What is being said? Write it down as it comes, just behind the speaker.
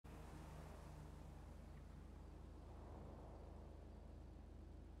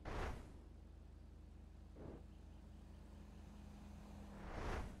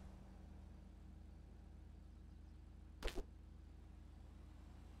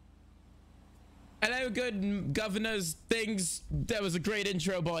Hello, good governors, things. That was a great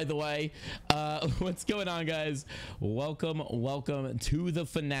intro, by the way. What's going on, guys? Welcome to the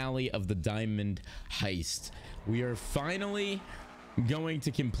finale of the Diamond Heist. We are finally going to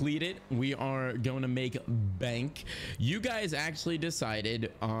complete it. We are going to make bank. You guys actually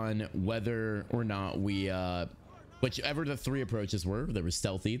decided on whether or not we whichever the three approaches were. There was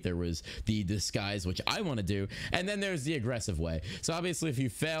stealthy, there was the disguise, which I want to do, and then there's the aggressive way. So obviously if you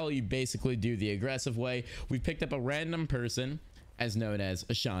fail, you basically do the aggressive way. We've picked up a random person, as known as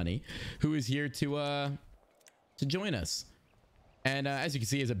Ashani, who is here to join us. And as you can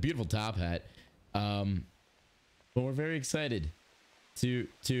see, he has a beautiful top hat. But we're very excited to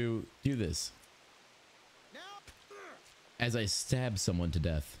do this. As I stab someone to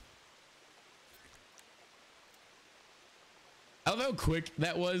death. I love how quick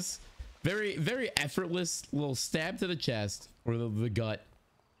that was. Very effortless little stab to the chest or the gut.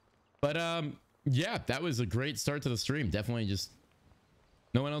 But yeah, that was a great start to the stream. Definitely just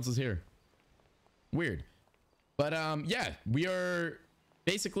no one else is here. Weird. But yeah, we are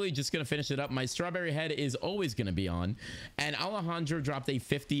basically just gonna finish it up. My strawberry head is always gonna be on, and Alejandro dropped a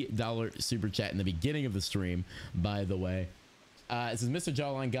 $50 super chat in the beginning of the stream, by the way. It says, Mr.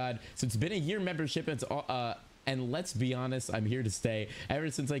 Jawline God, so it's been a year membership, and it's all and let's be honest, I'm here to stay.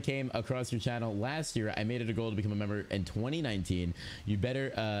 Ever since I came across your channel last year, I made it a goal to become a member in 2019. You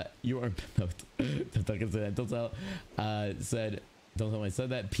better you are don't tell I said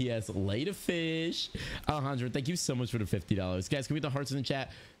that. PS later fish. Alejandro, thank you so much for the $50. Guys, can we get the hearts in the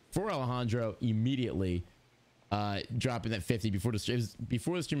chat for Alejandro immediately? Dropping that 50 before the stream.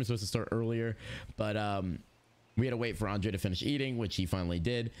 Before the stream was supposed to start earlier, but we had to wait for Andre to finish eating, which he finally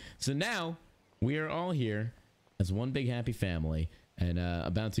did. So now we are all here as one big happy family and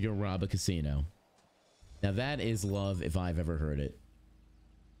about to go rob a casino. Now that is love if I've ever heard it.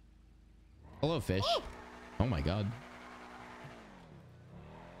 Hello, fish. Woo! Oh my god.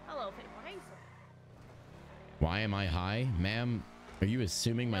 Hello, fish. Why am I high? Ma'am, are you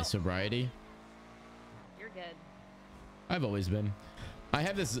assuming my sobriety? You're good. I've always been. I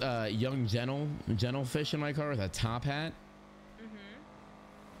have this young gentle fish in my car with a top hat.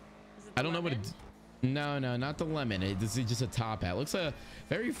 I don't know what it... No, not the lemon. This is just a top hat. Looks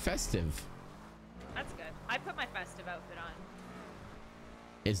very festive. That's good. I put my festive outfit on.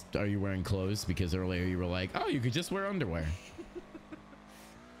 Are you wearing clothes? Because earlier you were like, oh, you could just wear underwear.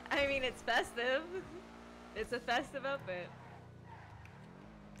 I mean, it's festive. It's a festive outfit.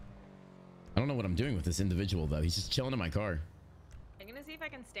 I don't know what I'm doing with this individual, though. He's just chilling in my car. I'm gonna see if I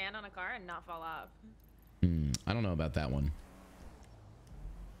can stand on a car and not fall off. I don't know about that one.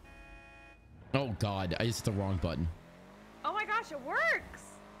 Oh god, I just hit the wrong button. Oh my gosh, it works.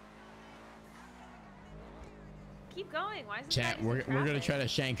 Keep going. Why is it chat? We're gonna try to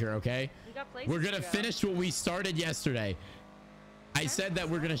shank her, okay? We're gonna finish what we started yesterday. I said that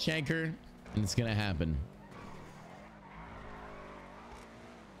we're gonna shank her, and it's gonna happen.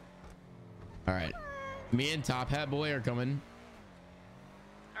 All right, me and Top Hat Boy are coming.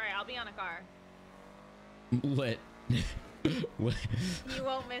 All right, I'll be on a car. Lit. You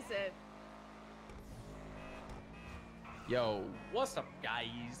won't miss it. Yo, what's up,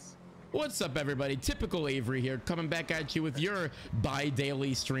 guys? What's up, everybody? Typical Avxry here, coming back at you with your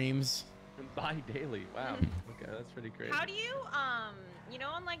bi-daily streams. Bi-daily, wow. Okay, that's pretty crazy. How do you you know,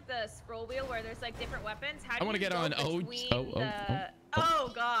 on like the scroll wheel where there's like different weapons? How do I want to get on Oh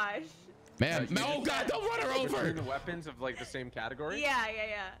gosh. Man, oh god, don't run her over! The weapons of like the same category? Yeah.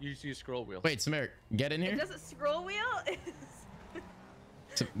 You just use scroll wheel. Wait, Samir, get in here. It doesn't scroll wheel?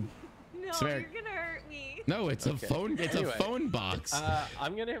 No, Samir. you're gonna hurt me. No, it's a phone. It's a phone box.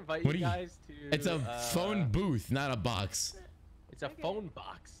 I'm gonna invite you guys to. It's a phone booth, not a box. It's a phone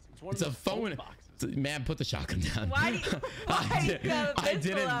box. It's one of the phone boxes. Man, put the shotgun down. Why do you? I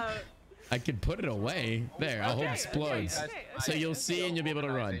didn't. I could put it away. There, I'll hold explodes. Okay. So you'll see and you'll be able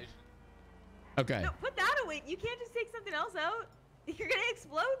to run. Okay. No, put that away. You can't just take something else out. You're gonna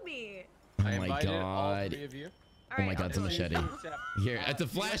explode me. Oh my god. All three of you. Oh my god, it's a machete. Here, it's a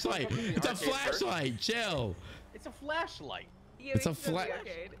flashlight. It's a flashlight. Chill. It's a flashlight. It's a flash.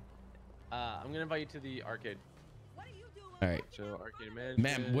 I'm gonna invite you to the arcade. What are you doing? All right. So arcade man.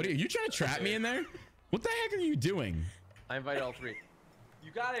 Ma'am, what are you trying to trap me in there? What the heck are you doing? I invited all three.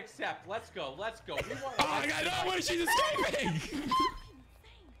 You gotta accept. Let's go. Let's go. Oh my god, no! What is she escaping?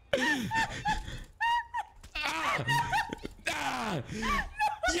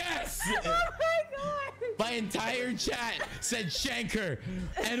 Yes! Oh my god! My entire chat said shanker,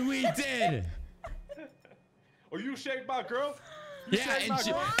 and we did. Are you shanked my girl? Yeah, and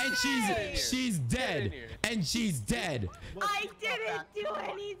she's dead, and she's dead. I didn't do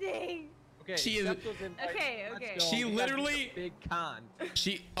anything. Okay, She is- accept those invites. Okay, Let's okay. go. She We gotta do the literally- big con.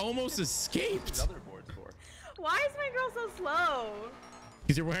 She almost escaped. These other boards for. Why is my girl so slow?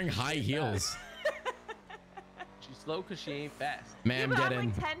 Because you're wearing high heels. She's slow because she ain't fast. Yeah, Ma'am, but get I'm in.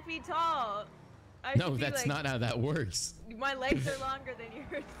 like 10 feet tall. I No, should be, that's like, not how that works. My legs are longer than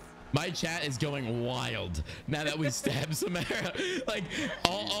yours. My chat is going wild now that we stabbed Samara. Like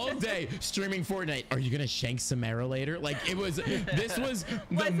all day streaming Fortnite. Are you gonna shank Samara later? Like it was. This was the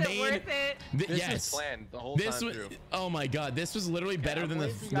Was it main. worth it? This Yes. was planned the whole This time was. through. Oh my God. This was literally better I'm than the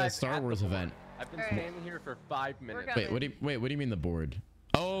waiting for you guys Star at the Wars board. event. I've been All right. standing here for 5 minutes. We're Wait. What do you mean the board?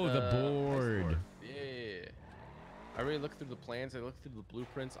 Oh, the Heist board. Yeah. I already looked through the plans. I looked through the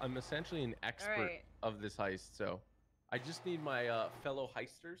blueprints. I'm essentially an expert right. of this heist, so I just need my fellow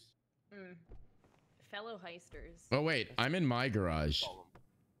heisters. Fellow heisters. Oh wait, I'm in my garage. Call 'em.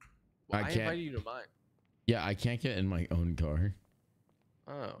 Well, I I can't- invited you to mine. Yeah, I can't get in my own car.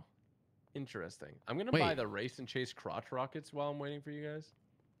 Oh, interesting. I'm gonna Wait. buy the race and chase crotch rockets while I'm waiting for you guys.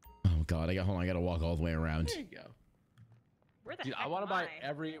 Oh God, hold on. I gotta walk all the way around. There you go. Where the Dude, heck I want to am buy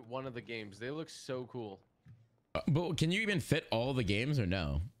every one of the games. They look so cool. But can you even fit all the games or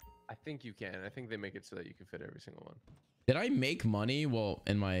no? I think you can. I think they make it so that you can fit every single one. Did I make money while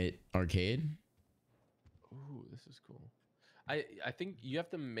in my arcade? Ooh, this is cool. I think you have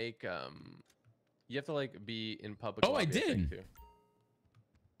to make you have to like be in public. Oh, I lobby, think, did. too.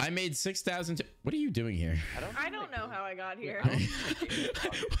 I made 6,000. What are you doing here? I don't know how I got here. I don't think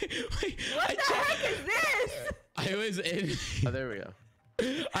the game's on. Wait, What the heck is this? I was in. Oh, there we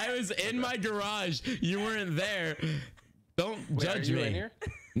go. I was in my garage. You weren't there. Don't Wait, judge are you me. in here?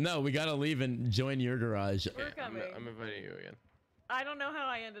 No, we gotta leave and join your garage. We're Okay, coming. I'm inviting you again. I don't know how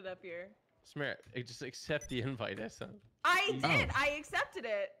I ended up here. Smear, just accept the invite, Essa. I Oh. did. I accepted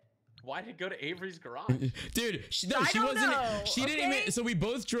it. Why did it go to Avery's garage? Dude, she I wasn't. don't know, She didn't okay? even. So we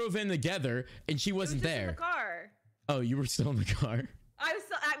both drove in together, and she It was wasn't just in there. the car. Oh, you were still in the car. I was.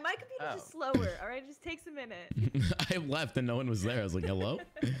 My computer's just slower. All right, it just takes a minute. I left and no one was there. I was like, hello?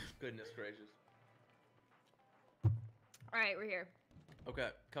 Goodness gracious. All right, we're here. Okay,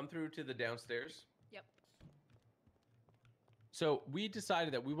 come through to the downstairs. Yep. So we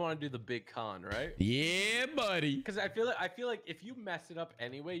decided that we want to do the big con, right? Yeah, buddy. Because I feel like if you mess it up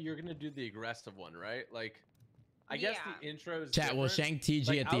anyway, you're gonna do the aggressive one, right? Like, I guess the intro is Chat, we'll different. shank TG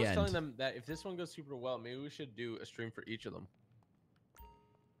Like, at I the was end. telling them that if this one goes super well, maybe we should do a stream for each of them.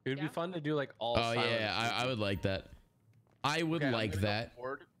 It would be Yeah. fun to do like all. Oh silent yeah, I would like that. I would Okay, I'm like gonna go that.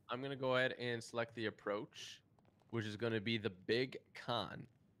 forward. I'm gonna go ahead and select the approach, which is gonna be the big con.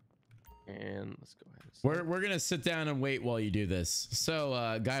 And let's go ahead. And select- We're gonna sit down and wait while you do this.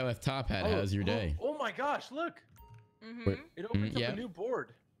 So, guy with top hat, how's your day? Oh my gosh! Look, Mm-hmm. it opens yeah. up a new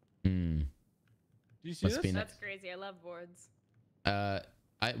board. Hmm. Do you see Must this? be That's crazy. I love boards.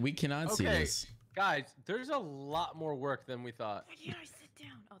 We cannot see Okay. this. Guys, there's a lot more work than we thought. Why can't I sit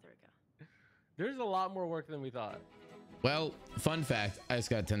down? Oh, there we go. There's a lot more work than we thought. Well, fun fact, I just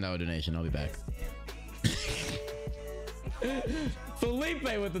got a $10 donation. I'll be back. Felipe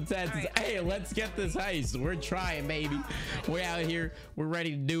with the tats. All right. Hey, let's get this heist. We're trying, baby. We're out here. We're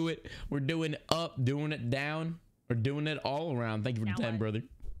ready to do it. We're doing it up, doing it down. We're doing it all around. Thank you for Now the 10, what? brother.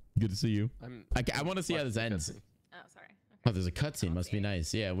 Good to see you. I'm I want to see how this watching the ends. cutscene. Oh, sorry. Oh, there's a cutscene. Must be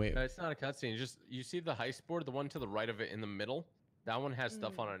nice. Yeah, wait. No, it's not a cutscene. Just you see the heist board, the one to the right of it in the middle. That one has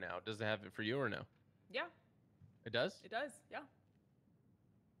stuff on it now. Does it have it for you or no? Yeah, It does. it does. Yeah.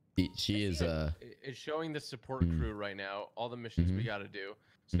 She I is see it. It's showing the support crew right now. All the missions we got to do.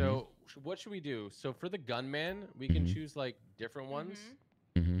 So what should we do? So for the gunman, we can choose like different ones.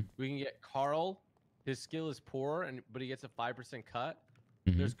 We can get Carl. His skill is poor, but he gets a 5% cut.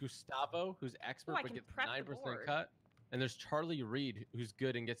 There's Gustavo, who's expert I but can gets prep the 9% board. cut. And there's Charlie Reed, who's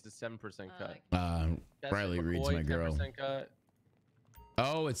good and gets a 7% cut. Jessica Riley Reed's McCoy, my girl. 10% cut.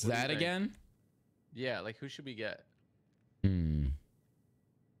 Oh, it's What do you that think? again? Yeah, like who should we get?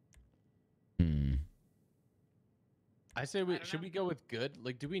 I say we don't should know. we go with good?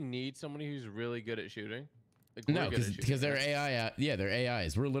 Like, do we need somebody who's really good at shooting? Like, No, we're good at shooting, because they're right? AI. Yeah, they're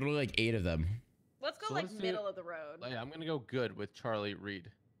AIs. We're literally like 8 of them. Let's go So like let's do- middle of the road. Like, I'm gonna go good with Charlie Reed.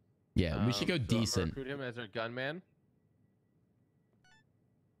 Yeah, we should go So I'm gonna decent. recruit him as our gunman.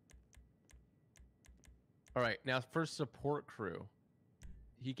 All right, now for support crew,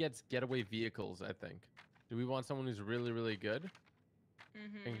 he gets getaway vehicles. I think. Do we want someone who's really, really good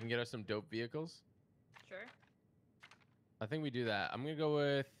and can get us some dope vehicles? Sure. I think we do that. I'm gonna go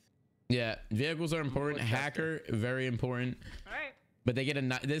with. Yeah, vehicles are important. with Chester. Hacker, very important. All right. But they get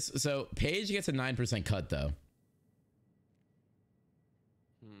a so Paige gets a 9% cut though.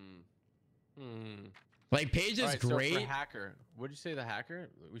 Like Paige is great. So for hacker, would you say the hacker?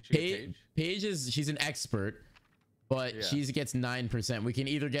 We should get Paige. Paige is she's an expert, but she gets 9%. We can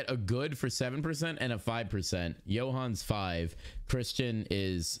either get a good for 7% and a 5%. Johan's 5. Christian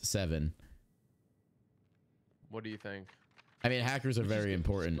is 7. What do you think? I mean, hackers are very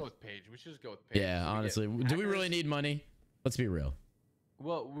important. We should just go with Paige. Yeah, honestly. Do we really need money? Let's be real.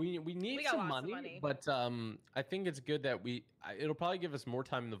 Well, we need some money, but I think it's good that it'll probably give us more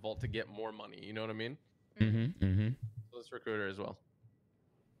time in the vault to get more money. You know what I mean? So let's recruit her as well.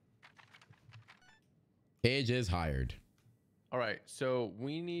 Paige is hired. All right, so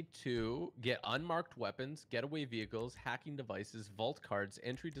we need to get unmarked weapons, getaway vehicles, hacking devices, vault cards,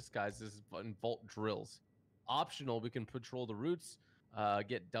 entry disguises, and vault drills. Optional, we can patrol the routes,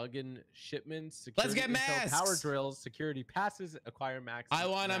 get Duggan shipments, let's get masks, power drills, security passes, acquire max. I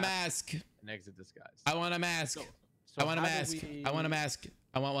want a mask. And exit disguise. I want a mask. I want a mask. I want a mask.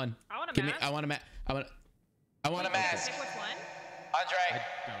 I want one. I want a mask. I want a mask. I want a mask. Which one? Andre.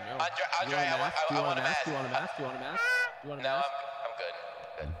 I don't know. Andre, do you want a mask? Do you want a mask? Do you want a mask? Do you want a mask?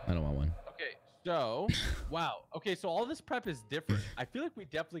 No, I'm good. I don't want one. Okay, so wow. Okay, so all this prep is different. I feel like we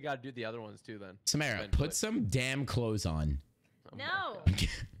definitely got to do the other ones too. Then Samara, put some damn clothes on. Oh no.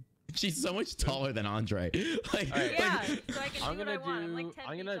 She's so much taller than Andre. Like, right. Yeah, so I can I'm do what I want. I'm like 10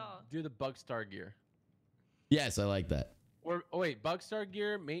 I'm feet gonna tall. do the bug star gear. Yes, I like that. Or wait, bug star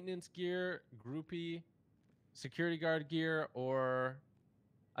gear, maintenance gear, groupie, security guard gear, or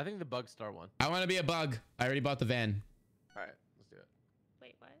I think the bug star one. I want to be a bug. I already bought the van. All right, let's do it.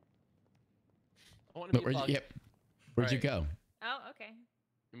 Wait, what? I want to be a bug. Where'd you go? Oh, okay.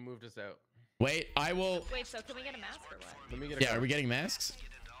 You moved us out. Wait, I will. Wait, so can we get a mask or what? Let me get a are we getting masks?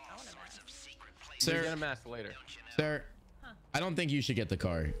 I want a mask. Sir, Sir, get a mask later. Sir, I don't think you should get the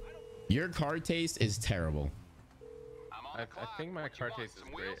car. Your car taste is terrible. I think my car taste is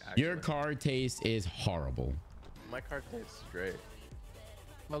great. Actually. Your car taste is horrible. My car taste is great.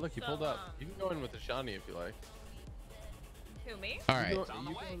 Oh, look, you pulled up. You can go in with the Shawnee if you like. Who, me? All right. You go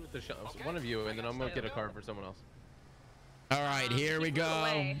in with the one of you, and then I'm gonna get a car for someone else. All right, here we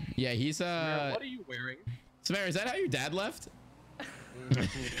go. Yeah, he's Samara, what are you wearing? Samara, is that how your dad left? Is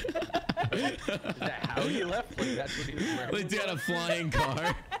that how he left? Like, that's what he was wearing. Like, got a flying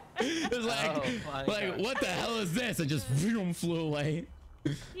car. It was like, what the hell is this? It just flew away.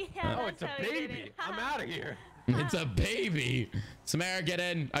 Yeah, oh, it's a baby. I'm out of here. It's a baby. Samara, get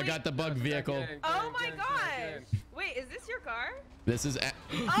in. I got the bug vehicle. Oh my gosh. Wait, is this your car? This is oh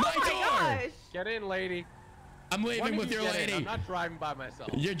my gosh. Get in, lady. I'm leaving with your lady. I'm not driving by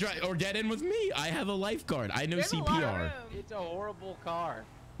myself. You're or get in with me. I have a lifeguard. I know CPR. It's a horrible car.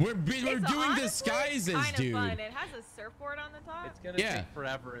 We're doing disguises, dude. Fun. It has a surfboard on the top. It's gonna take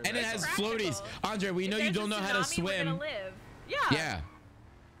forever. And it has floaties. Andre, we know you don't know how to swim. We're gonna live. Yeah. Yeah.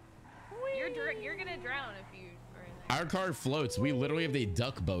 You're gonna drown if you are in there. Our car floats. We literally have the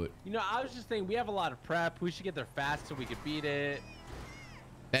duck boat. You know, I was just thinking we have a lot of prep. We should get there fast so we could beat it.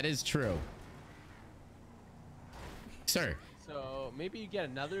 That is true. Sir. So maybe you get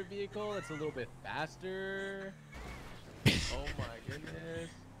another vehicle that's a little bit faster. Oh my goodness.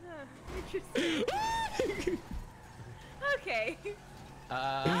 Interesting. Okay.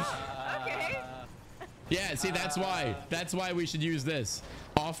 Okay. Yeah, see, that's why. That's why we should use this.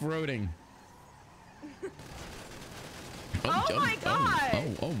 Off-roading. Oh my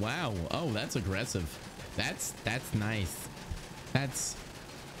god. Oh, wow. Oh, that's aggressive. That's nice. That's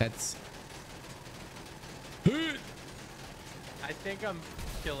I think I'm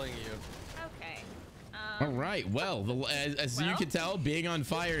killing you. Okay. All right. Well, as you can tell, being on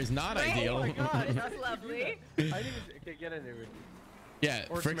fire is not ideal. Oh my god, that's lovely. I didn't even get in there. Yeah,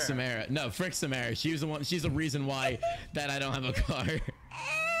 or frick Samara. No, frick Samara. She's the one. She's the reason why that I don't have a car.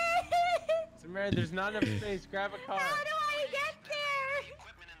 Samara, there's not enough space. Grab a car. How do I get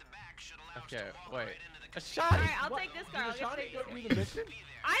there? Okay, wait. A shot. All right, I'll take this car.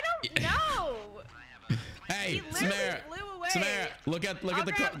 I don't know. Hey, Samara. Samara, look at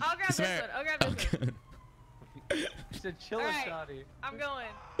the car. I'll grab Samara. this one. I'll grab this one. She said, chill, Shotty. I'm going.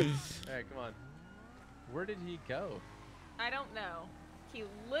 All right, come on. Where did he go? I don't know. He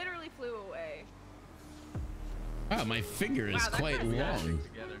literally flew away. Wow, my finger is quite long.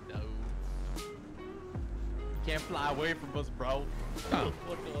 Together, no. You can't fly away from us, bro. Oh.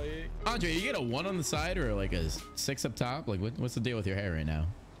 Andre, you get a 1 on the side or like a 6 up top? Like, what's the deal with your hair right now?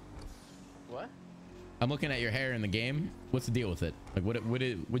 What? I'm looking at your hair in the game. What's the deal with it? Like,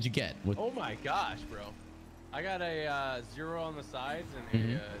 what'd you get? Oh my gosh, bro. I got a 0 on the sides and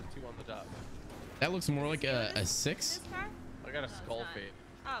a 2 on the top. That looks more like a 6. I got a skull fade.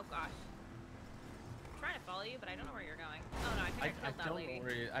 Oh gosh. I'm trying to follow you, but I don't know where you're going. Oh no, I think I killed that lady.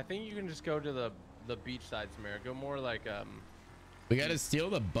 Worry. I think you can just go to the the beach side, Samara. Go more like We gotta steal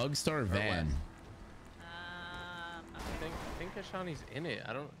the Bugstar van. Okay. I think Ashani's in it.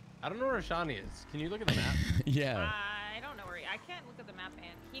 I don't know where Ashani is. Can you look at the map? Yeah. I don't know where I can't look at the map,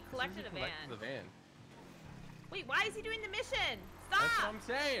 man. He collected a van. The van. Wait, why is he doing the mission? Stop! That's what I'm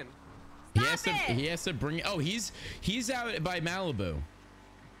saying. He has to bring. Oh, he's out by Malibu.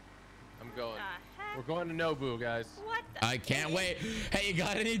 I'm going. We're going to Nobu, guys. What? I can't wait. Hey, you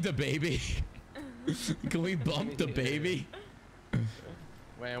gotta need the baby. Can we bump the baby?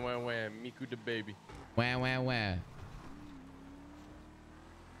 Wham, wham, wham. Miku the baby. Wah, wah, wah.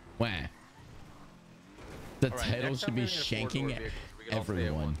 Wah. The All right, title should be shanking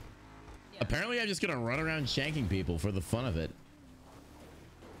everyone. Yeah. Apparently, I'm just gonna run around shanking people for the fun of it.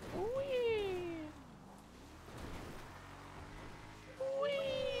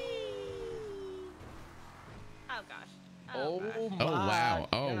 Oh gosh. Oh, gosh. my Oh wow.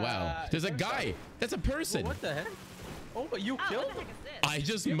 Oh wow. God. There's a guy. That's a person. What the heck? Oh, but you Oh, killed what the him. heck is this? I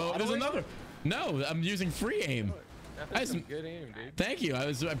just You mowed. There's auto-aim? another. No, I'm using free aim. That's some I'm good aim, dude. Thank you.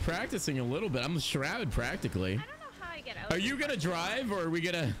 I'm practicing a little bit. I'm shroud practically. I don't know how I get out. Are you gonna drive or are we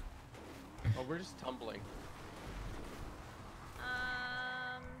gonna? Oh, we're just tumbling.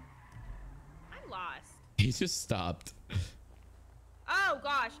 I'm lost. He's just stopped. Oh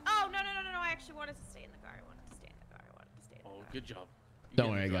gosh. Oh no. I actually wanted to stay in the car. I wanted to stay in the car. Oh, good job. You Don't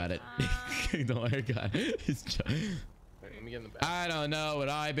get worry, I in the got it. drive. Don't worry, I got it. Wait, let me get in the back. I don't know what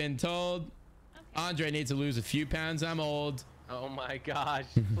I've been told. Okay. Andre needs to lose a few pounds. I'm old. Oh my gosh.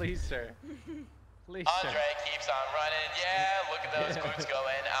 Please, sir. Please, sir. Andre keeps on running. Yeah, look at those boots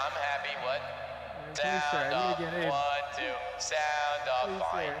going. I'm happy. What? Please, sir. I need to get in. 1, 2. Sound off. Please,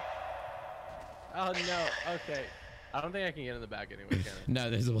 Fine. sir. Oh no. Okay. I don't think I can get in the back anyway, can I? No,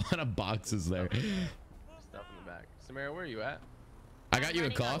 there's a lot of boxes there. Stuff in the back. Samara, where are you at? I got you a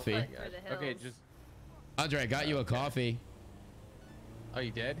running on coffee. foot for the Okay, hills. just. Andre, I got you a coffee. Oh,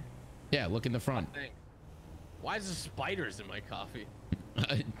 you did? Yeah, look in the front. Thanks. Why is there spiders in my coffee?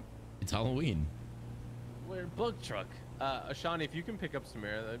 It's Halloween. We're bug truck. Ashani, if you can pick up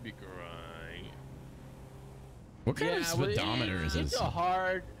Samara, that'd be great. What kind of well, speedometer is it's this? a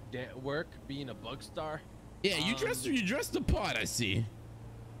hard work being a bug star. Yeah, you dressed the pot, I see.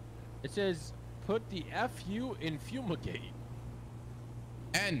 It says, put the FU in fumigate.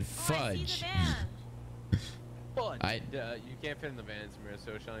 And Oh, I see fudge. the van. But you can't fit in the van, Samara,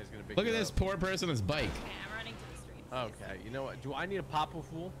 so Ashani's gonna pick Look you at this up. poor person on his bike. Okay, I'm running to the streets. Okay, you know what? Do I need a pop a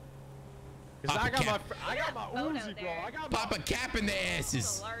fool? Cause Pop I a got cap. my got a boat out Uzi, bro. there. I got my Pop a cap in their It's a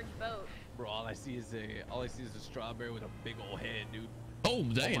asses. large boat. bro. All I see is a strawberry with a big old head, dude. Oh,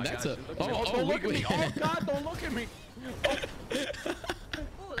 dang, my that's gosh, a. look at me. Oh, Don't look at me. wait. Oh God, don't look at me.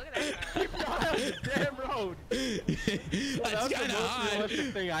 Ooh, look at that car. Keep driving on the damn road. That's the kind of most hot.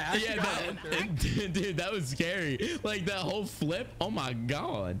 realistic thing I actually got Dude, that was scary. Like that whole flip. Oh my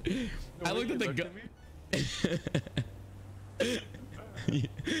god. I looked at the gun.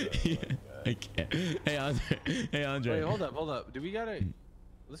 I can't. Hey Andre. Hey Andre. Wait, hold up. Do we gotta?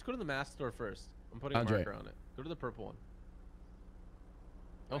 Let's go to the mask store first. I'm putting Andre. a marker on it. Go to the purple one.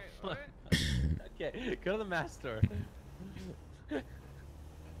 Oh, Wait, okay. Go to the mask store.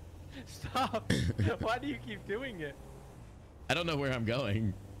 Stop! Why do you keep doing it? I don't know where I'm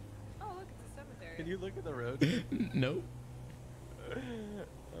going. Oh, look, it's a cemetery. Can you look at the road? Nope. Oh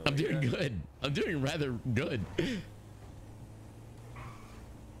I'm my doing God. good. I'm doing rather good.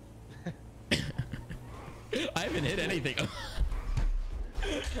 I haven't hit anything.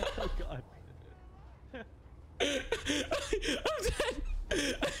 Oh God. I'm dead.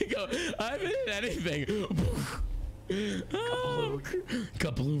 I go. I haven't hit anything. Oh,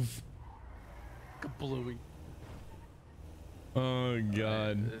 kabloof. Kablooey. Oh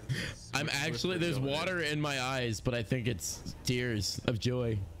god. I'm Switch actually. the There's joy. water in my eyes, but I think it's tears of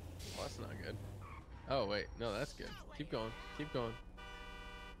joy. Well, that's not good. Oh wait, no, that's good. Keep going. Keep going.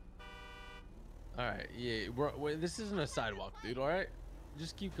 All right, yeah. This isn't a sidewalk, dude. All right,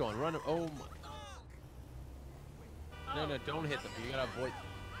 just keep going. Run. Oh my. No, don't hit them. You gotta avoid.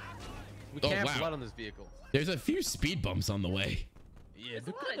 We Oh, can't wow. have blood on this vehicle. There's a few speed bumps on the way. Yeah, There's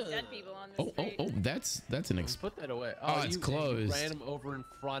a lot of dead people on this Oh, street. that's an Put that away. Oh, it's you closed. ran them over in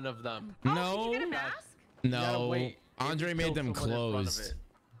front of them. Oh, No. Did you get a mask? gotta No. wait. Andre Just made kill them someone in front of closed.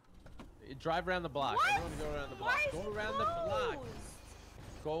 it. Drive around the block. What? Everyone go around the block. Why is Go it around the block. closed?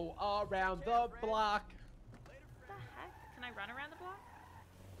 Go around the block. What the heck? Can I run around the block?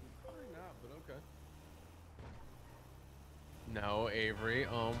 Probably not, but okay. No, Avery.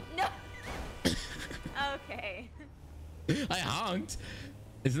 No. Okay. I honked.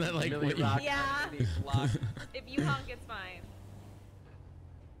 Isn't that like Millie what you, Rock Yeah. underneath block. If you honk, it's fine.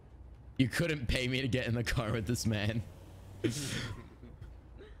 You couldn't pay me to get in the car with this man.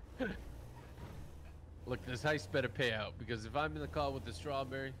 Look, this heist better pay out because if I'm in the car with the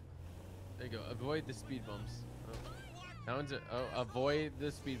strawberry, there you go. Avoid the speed bumps. Oh. That one's it. Oh, avoid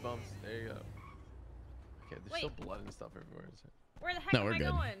the speed bumps. There you go. Okay, there's still blood and stuff everywhere. Where the heck am I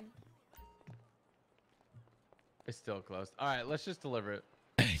going? It's still closed. All right, let's just deliver it.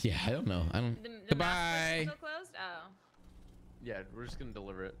 Yeah, I don't know. I don't. The Goodbye. still closed? Oh. Yeah, we're just gonna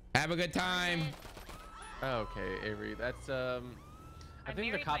deliver it. Have a good time. Okay, Avery. That's I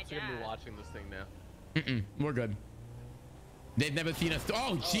think the cops are gonna be watching this thing now. We're good. They've never seen us.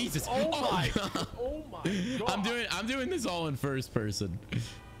 Oh, Jesus. Oh my God. Oh my God. I'm doing this all in first person.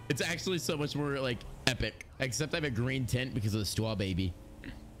 It's actually so much more like epic. Except I have a green tint because of the straw baby.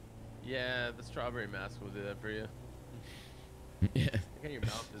 Yeah, the strawberry mask will do that for you. Yeah. I think your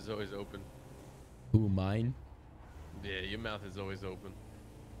mouth is always open. Who, mine? Yeah, your mouth is always open.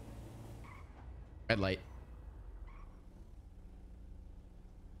 Red light.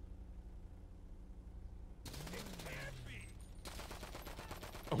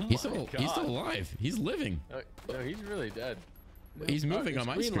 Oh he's still alive. He's living. No, he's really dead. He's moving on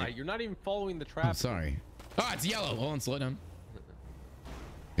my green screen. light. You're not even following the traffic. I'm sorry. Oh, it's yellow. Hold on, slow down.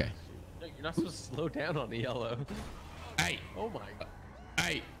 Okay. No, you're not supposed to slow down on the yellow. Hey. Oh my God.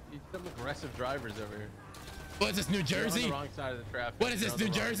 Hey. These some aggressive drivers over here. What is this, New Jersey? You're on the wrong side of the traffic. What is this, New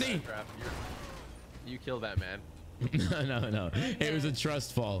Jersey? You killed that man. No. It was a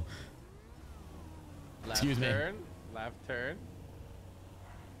trust fall. Excuse me. Left turn.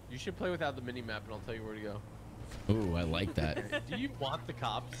 You should play without the mini map, and I'll tell you where to go. Ooh, I like that. Do you want the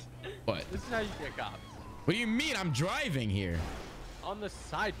cops? What? This is how you get cops. What do you mean? I'm driving here. On the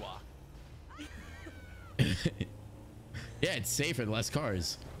sidewalk. Yeah, it's safer, less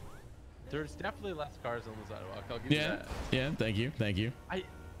cars. There's definitely less cars on the sidewalk. I'll give you that. Yeah. Thank you.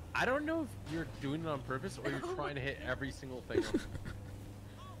 I don't know if you're doing it on purpose or you're trying to hit every single thing.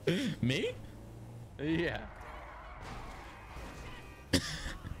 Me? Yeah.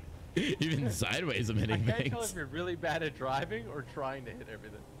 Even sideways, I'm hitting I can't things. tell if you're really bad at driving or trying to hit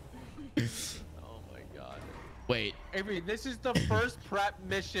everything. Oh my God. Wait. Avery, this is the first prep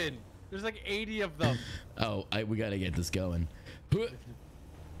mission. There's like 80 of them. Oh, we gotta get this going.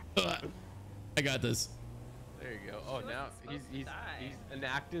 I got this. There you go. Oh, now he's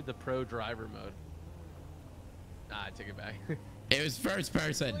enacted the pro driver mode. Ah, I take it back. It was first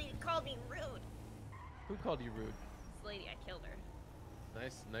person. Well, you called me rude. Who called you rude? This lady, I killed her.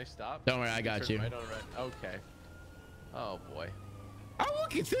 Nice stop. Don't worry, I got you. Right on right. Okay. Oh boy. Oh,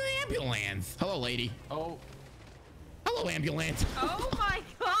 look, it's an ambulance. Hello, lady. Oh. Hello, ambulance. Oh my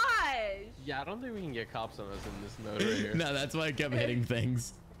gosh. Yeah, I don't think we can get cops on us in this mode right here. No, that's why I kept hitting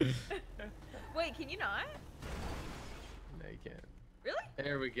things. Wait, can you not? No, you can't. Really?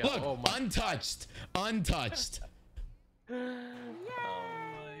 There we go. Look, oh my. untouched. Oh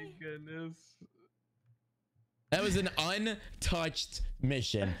my goodness. That was an untouched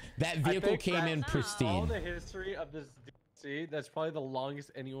mission. That vehicle came in pristine. All the history of this DLC, that's probably the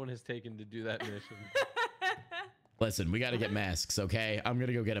longest anyone has taken to do that mission. Listen, we got to get masks, okay? I'm going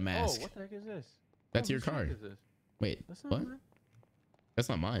to go get a mask. Oh, what the heck is this? That's your car. Is this? Wait, that's not what? Mine. That's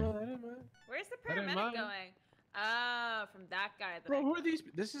not mine. Bro, that ain't mine. Where's the paramedic going? Oh, from that guy. Bro, who are these?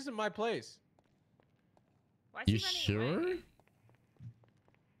 This isn't my place. Why is You he running sure? away?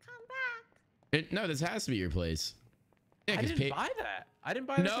 Come back. No, this has to be your place. Yeah, I didn't buy that. I didn't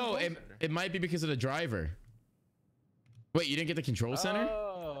buy that. No, it might be because of the driver. Wait, you didn't get the control center?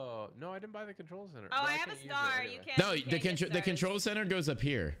 Oh, no, I didn't buy the control center. Oh, I have a star. You can't. No, you can't the control center goes up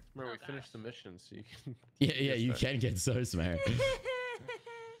here. Remember, we finished the mission, so you can. Yeah, you can get so smart.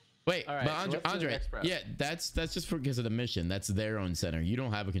 Wait, all right, but Andre, yeah, that's just because of the mission. That's their own center. You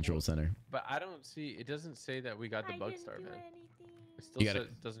don't have a control center. But I don't see. It doesn't say that we got the bug star, man. It still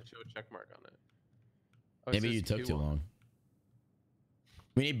doesn't show a check mark on it. Oh, maybe you took too long.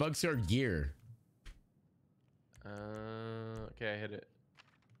 We need bug star gear. Okay, I hit it.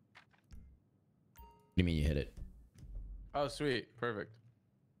 What do you mean you hit it? Oh, sweet, perfect.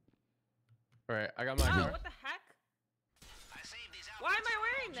 All right, I got my car. What the heck? Why am I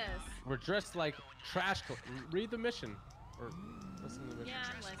wearing this? We're dressed like trash. Read the mission, or listen to the mission. Yeah,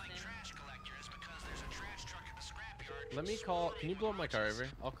 I'm listening. Let me call. Can you blow up my car, Avery?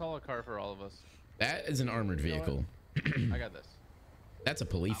 I'll call a car for all of us. That is an armored vehicle. I got this. That's a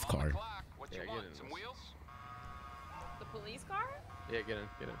police car. Yeah, get in. Some wheels? The police car? Yeah, get in.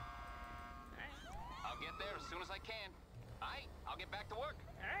 Get in. Alright. I'll get there as soon as I can. Alright, I'll get back to work.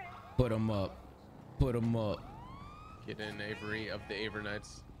 Alright. Put them up. Put them up. Get in, Avery of the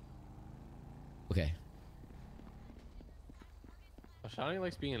Avernites. Okay. Oh Shawnee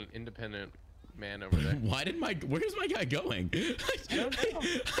likes being an independent man over there. Where's my guy going? I don't know.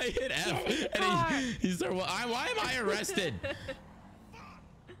 I hit F and he started, why am I arrested?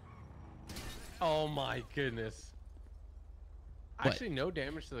 Oh my goodness. What? Actually, no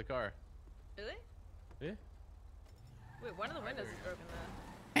damage to the car. Really? Yeah. Wait, one of the windows is broken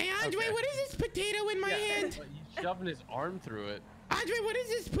though. Hey, Andre, Okay. what is this potato in my hand? He's shoving his arm through it. Andre, what is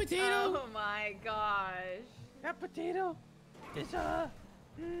this potato? Oh my gosh. That potato is I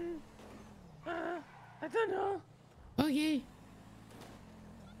don't know. Okay.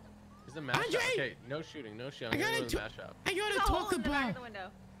 Is the mash Andre! shop? Okay, no shooting, no shooting. I'm I gonna gotta go to the mash shop. I got a There's a hole soccer in the back ball. of the window.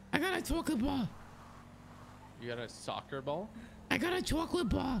 I got a soccer ball. You got a soccer ball? I got a chocolate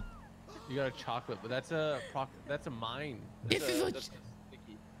ball. You got a chocolate, but that's a mine. This is a that's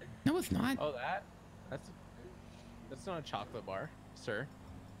sticky. No, it's not. Oh, that's not a chocolate bar, sir.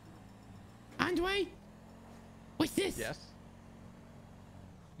 Andre, what's this? Yes.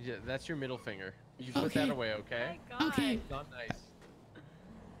 Yeah, that's your middle finger. You put Okay. that away, okay? Oh my god. Okay. Not nice.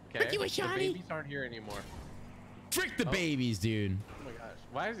 Frick Okay. you, The Shawnee. babies aren't here anymore. Frick the Oh. babies, dude. Oh my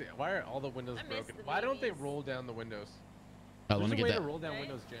gosh. Why are all the windows I miss broken? the Why don't they babies. roll down the windows? Oh, let There's me a get way that. to roll down Okay.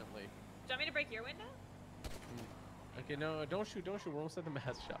 windows gently. Do you want me to break your window? Okay, no, don't shoot. We're almost at the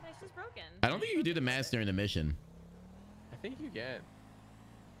mask shop. No, it's just broken. I don't think you can do the mask during the mission. I think you can.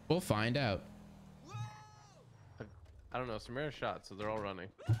 We'll find out. I don't know. Samara shot, so they're all running.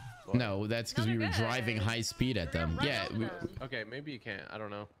 What? No, that's because No, we were they're driving good. high speed at They're them. gonna Yeah. run over them. Okay, maybe you can't. I don't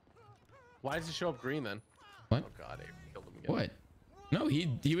know. Why does it show up green then? What? Oh god, Avery killed him again. What? No,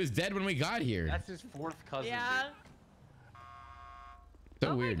 he was dead when we got here. That's his fourth cousin. Yeah. Dude. So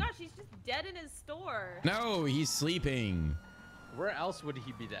Oh weird. my gosh, he's just dead in his store. No, he's sleeping. Where else would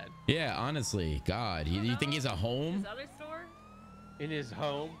he be dead? Yeah, honestly, God, you think he's a home? His other store? In his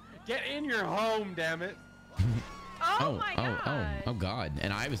home? Get in your home, damn it! Oh, my god. oh, God!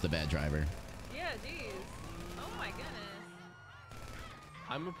 And I was the bad driver. Yeah, jeez. Oh my goodness.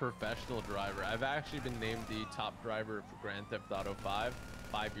 I'm a professional driver. I've actually been named the top driver for Grand Theft Auto 5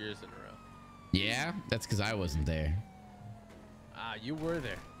 years in a row. Yeah, that's because I wasn't there. Ah, you were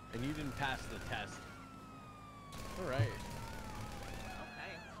there, and you didn't pass the test. All right.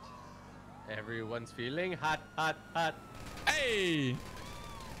 Okay. Everyone's feeling hot, hot, hot. Hey!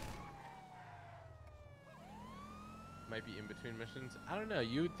 Might be in between missions. I don't know.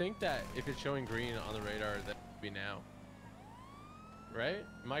 You would think that if it's showing green on the radar, that would be now. Right?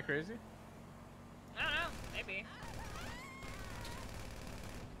 Am I crazy? I don't know. Maybe.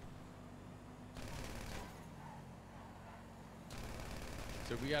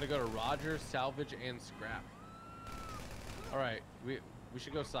 So we got to go to Roger, salvage, and scrap. All right, we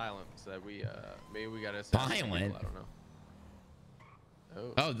should go silent so that we maybe we got to Silent? I don't know.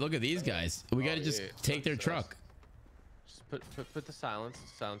 Oh, Oh, look at these guys. We gotta Oh, just yeah, take their that's us. truck. just put the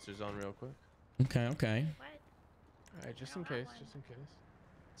silencers on real quick. Okay, okay. What? All right, just in case, just in case.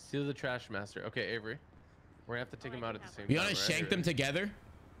 Steal the trash master. Okay, Avery, we're gonna have to take them out at the same You time. wanna right? shank them together?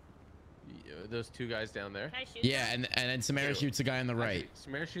 Those two guys down there. Can I shoot Yeah, them? and then Samara Ew. shoots the guy on the right. Actually,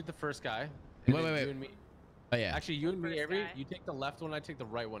 Samara, shoot the first guy. And Wait, then wait, you wait. and me. Oh yeah. Actually, you and me, First Avery. guy. You take the left one. I take the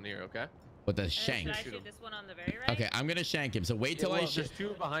right one here. Okay. With the And shank. Should I Shoot shoot 'em. this one on the very right? Okay, I'm gonna shank him. So wait till Yeah, well, I there's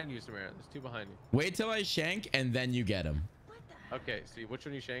two behind you, Samara. There's two behind you. wait till I shank and then you get him. What the heck? Okay, see which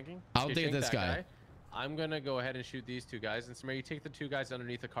one are you shanking? I'll Okay, take shank this that guy. I'm gonna go ahead and shoot these two guys, and Samara, you take the two guys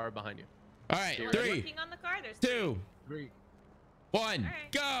underneath the car behind you. All right, Okay, We're ready? 3, working on the car. There's 2, 3. 1,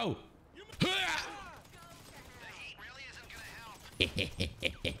 Alright. go! The heat really isn't gonna help.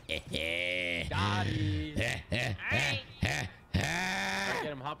 Got it. Alright. Alright,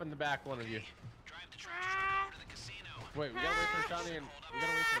 get him. Hop in the back, one of you. Drive the truck over to the casino. Wait, we gotta wait for Johnny and we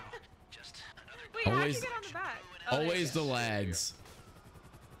gotta wait for. Just another Wait, how'd Always- you get on the back? Oh, there Always you the go. lags.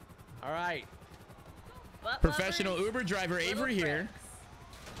 All right. Butt Professional lovers, Uber driver little Avery here.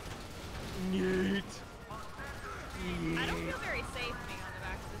 pricks. Neat. I don't feel very safe being on the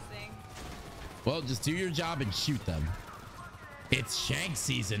back of this thing. Well, just do your job and shoot them. It's shank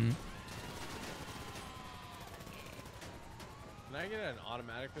season. Can I get an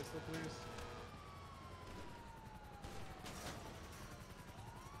automatic pistol, please?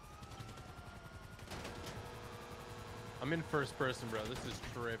 I'm in first person, bro. This is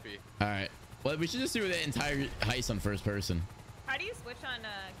trippy. All right. Well, we should just do the entire heist on first person. How do you switch on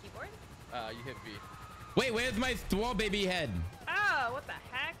keyboard? You hit B. Wait, where's my Thwall baby head? Oh, what the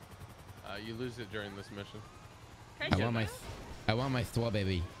heck? You lose it during this mission. Can I shoot want my, this? I want my Thwall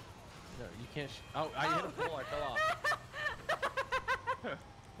baby. No, you can't. Oh, I hit a pole. I fell off.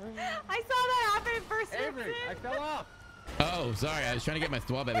 I saw that happen in first Avery, person. I fell off. Oh, sorry. I was trying to get my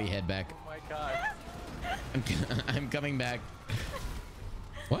Thwall baby head back. Oh my god. I'm coming back.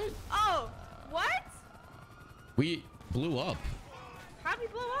 What? Oh, what? We blew up. How'd we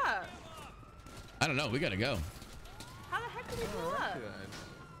blow up? I don't know. We gotta go. How the heck did we blow up?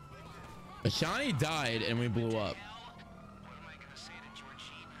 Ashani died and we blew up.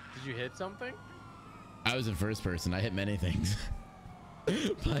 Did you hit something? I was in first person. I hit many things.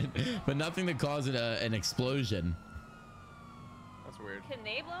 but nothing to cause it an explosion. That's weird. Can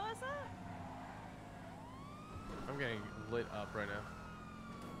they blow us up? I'm getting lit up right now.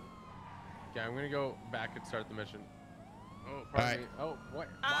 Okay, I'm gonna go back and start the mission. Oh, pardon me. Oh, what?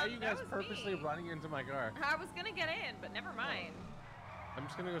 Why are you guys that was purposely me. running into my car? I was gonna get in, but never mind. I'm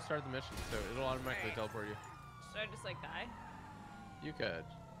just gonna go start the mission, so it'll automatically Alright. teleport you. Should I just like die? You could.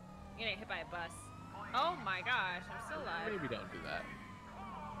 You're gonna get hit by a bus. Oh my gosh, I'm still alive. Maybe don't do that.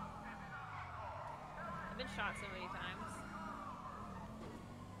 I've been shot so many times.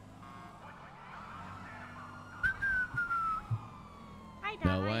 I died.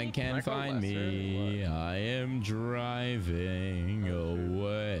 No one can Michael find Lester, me. I am driving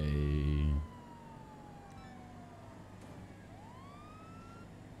away.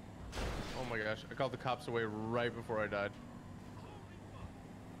 Oh my gosh, I called the cops away right before I died.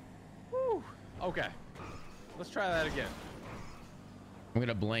 Woo. Okay. Let's try that again. I'm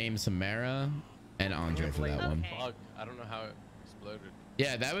gonna blame Samara and Andre for that one. Okay. Bug. I don't know how it exploded.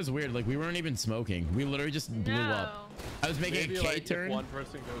 Yeah, that was weird. Like we weren't even smoking. We literally just blew up. I was making Maybe a K like turn. if one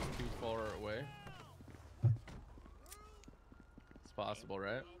person goes too far away. It's possible,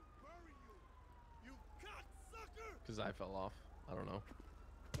 right? Because I fell off. I don't know.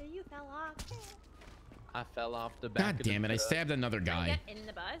 Yeah, you fell off. I fell off the back. God of the damn it! I truck. stabbed another Can I guy. get in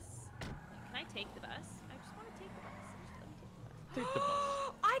the bus? Can I take the bus? I just want to take the bus. Just let me Take the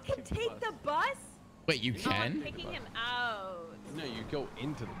bus. I can Take the take bus. the bus? Wait, you Oh, I'm can? picking him out. No, you go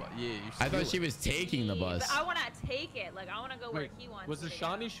into the bus. Yeah, you. I thought steal she it. was taking the bus. But I want to take it. Like, I want to go where Wait, he wants was me the to go.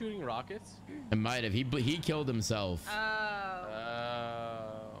 Shawnee shooting rockets? It might have. He killed himself.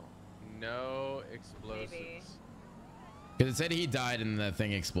 Oh. No explosives. Maybe. Because it said he died and the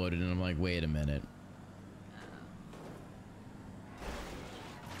thing exploded, and I'm like, wait a minute.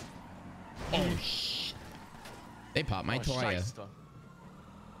 Oh shh! They popped my Oh, Toya. shyster.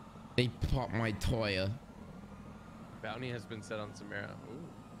 They popped my Toya. Bounty has been set on Samara. Ooh.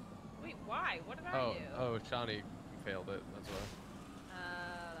 Wait, why? What did I Oh, do? oh, Shawnee failed it. That's why.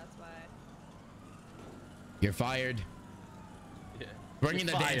 That's why. You're fired. Yeah. Bring in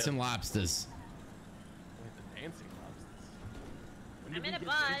You're the fired. dancing lobsters. Wait, the dancing lobsters. When I'm did in we a get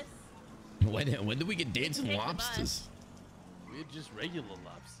bus. When did we get dancing take the bus. lobsters? We had just regular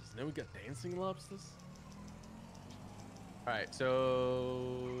lobsters. Now we got dancing lobsters. All right,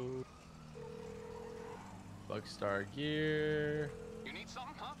 so Bugstar gear. You need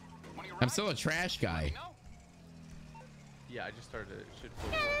something, huh? One of your I'm rides? still a trash guy. No? Yeah, I just started it. Should pull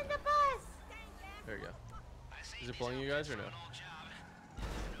Get you in the bus. There you go. Is it pulling you guys or no?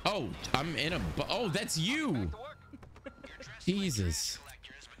 Oh, I'm in a. Oh, that's you. To work. Jesus.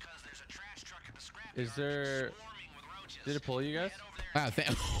 Is there? Did it pull you guys? Wow. Did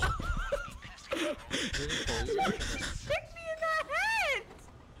it pull you guys? Kick me in the head.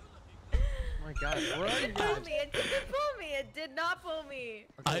 Oh my God, where are you It pulled guys? me. It didn't pull me. It did not pull me.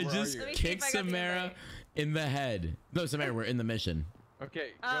 I Okay, where are just you? Let me see kicked if I got the Samara invite. in the head. No, Samara, we're in the mission.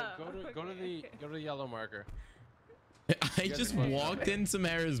 Okay, Oh, go to the yellow marker. I just guys- walked in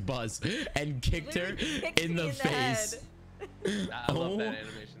Samara's bus and kicked her Literally kicked in me the face. head. I love Oh, that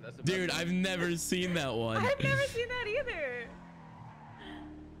animation. That's the Dude, best I've one. never seen that one. I've never seen that either.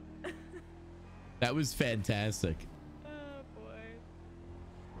 That was fantastic. Oh boy.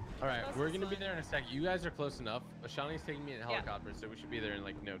 All right, Bus we're is gonna be fun. there in a sec. You guys are close enough. Ashani's taking me in a Yeah. helicopter, so we should be there in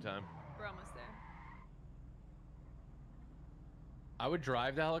like no time. We're almost there. I would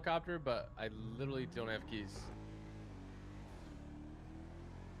drive the helicopter, but I literally don't have keys.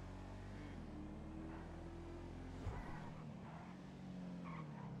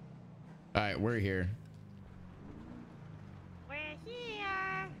 All right, we're here. We're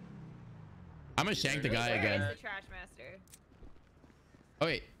here. I'm gonna shank the guy Where again. is the trash master? Oh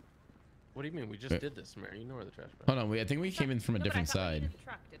wait, What do you mean? We just did this, Mary. You know where the trash bag. hold on. I think we came in from a No, but I different thought we side. needed the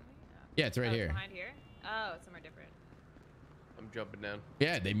truck, didn't we? Yeah, it's right Oh, here. Behind here? Oh, it's somewhere different. I'm jumping down.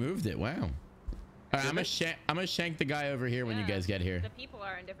 Yeah, they moved it. Wow. All right, I'm gonna shank the guy over here when you Yeah, guys get here. The people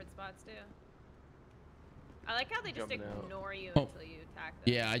are in different spots too. I like how they just Jumping out. ignore you Oh. until you attack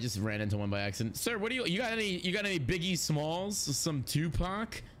them. Yeah, I just ran into one by accident. Sir, what do you got any Biggie Smalls? Some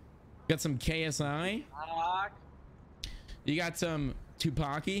Tupac? Got some KSI? You got some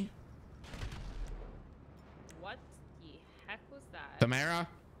Tupac-y? What the heck was that? Tamara?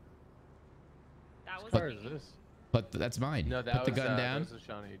 That was Where me. is this? But that's mine. No, that Put the was, gun down. That was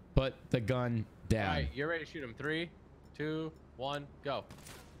Shawnee. Put the gun down. All right, you're ready to shoot him. 3, 2, 1, go.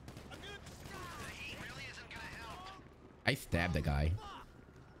 I stabbed the guy.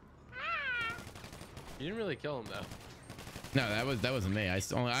 You didn't really kill him though. No, that wasn't me. I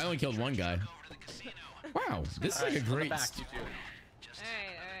only killed one guy. Wow, this is like a great. Back, you two. All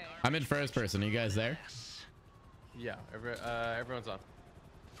right. I'm in first person. Are you guys there? Yeah, everyone's on.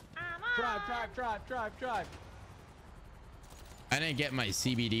 I'm on. Drive. I didn't get my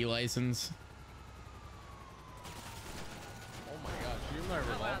CBD license. Oh my gosh, you're my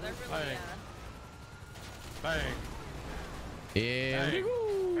revolver. Oh wow, they're really. Bang.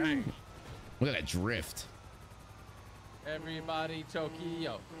 Yeah. Bang. Look at that drift. Everybody,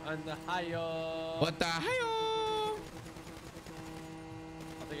 Tokyo on the high. What the hell?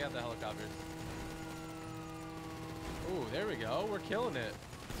 I'll take out the helicopters. Ooh, there we go. We're killing it.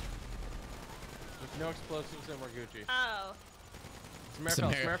 There's no explosives and we're Gucci. Oh,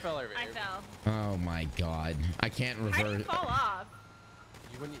 Samara fell over I here. fell. Oh my god. I can't How do you reverse. fall off?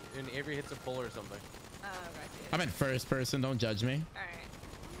 When Avery hits a pull or something. Oh, right. I'm in first person. Don't judge me. All right.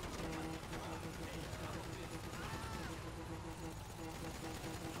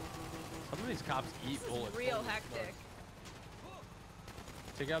 Some of these cops eat This bullets. is real Holy hectic.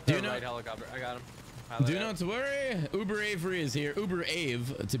 smokes. Take out Do the you know- right helicopter. I got him. Do not worry. Uber Avery is here. Uber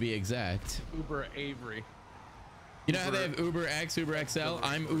Ave, to be exact. Uber Avery. You know how they have Uber X, Uber XL?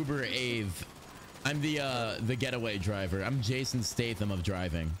 I'm Uber Ave. I'm the getaway driver. I'm Jason Statham of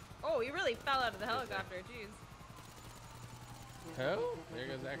driving. Oh, you really fell out of the helicopter. Jeez. Oh, there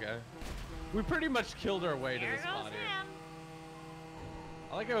goes that guy. We pretty much killed our way to There this goes spot here. Sam.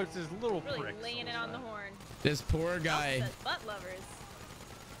 I like how it's this little Really prick. laying it on the horn. This poor guy. Also says butt lovers.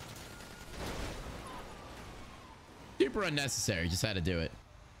 Super unnecessary. Just had to do it.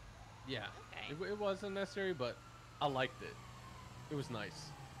 Yeah, Okay. it was unnecessary, but I liked it. It was nice.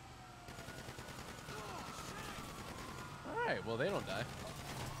 All right, well they don't die.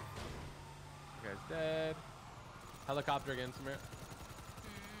 That guy's dead. Helicopter again, Samir.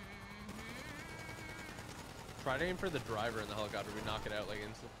 Try to aim for the driver in the helicopter. We knock it out like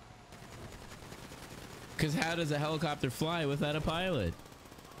instant. Because how does a helicopter fly without a pilot?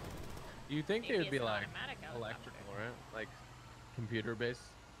 You'd think they Maybe would be it's an like automatic helicopter. electrical, right? Like computer based.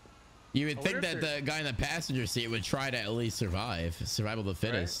 You would I think wonder that if the they're- guy in the passenger seat would try to at least survive. Survival of the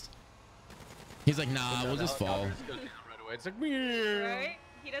fittest. He's like, nah, we'll just fall. Right away. It's like, meow. Right?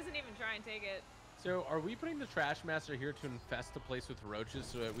 He doesn't even try and take it. So are we putting the trash master here to infest the place with roaches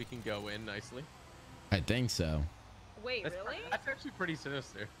so that we can go in nicely? I think so. Wait, That's, really? that's actually pretty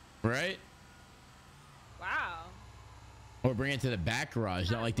sinister. Right? Wow. Or bring it to the back garage,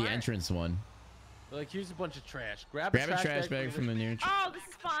 not like the Smart. entrance one. They're like, here's a bunch of trash. Grab Grab a trash bag from the near. Oh, this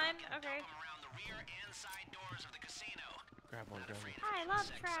is fun. Okay. Around the rear and side doors of the casino. Grab one. I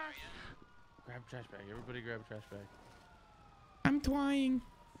love trash. Grab a trash bag. Everybody grab a trash bag. I'm trying.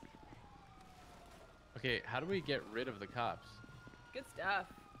 Okay, how do we get rid of the cops? Good stuff.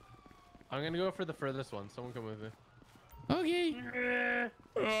 I'm gonna go for the furthest one. Someone come with me. Okay.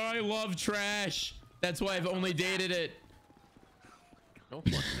 Oh, I love trash. That's why I've only dated it. No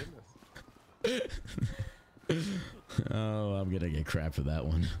fucking goodness. Oh, I'm gonna get crap for that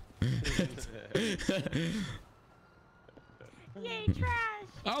one. Yay, trash.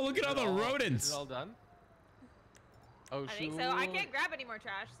 Oh, look at all the Is rodents. it all done? Oh, I shoot. think so. I can't grab any more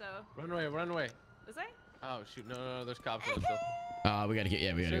trash, so. Run away, run away. This way? Oh, shoot. No, there's cops on still. We gotta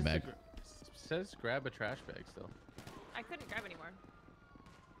get, we gotta get back. Says grab a trash bag still. I couldn't grab any more.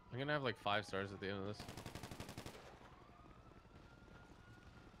 I'm gonna have like 5 stars at the end of this.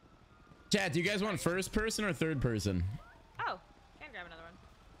 Chat, do you guys want first person or third person? Oh, can grab another one.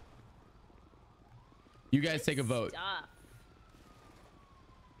 You guys take a vote. Stuff.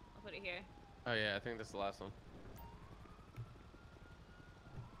 I'll put it here. Oh yeah, I think that's the last one.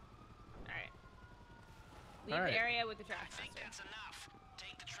 Alright. Leave Alright. the area with the trash. I think that's enough.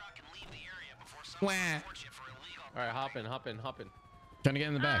 Take the truck and leave the area before Wah. someone reports you for illegal. All right, hop in. Trying to get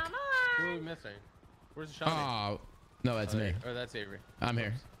in the back. Come Who are on. we missing? Where's the shot? Oh, no, that's me. Oh, that's Avery. I'm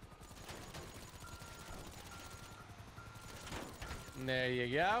here. There you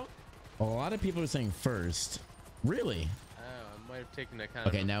go. A lot of people are saying first. Really? Oh, I might have taken that kind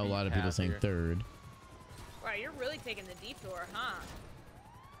of. Okay, now a lot of people saying third. Wow, you're really taking the detour, huh?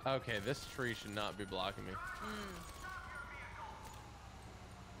 Okay, this tree should not be blocking me.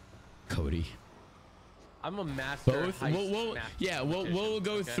 Cody. I'm a master. Both. heist We'll mathematician, we'll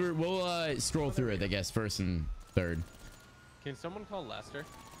go okay? through. We'll scroll through it. I guess first and third. Can someone call Lester?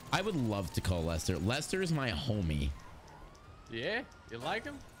 I would love to call Lester. Lester is my homie. Yeah, you like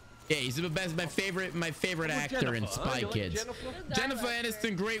him? Yeah, he's the best. My favorite actor in Jennifer, Spy you like Kids. Jennifer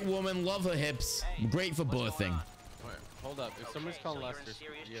Aniston, great woman, love her hips, great for birthing. Right, hold up. If somebody's calling Lester,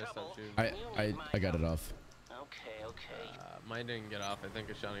 yes, too. I got it off. Okay. Mine didn't get off. I think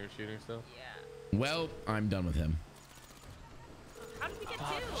Ashani was shooting still. Yeah. Well, I'm done with him. How did we get two?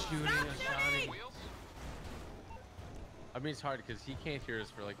 Shooting Stop Ashani. shooting! I mean, it's hard because he can't hear us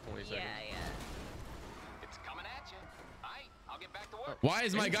for like 20 seconds. Yeah. It's coming at you. I'll get back to work. Why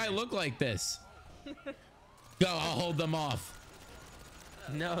does my guy look like this? Go, I'll hold them off.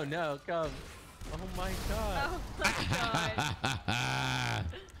 No, come. Oh my god. Oh my god.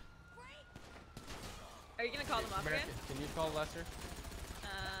 Are you gonna call them off again? Can you call Lester?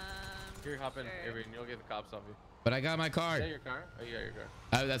 Here, hop in, sure. Avery, and you'll get the cops off you. But I got my Is car. that your car? Oh, you got your car.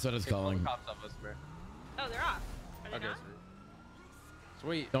 Oh, that's what it's Hey, call calling. the cops off us, Mary. Oh, they're off. Are they Okay, not?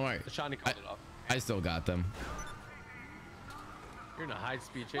 sweet. Don't worry. Ashani called it off. I still got them. You're in a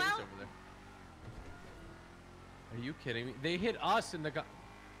high-speed chase Well- over there. Are you kidding me? They hit us in the gun.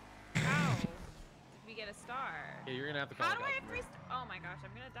 How did we get a star? Yeah, you're gonna have to call How the do I cops, have Mary. 3 Oh my gosh, I'm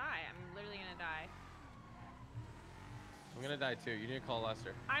gonna die. I'm literally gonna die. I'm gonna die too. You need to call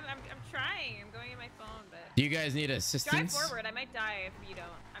Lester. I'm trying. I'm going in my phone, but Do you guys need drive assistance? forward. I might die if you don't.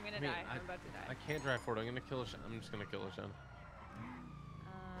 I'm gonna die. I'm about to die. I can't drive forward. I'm gonna kill Ashan. I'm just gonna kill Ashan.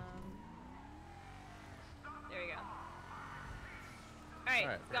 There we go. Alright,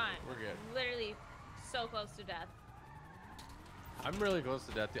 Alright, it's gone. we're good. Literally so close to death. I'm really close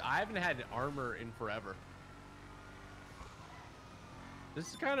to death, dude. I haven't had armor in forever. This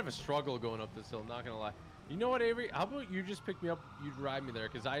is kind of a struggle going up this hill, not gonna lie. You know what, Avery? How about you just pick me up, you drive me there,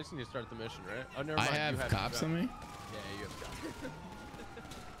 because I just need to start the mission, right? Oh, never I mind. have you cops on me. Yeah, you have cops.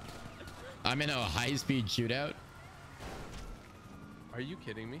 I'm in a high-speed shootout. Are you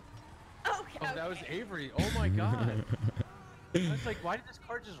kidding me? Okay. Oh, that was Avery. Oh my god. I was like, why did this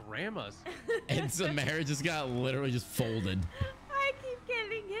car just ram us? And Samara just got literally just folded. I keep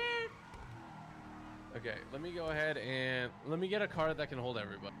getting hit. Okay, let me go ahead and let me get a car that can hold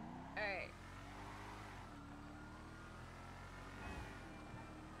everybody. Alright.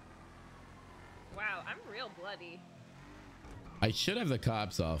 Wow, I'm real bloody. I should have the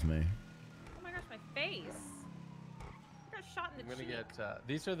cops off me. Oh my gosh, my face. I got shot in I'm the gonna cheek. get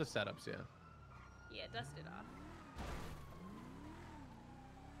these are the setups, yeah. Yeah, dust it off.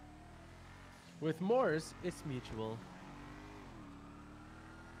 With Morse, it's mutual.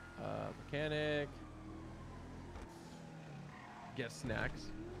 Mechanic. Get snacks.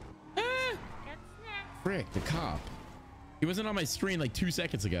 Get snacks. Frick, the cop. He wasn't on my screen like 2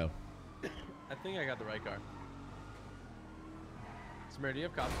 seconds ago. I think I got the right car. Samara, do you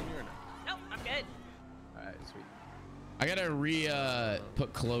have cops in you or not? Nope, I'm good. Alright, sweet. I gotta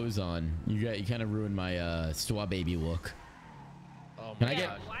put clothes on. You kind of ruined my Stwa baby look. Oh Can my I get-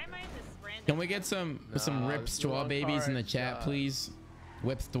 gosh. Why am I in this random? Can we get some ripped this is the Stwa wrong babies in car. the chat, please?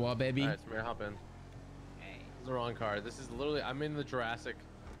 Whip Stwa baby. Alright, Samara, hop in. Okay. This is the wrong car. This is literally, I'm in the Jurassic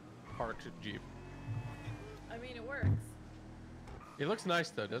Park Jeep. I mean, it works. It looks nice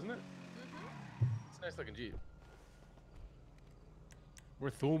though, doesn't it? It's a nice looking Jeep.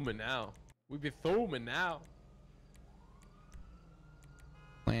 We're thumbing now. We be thumbing now.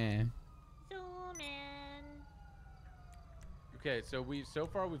 Eh. Zooming. Okay, so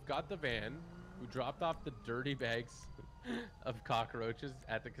far we've got the van. We dropped off the dirty bags of cockroaches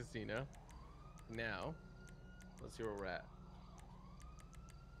at the casino. Now, let's see where we're at.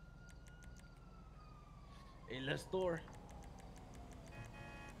 Hey, let's store.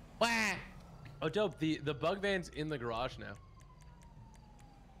 Wah. Oh, dope. The bug van's in the garage now.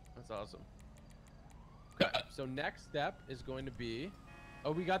 That's awesome. Okay, so next step is going to be,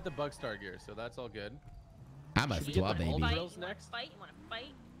 oh, we got the bug star gear, so that's all good. I'm a Should we get Stwa the whole baby. drills You wanna next? fight? You wanna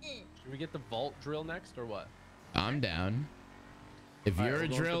fight? Should we get the vault drill next or what? I'm down. If All right, you're we're a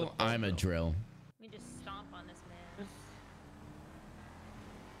going for the drill, vault I'm a drill. drill. Let me just stomp on this man.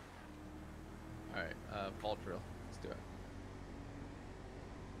 All right, vault drill. Let's do it.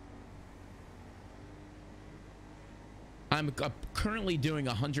 I'm currently doing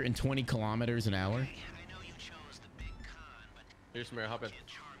 120 kilometers an hour. Here's Samara, hop in.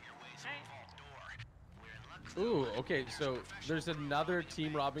 Alright. Ooh, okay, so there's another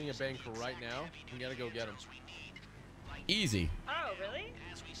team robbing a bank right now. We gotta go get them. Easy. Oh, really?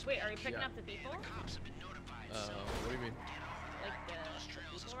 Wait, are we picking Yeah. up the people? Like What do you mean? the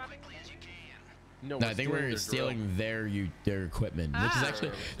people robbing the bank? No, No, I think stealing we're their stealing their equipment, which is Ah.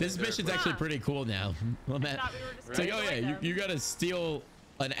 actually this Their mission's actually Huh. pretty cool now. Well, Matt, Thought we were just it's like, gonna oh yeah, avoid them. you gotta steal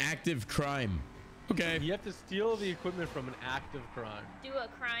an active crime. Okay. drill. You have to steal the equipment from an active crime. Do a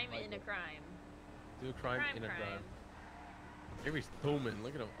crime in a crime. Do a crime Crime, in a crime. Avery's booming.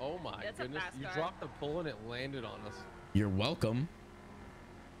 Look at him. Oh my That's a goodness. fast You car. dropped the pull and it landed on us. You're welcome.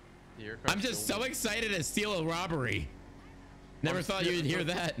 The aircraft's I'm just so booming. excited to steal a robbery. Never thought you'd hear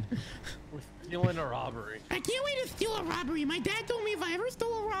that. We're stealing a robbery. I can't wait to steal a robbery. My dad told me if I ever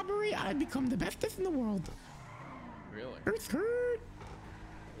stole a robbery, I'd become the bestest in the world. Really?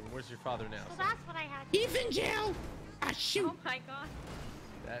 Where's your father now? Well, son? that's what I had. He's in jail. Ah, shoot. Oh my god.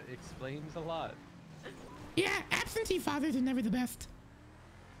 That explains a lot. Yeah, absentee fathers are never the best.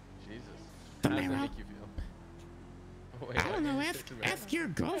 Jesus. The How does that marrow. make you feel? Oh, wait, I don't know. it's a marrow. Ask your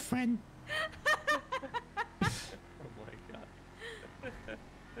girlfriend. Oh my god.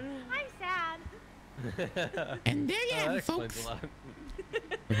 I'm sad. And there you Oh, have that it, explains folks. a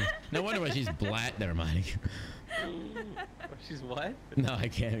lot. No wonder why she's black. Never mind. She's what? No, I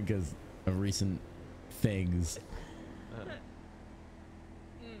can't because of recent things.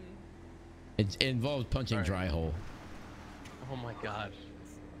 It involves punching All right. dry hole. Oh my god.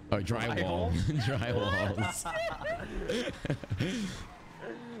 Or drywall. Dry walls.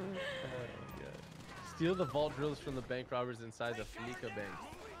 Steal the vault drills from the bank robbers inside the Fleeca bank.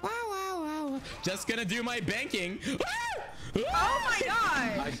 Wow, wow, wow. Just gonna do my banking. Oh my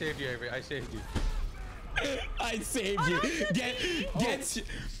god. I saved you, Avery. I saved you. I saved you.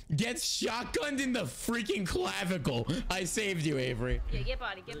 Gets shotgunned in the freaking clavicle. I saved you, Avery. Yeah, get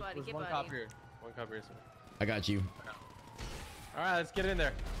body, get body, There's get one body. cop here. One cop here. I got you. All right, let's get in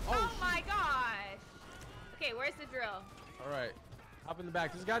there. Oh my gosh. Okay, where's the drill? All right. Hop in the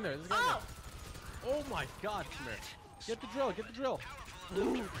back. There's a guy in there. There's a guy in Oh, there. Oh my god, come here. Get the drill. Get the drill.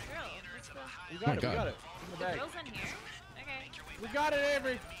 drill. Where's the We Oh got my it. We God. got it. In the bag. drill's in here? Okay. We got it,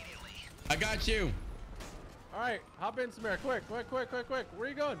 Avery. I got you. All right, hop in, Samara. Quick, quick, quick, quick, quick. Where are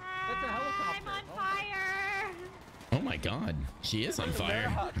you going? That's a helicopter. I'm on fire. Oh my God. She is on Samara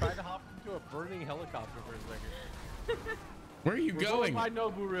fire. tried to hop into a burning helicopter for a second. Where are you We're going? by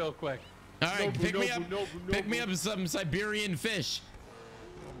Nobu real quick. All right, Nobu, pick me Nobu, up. Nobu, Pick me Nobu. up some Siberian fish.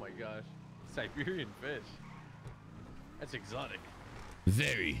 Oh my gosh. Siberian fish. That's exotic.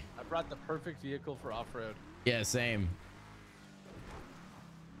 Very. I brought the perfect vehicle for off-road. Yeah, same.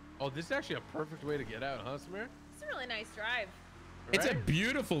 Oh, this is actually a perfect way to get out, huh, Samara? It's a really nice drive. It's a Right?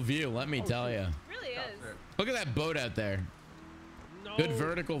 beautiful view, let me tell you. It really Stop is. there. Look at that boat out there. No. Good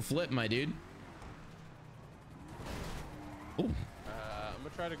vertical flip, my dude. Oh, I'm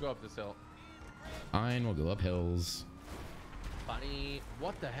gonna try to go up this hill. fine. We'll go up hills. Funny.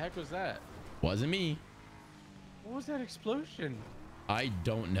 What the heck was that? Wasn't me. What was that explosion? I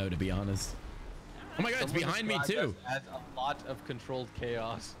don't know, to be honest. Oh my God, it's Someone behind me described too. us As a lot of controlled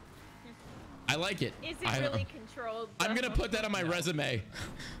chaos. I like it. Is it really controlled? I'm gonna though? put that on my resume.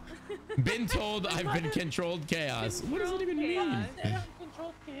 Been told I've been controlled chaos. What does it even mean? Chaos.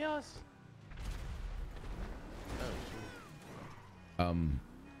 Controlled chaos. I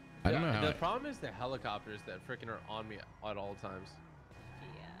don't know how. The problem is the helicopters that freaking are on me at all times.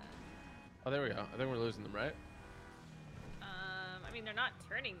 Yeah. Oh, there we go. I think we're losing them, right? I mean, they're not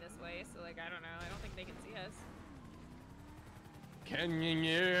turning this way, so like, I don't know. I don't think they can see us.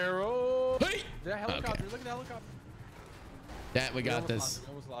 Canyonero. Hey! The helicopter. Okay. Look at the helicopter. That we got this. We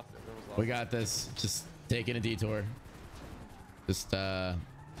almost lost it. We almost lost We it. got this. Just taking a detour. Just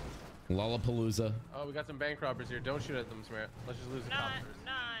Lollapalooza. Oh, we got some bank robbers here. Don't shoot at them, Samara. Let's just lose the Not. copters.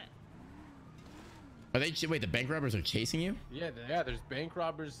 Are they? Wait, the bank robbers are chasing you? Yeah, there's bank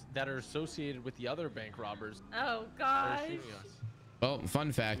robbers that are associated with the other bank robbers Oh that are gosh. shooting us. Well,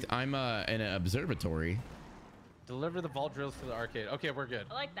 fun fact. I'm in an observatory. Deliver the vault drills to the arcade. Okay, we're good.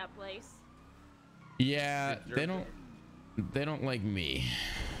 I like that place. Yeah, Good they jerk. don't like me.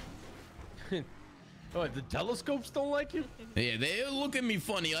 Oh, the telescopes don't like you? Yeah, they look at me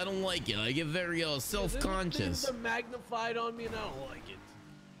funny. I don't like it. I get very self-conscious. They're magnified on me and I don't like it.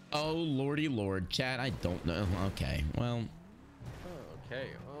 Oh lordy lord, chat. I don't know. Okay, well, Oh, okay.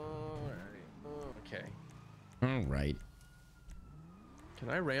 Alright. Okay. all right. Can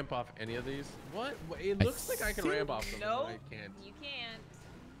I ramp off any of these? What? It looks like I can ramp off them. Nope. But I can't. You can't.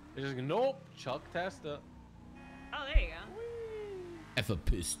 It's just nope. Chuck Testa. Oh, there you go. F a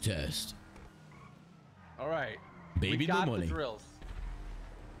piss test. All right. Baby we no got money. the drills.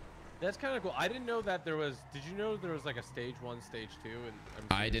 That's kind of cool. I didn't know that there was. Did you know there was like a stage 1, stage 2, and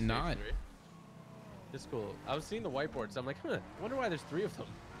I did not. It's cool. I was seeing the whiteboards. I'm like, huh. I wonder why there's 3 of them.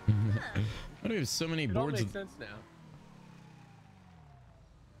 Why do we have so many It all boards? makes sense now.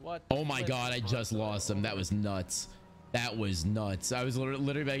 What? Oh my god, I just lost them. That was nuts. That was nuts. I was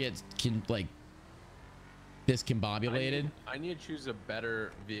literally about to get like discombobulated. I need to choose a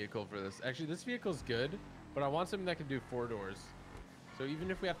better vehicle for this. Actually, this vehicle's good, but I want something that can do 4 doors. So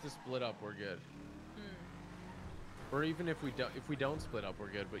even if we have to split up, we're good. Or even if we don't split up, we're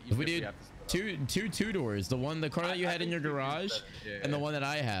good. But If we even do have to split up. two doors, the car that you had in your garage, and the one that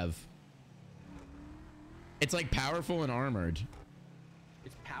I have. It's like powerful and armored.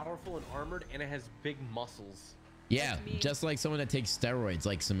 It's powerful and armored, and it has big muscles. Yeah, just like someone that takes steroids,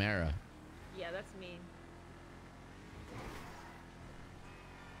 like Samara. Yeah, that's me.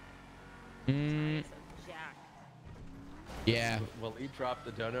 Yeah. Well, he dropped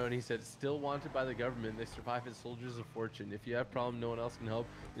the dono and he said, still wanted by the government. They survive as soldiers of fortune. If you have a problem, no one else can help.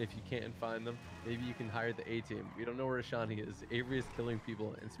 And if you can't find them, maybe you can hire the A-team. We don't know where Ashani is. Avery is killing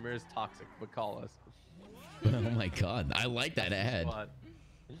people and Samara is toxic, but call us. Oh my God. I like that ad.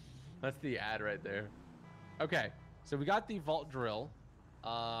 That's the ad right there. Okay. So we got the vault drill.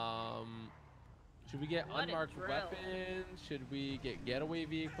 Should we get unmarked weapons? Should we get getaway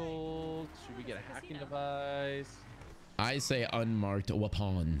vehicles? Should we get a hacking device? I say unmarked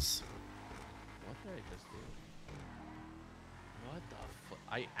weapons. What did I just do? What the fuck?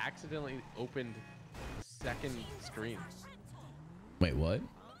 I accidentally opened the second screen. Wait, what?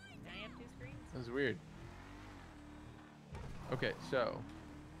 I have 2 screens. That was weird. Okay, so.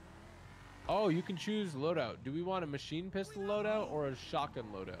 Oh, you can choose loadout. Do we want a machine pistol loadout or a shotgun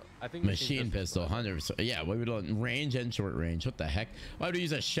loadout? I think machine pistol, 100%. Yeah, we would want range and short range. What the heck? Why would we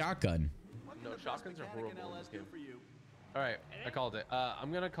use a shotgun? No, shotguns are horrible in this game. All right, I called it.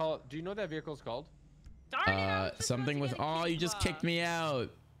 I'm gonna call it. Do you know what that vehicle's called? Darn it, something with. Oh, you just kicked me out.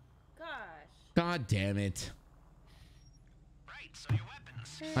 Gosh. God damn it.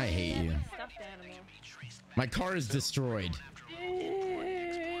 I hate you. Stuffed animal. My car is destroyed. Why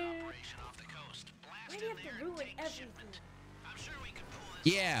do you have to ruin everything?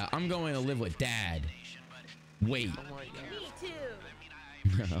 Yeah, I'm going to live with Dad. Wait. Oh my God. Me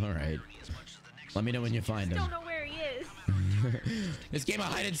too. All right. Let me know when you find him. Don't know where he is. This game of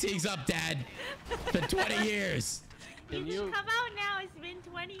hide and seek's up, Dad. It's been 20 years. Can You you? come out now. It's been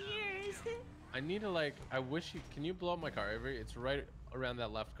 20 years. I need to like. I wish you. Can you blow up my car, Avery? It's right around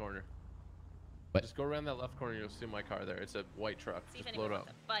that left corner. What? Just go around that left corner. You'll see my car there. It's a white truck. See if Just blow anyone it up.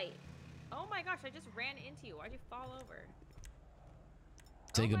 wants to fight. Oh my gosh! I just ran into you. Why'd you fall over?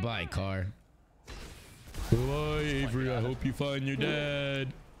 Say goodbye, car. Goodbye, Avery. I hope you find your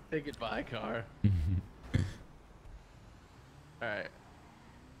dad. Say goodbye, car. All right.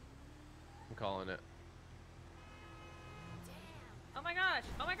 I'm calling it. Oh my gosh!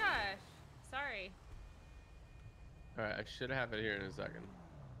 Oh my gosh! Sorry. All right. I should have it here in a second.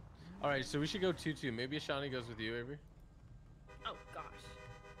 All right. So we should go 2-2. Maybe Ashani goes with you, Avery. Oh gosh.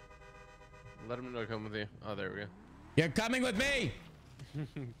 Let him know to come with you. Oh, there we go. You're coming with me.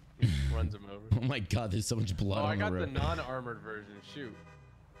 Runs him over. Oh my God, there's so much blood Oh, I on the got the road. non-armored version. Shoot.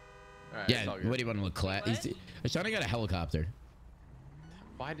 All right, Yeah, what do you want to look class? Ashani got a helicopter.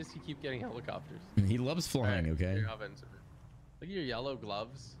 Why does he keep getting helicopters? He loves flying, All right, okay? here, I'll answer it. Look at your yellow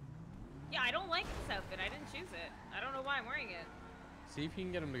gloves. Yeah, I don't like this outfit. I didn't choose it. I don't know why I'm wearing it. See if you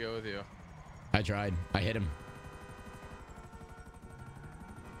can get him to go with you. I tried. I hit him.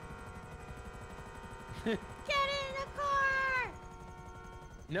 Get in the car!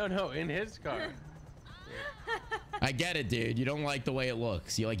 No, in his car. I get it, dude. You don't like the way it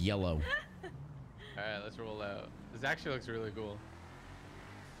looks. You like yellow. All right, let's roll out. This actually looks really cool.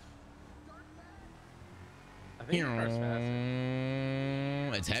 I think your car's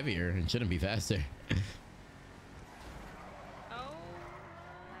faster. It's heavier. It shouldn't be faster. Oh,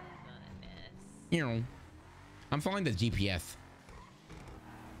 goodness. I'm following the GPS.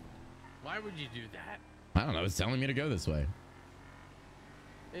 Why would you do that? I don't know. It's telling me to go this way.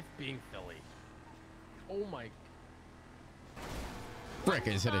 It's being Philly. Oh my. Frick,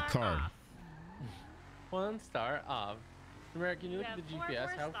 I just hit a car. 1 star off. Samara, can you look at the have 4 GPS?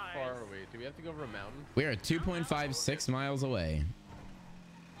 How stars. far are we? Do we have to go over a mountain? We are 2.56 miles away.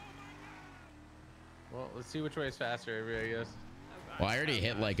 Well, let's see which way is faster, Avery, I guess. Oh, Well, I already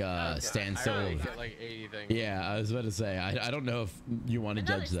hit like a standstill. I already hit like 80 things. Yeah, I was about to say. I don't know if you want to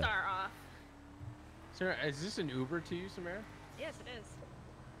Another judge that. star off. Samara, is this an Uber to you, Samara? Yes, it is.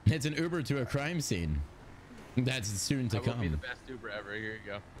 It's an Uber to a crime scene. That's soon to I will be the come. best Uber ever. Here you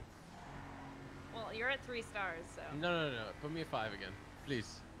go. Well, you're at 3 stars, so. No. Put me a 5 again,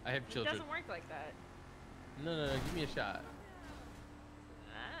 please. I have It children. doesn't work like that. No. Give me a shot.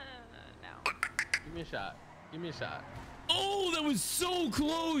 No. Give me a shot. Give me a shot. Oh, that was so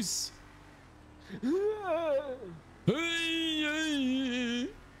close.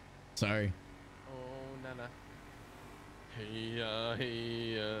 Sorry. Oh, Nana.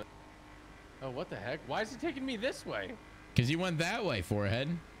 Hey. Oh, what the heck? Why is it taking me this way? Because you went that way, forehead.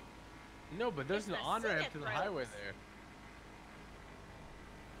 No, but there's an It's the on-ramp Senate to the roads. highway there.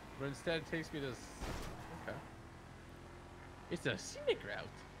 But instead it takes me to... Okay. It's a scenic route.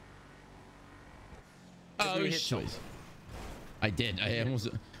 Oh, shit. I did. I almost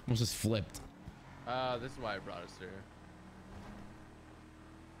just flipped. This is why I brought us here.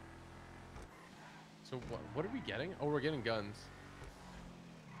 So what are we getting? Oh, we're getting guns.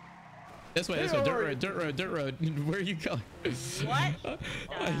 This way, this way. Dirt road, dirt road, dirt road. Where are you going? What?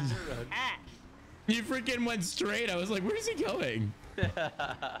 You freaking went straight. I was like, where's he going?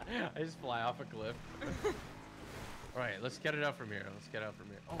 I just fly off a cliff. All right, let's get it out from here. Let's get out from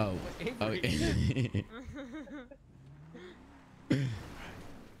here. Oh. Avery.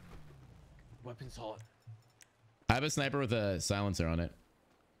 Weapon solid. I have a sniper with a silencer on it.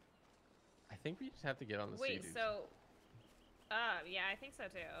 I think we just have to get on the Wait, so... yeah, I think so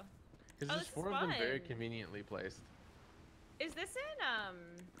too. Because there's 4 of them very conveniently placed. Is this in,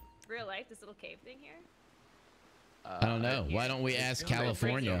 real life, this little cave thing here? I don't know. Why don't we ask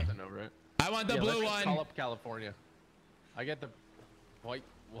California? I want the blue one. Call up California. I get the white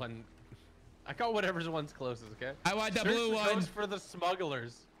one. I got whatever's one's closest, okay? I want the blue one. For the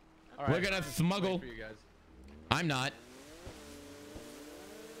smugglers. All We're gonna smuggle. For you guys. I'm not.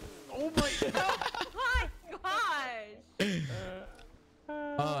 Oh my god! Oh my gosh!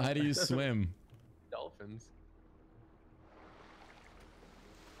 Oh, how do you swim? Dolphins.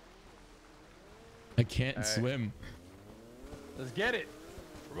 I can't swim. Let's get it.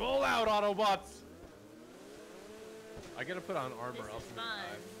 Roll out, Autobots. I gotta put on armor. This is fun.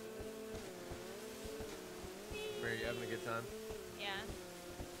 Are you having a good time? Yeah.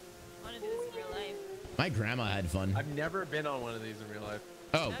 I want to do this in real life. My grandma had fun. I've never been on one of these in real life.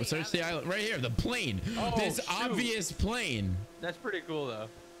 Oh, no, search the island right here. The plane. Oh, this obvious plane. That's pretty cool, though.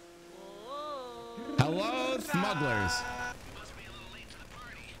 Whoa. Hello, smugglers.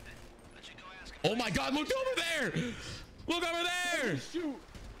 Oh my God! Look over there! Look over there! Shoot!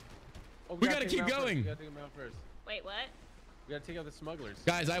 Oh, we gotta keep going. We gotta take them out first. Wait, what? We gotta take out the smugglers.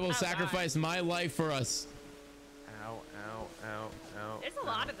 Guys, I will sacrifice my life for us. Ow! Ow! Ow! Ow! There's a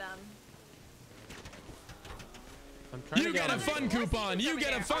lot of them. I'm trying You to get a fun coupon. You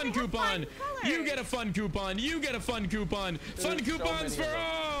get a fun coupon. You get a fun coupon. You get a fun coupon. Fun coupons for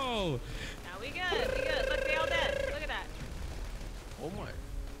all. Now we good. We good. Look, they all dead. Look at that. Oh my.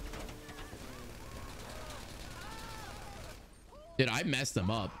 Dude, I messed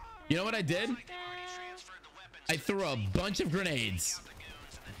them up. You know what I did? I threw a bunch of grenades.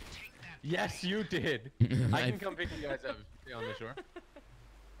 Yes, you did. I can come pick you guys up on the shore.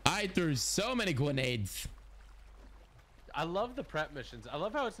 I threw so many grenades. I love the prep missions. I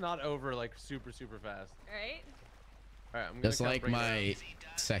love how it's not over like super fast. Right? All right, I'm gonna Just like my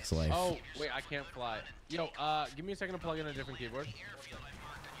sex life. Oh wait, I can't fly. Yo, give me a second to plug in a different keyboard.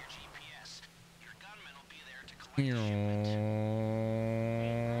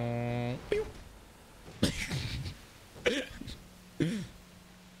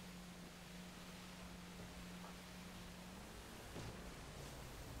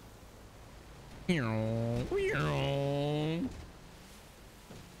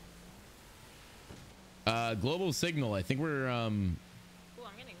 Global signal. I think we're Ooh, I'm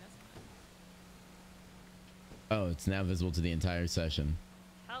getting this one. Oh, it's now visible to the entire session.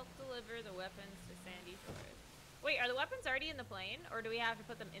 Help deliver the weapons to Sandy Shores. Wait, are the weapons already in the plane, or do we have to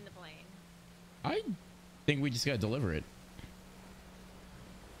put them in the plane? I think we just gotta deliver it.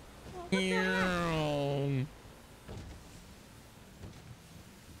 Well,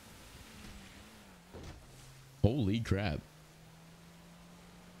 Holy crap.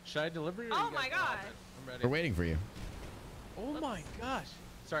 Should I deliver it? Oh my god. I'm ready. We're waiting for you. Oh my gosh.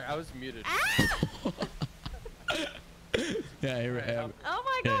 Sorry, I was muted. Yeah, oh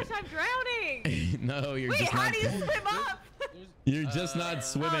my gosh, I'm drowning. no, you're Wait, just how not. do you swim up? You're just not Oh,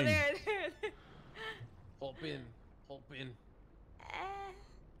 swimming. there. Hop in.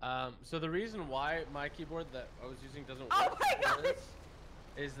 So the reason why my keyboard that I was using doesn't work Oh my gosh.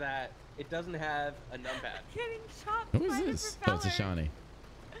 is that it doesn't have a numpad. Getting shot Who by is the this? Oh, it's a propeller. Shawnee.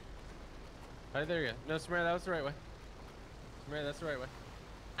 Alright, there you go. No, Samara, that was the right way. Samara, that's the right way.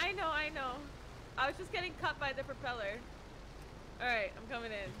 I know. I was just getting cut by the propeller. All right, I'm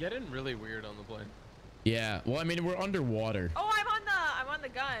coming in. Getting really weird on the plane. Yeah. Well, I mean, we're underwater. Oh, I'm on the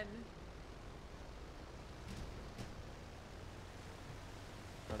gun.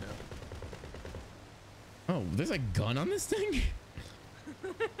 Oh no. Oh, there's a gun on this thing?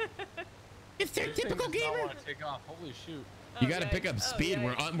 It's their This thing typical does not gamer. want to take off. Holy shoot. You gotta pick up speed.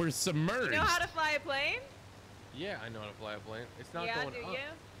 yeah. We're submerged. You know how to fly a plane? Yeah, I know how to fly a plane. It's not Yeah, going do up. you?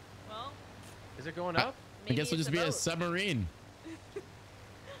 Well, Is it going up? I guess maybe we'll just it's be a boat. submarine.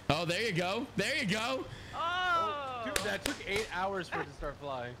 Oh, there you go. There you go. Oh. Dude, that took 8 hours for it to start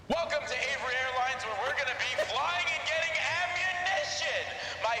flying. Welcome to Avxry Airlines, where we're going to be flying and getting Question.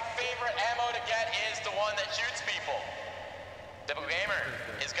 My favorite ammo to get is the one that shoots people. Typical Gamer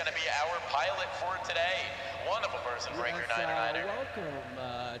is going to be our pilot for today. Wonderful person, Breaker 909er. Welcome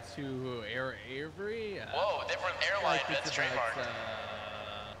to Avxry. Whoa, different airline, that's trademarked.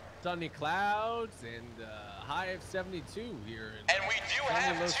 Sunny clouds and high of 72 here. And we do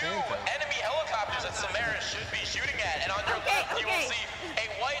have two enemy helicopters that Samara should be shooting at. And on your left, you will see a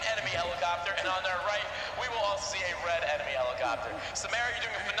white enemy helicopter, and on our right, we will also see a red enemy helicopter. Samara, you're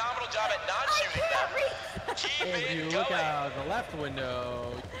doing a phenomenal job at not shooting them. Keep If it you going. look out the left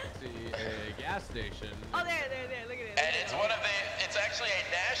window, you see a gas station. Oh, there. Look at it. And it's one of the, it's actually a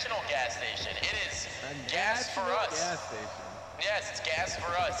national gas station. It is gas for us. Gas station. Yes, it's gas for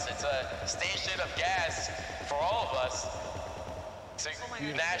us. It's a station of gas for all of us.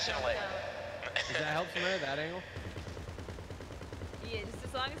 Nationally. Does that help Samara, that angle? Yeah, just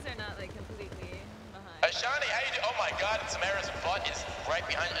as long as they're not like completely behind. Ashani, how you do? Oh my God, Samara's butt is right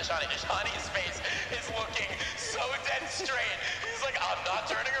behind Ashani. Ashani's face is looking so dead straight. He's like, I'm not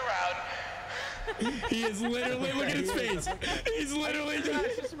turning around. He is literally, look at his face. He's literally It's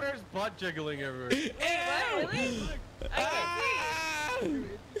just Samara's butt jiggling everywhere. What? Really? I can't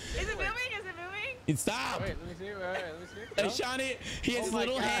see. Is it moving? Stop. Wait, let me see. Let me see. Shani, he has Oh his my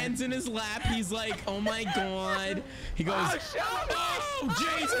little God. hands in his lap. He's like, oh my God. He goes, oh,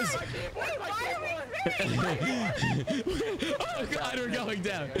 Jesus. Oh God, we're going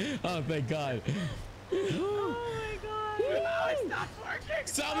down. Oh, thank God. Oh my God. Stop working.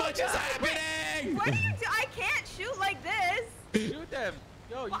 So much is happening. What do you do? I can't shoot like this. Shoot them.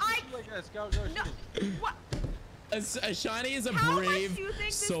 Go, you Well, can shoot like this. Go, No. shoot. What? Shani is a How brave much do you think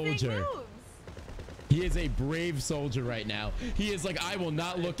this soldier. thing moves? He is a brave soldier right now. He is like, I will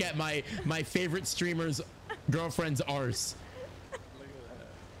not look at my favorite streamer's girlfriend's arse.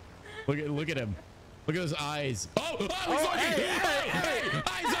 Look at him. Look at his eyes. Oh, he's looking. Hey,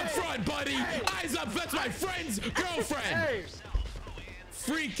 eyes up front, buddy. Eyes up. That's my friend's girlfriend. Hey.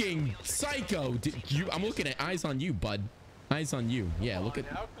 Freaking psycho. I'm looking at eyes on you, bud. Eyes on you. Yeah, look at.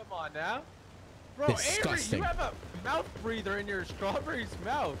 Now, come on now. Bro, Disgusting. Avery, you have a mouth breather in your strawberry's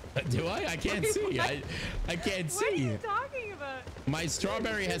mouth. Do I? I can't see. I can't see. What are you talking about? My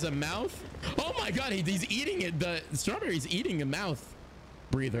strawberry has a mouth. Oh my God, he's eating it. The strawberry's eating a mouth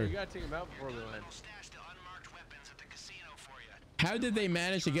breather. You gotta take him out before we went. How did they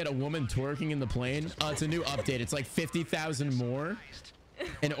manage to get a woman twerking in the plane? It's a new update. It's like 50,000 more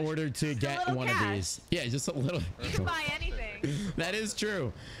in order to get one of these. Yeah, just a little. You can buy anything. That is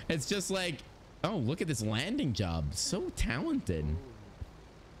true. It's just like, oh, look at this landing job. So talented.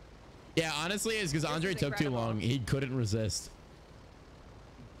 Yeah, honestly, it's because Andre took too long. He couldn't resist.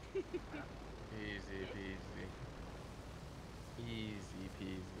 Easy peasy. Easy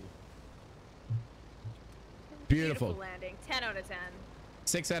peasy. Beautiful. Landing. 10 out of 10.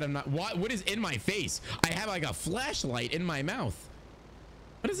 6 out of 9. What is in my face? I have like a flashlight in my mouth.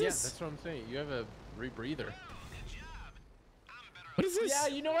 What is this? Yeah, that's what I'm saying. You have a rebreather. What is this? Yeah,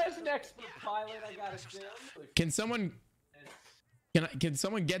 you know, as an expert pilot, I gotta say. Can someone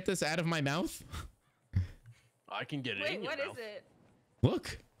get this out of my mouth? I can get it Wait, in your what mouth. is it?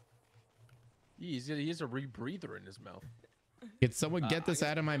 Look. He has a rebreather in his mouth. Can someone get this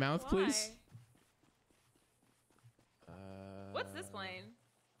out of my mouth, please? What's this plane?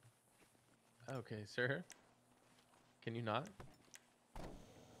 Okay, sir. Can you not?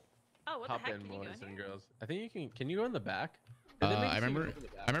 Oh, what Hop the heck? in, Can you go boys in and here? girls. I think you can. Can you go in the back? I remember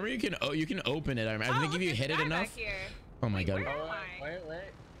you can open it. I think if you hit it enough. Oh my God. Where am I? Wait.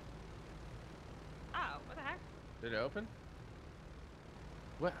 Oh, what the heck? Did it open?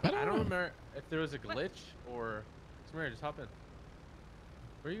 What? I don't remember if there was a glitch or. Samara, just hop in.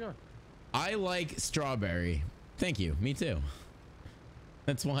 Where are you going? I like strawberry. Thank you. Me too.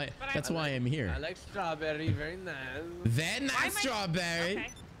 That's why I'm here. I like strawberry. Very nice. Very nice strawberry. Okay.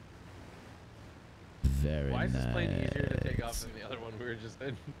 Very Why is nice. this plane easier to take off than the other one we were just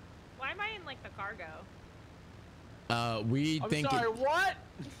in? Why am I in like the cargo? We I'm think sorry, what?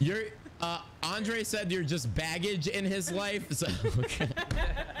 you're Andre said you're just baggage in his life, so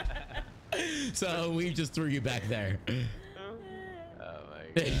so we just threw you back there. Oh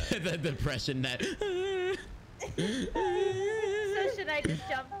my God. The depression net. So should I just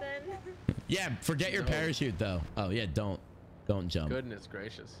jump then? Yeah, forget your parachute though. Oh yeah, don't jump. Goodness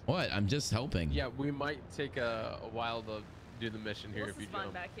gracious. What? I'm just helping. Yeah, we might take a while to do the mission here This if you is fun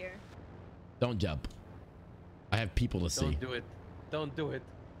jump. back here. Don't jump. I have people to see. Don't do it. Don't do it.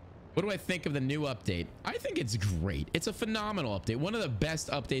 What do I think of the new update? I think it's great. It's a phenomenal update. One of the best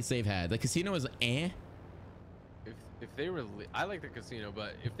updates they've had. The casino is eh. If they I like the casino,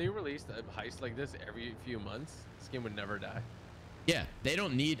 but if they released a heist like this every few months, this game would never die. Yeah, they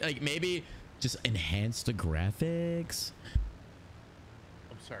don't need, like, maybe just enhance the graphics.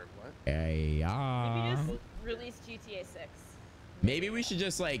 I'm sorry, what? Yeah. Maybe just release GTA 6. Maybe we should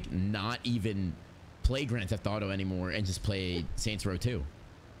just like not even play Grand Theft Auto anymore and just play Saints Row 2.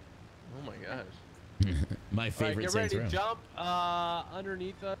 Oh my gosh. My favorite get Saints ready Row. to jump.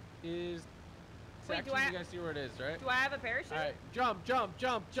 Underneath us is Wait, section. You guys see where it is, right? Do I have a parachute? All right, jump.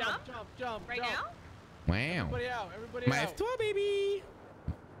 Right now? Wow. Everybody out, everybody My out. F2, baby.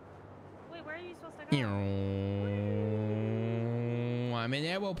 Wait, where are you supposed to go? I'm in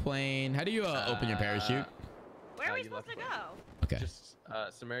airplane. How do you open your parachute? Where are we you supposed to left go? Okay. Just,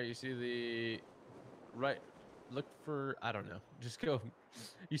 Samara, you see the right? Look for, I don't know. Just go.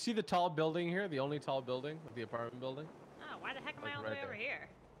 You see the tall building here? The only tall building, the apartment building? Oh, why the heck am I Like all the right way over there. here?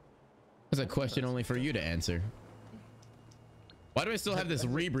 That's a question only for you to answer. Why do I still have this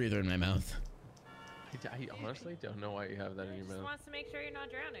rebreather in my mouth? I honestly don't know why you have that in your Just mouth. wants to make sure you're not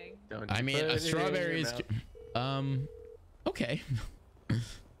drowning. Don't I you mean, put it a in strawberry your is... mouth. Okay.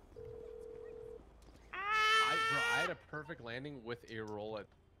 I had a perfect landing with a roll at.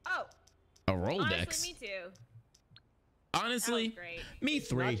 Oh, A Rolodex. honestly, me too. Honestly, That was great. me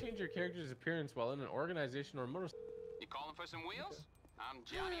Do not three. change your character's appearance while in an organization or motorcycle. You calling for some wheels? I'm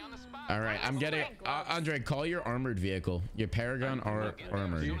Johnny on the spot. All right, I'm getting... wearing gloves. Andre, call your armored vehicle. Your Paragon are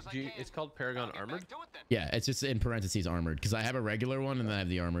armored. It's called Paragon Armored? Yeah, it's just in parentheses armored because I have a regular one and then I have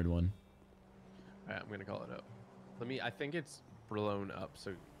the armored one. All right, I'm gonna call it up. I think it's blown up.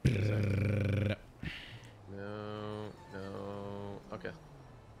 So. No. Okay.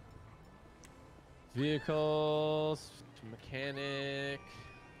 Vehicles, mechanic.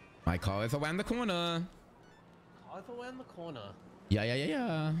 My car is around the corner. All the way in the corner. Yeah.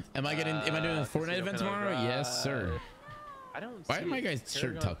 Am I doing the Fortnite event tomorrow? Yes, sir. I don't. Why see are my it. guys'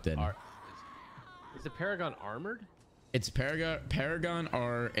 shirt Paragon tucked in? Is the Paragon armored? It's Paragon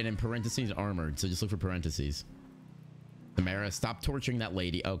are and in parentheses armored. So just look for parentheses. Samara, stop torturing that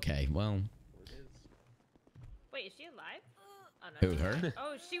lady. Okay, well. Wait, is she alive? Oh, no, Who, she's her? not.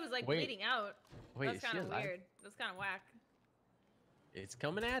 Oh, she was like Wait. bleeding out. Wait, That's is she kind of alive? weird. That's kind of whack. It's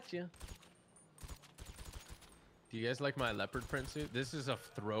coming at you. Do you guys like my leopard print suit? This is a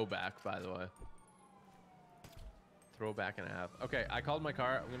throwback, by the way. Throwback and a half. Okay, I called my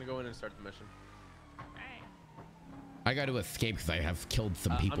car. I'm gonna go in and start the mission. Alright. I got to escape because I have killed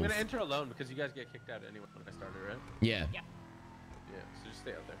some I'm people. gonna enter alone because you guys get kicked out anyway when I started, right? Yeah. Yeah. Yeah. So just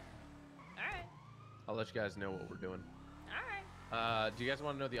stay out there. Alright. I'll let you guys know what we're doing. Alright. Do you guys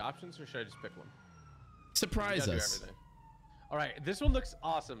want to know the options or should I just pick one? Surprise You gotta do us. everything. All right, this one looks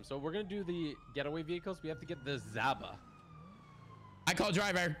awesome. So we're gonna do the getaway vehicles. We have to get the Zaba. I call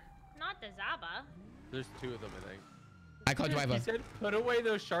driver. Not the Zaba. There's two of them, I think. I call driver. He said, "Put away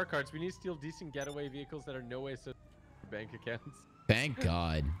those shark cards. We need to steal decent getaway vehicles that are no way so bank accounts." Thank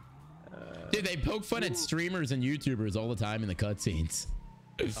God. Dude, they poke fun at streamers and YouTubers all the time in the cutscenes.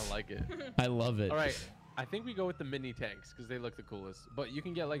 I like it. I love it. All right, I think we go with the mini tanks because they look the coolest. But you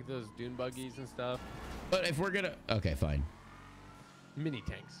can get like those dune buggies and stuff. But if we're gonna... Okay, fine. Mini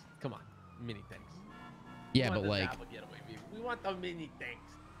tanks. Come on, mini tanks. Yeah, We want but the like... Zaba getaway vehicle. We want the mini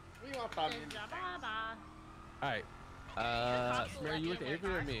tanks. We want the The mini tanks. Zaba. All right. Samara, you with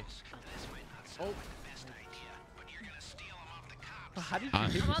Avery or me? Oh. How did you hit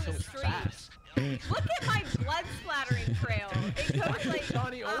I'm me on so the street. fast? Look at my blood splattering trail. It goes like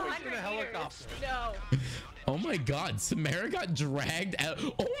Johnny always in 100 a helicopter. meters. No. Oh my God, Samara got dragged out.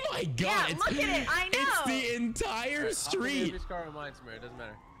 Oh my God. Yeah, it's, look at it. I know. It's the entire Hop in street. Avery's car or mine, Samara. It doesn't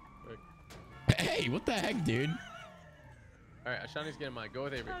matter. Quick. Hey, what the heck, dude? All right, Ashani's getting mine. Go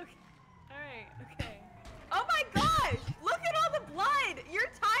with Avery. Okay. Alright, okay. Oh my gosh! Look at all the blood! Your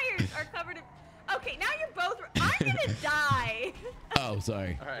tires are covered in... Okay, now you're both... I'm gonna die! Oh,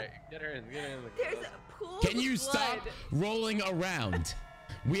 sorry. All right, get her in. Get her in. There's a pool Can of you blood. stop rolling around?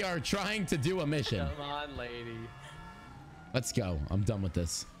 We are trying to do a mission. Come on, lady. Let's go. I'm done with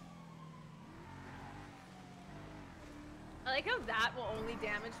this. I like how that will only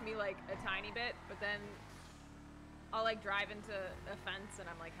damage me like a tiny bit, but then I'll like drive into a fence and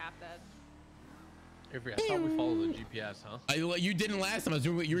I'm like half dead. Avery, I thought we followed the GPS, huh? You didn't last time. I was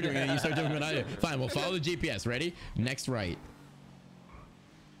doing what you were doing, and you started doing what I did. Fine, we'll follow the GPS. Ready? Next right.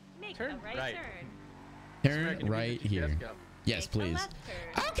 Make Turn a right, right. turn. Samara, Turn can you right beat the GPS here. go? Yes, Make a please. left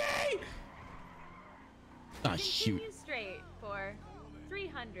turn. Okay. Ah, shoot. Continue straight for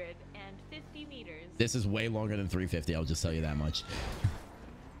 350 meters. This is way longer than 350. I'll just tell you that much.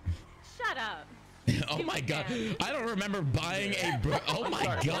 Shut up. Oh my God. Man. I don't remember buying a... Oh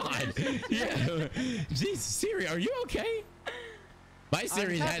my God. Yeah. Jeez, Siri, are you okay? My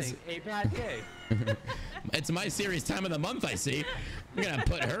series has a bad day. it's my series time of the month. I see. I'm gonna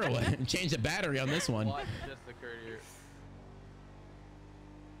put her away and change the battery on this one. What just occurred here?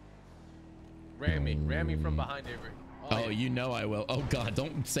 Ram me from behind, Avery. Oh, you know I will. Oh God,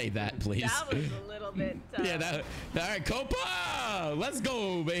 don't say that, please. That was a little bit. Yeah, that. All right, Copa, let's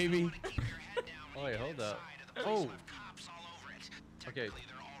go, baby. Oh wait, hold up. Oh. Okay. Okay.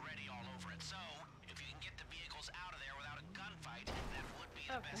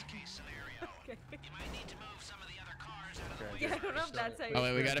 Yeah, I don't know if that's how you. Oh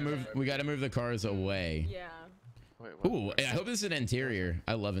wait, we gotta move the cars away. Yeah. Wait, Ooh, I hope this is an interior.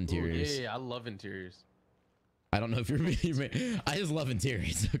 I love interiors. Ooh, yeah, I love interiors. I don't know if you're I just love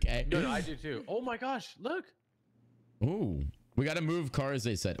interiors. Okay. No, I do too. Oh my gosh, look. Ooh, we gotta move cars.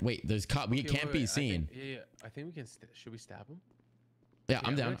 They said. Wait, there's cop. We can't be seen. I think we can. Should we stab him? Yeah,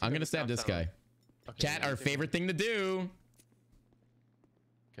 I'm down. I'm gonna stab this guy. Okay, Chat, our favorite thing to do.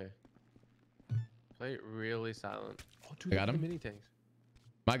 Okay. Play it really silent. Oh, dude, I got him. Mini tanks.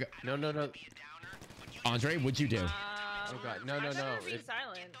 My God. No. Andre, what'd you do? Oh God, no. Being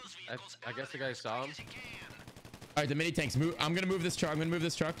silent. I guess the guy saw him. All right, the mini tanks. Move. I'm gonna move this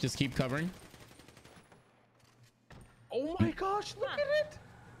truck. Just keep covering. Oh my gosh, look at it.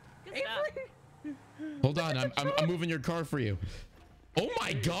 Good stuff. Hold on, I'm moving your car for you. Oh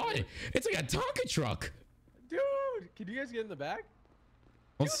my God, it's like a Tonka truck. Dude, can you guys get in the back?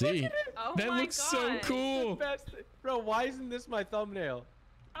 Let's see. Oh That my looks so God. cool. Bro, why isn't this my thumbnail?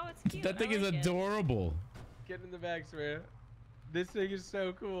 Oh, it's cute. That thing I is like it. adorable. Get in the back, man. This thing is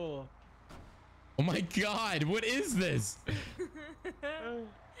so cool. Oh my God, what is this? It's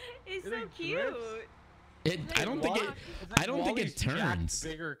It so like cute. drips. I don't think it. I don't think it Wally's Jack's turns.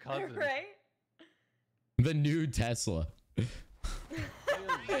 Bigger cousin. Right? The new Tesla. Hey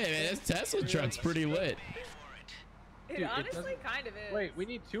man, this Tesla truck's pretty lit. It Dude, it honestly doesn't- kind of is. Wait, we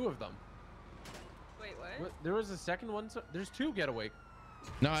need 2 of them. Wait, what? There was a second one. There's 2 getaway.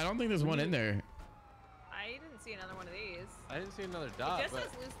 No, I don't think there's one in there. I didn't see another one of these. I didn't see another It dot. just But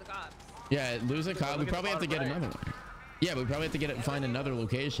says lose the cops. Yeah, lose a cop. We look at probably the have to get bottom right. another one. Yeah, we probably have to get it. Find another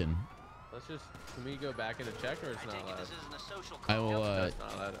location. let's just. Can we go back into check or it's not allowed? I will. No, it's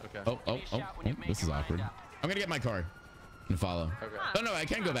not allowed. Okay. Oh, this is awkward. I'm gonna get my car and follow. Okay. Oh no, I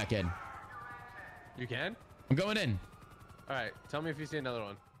can go back in. You can. I'm going in. All right. Tell me if you see another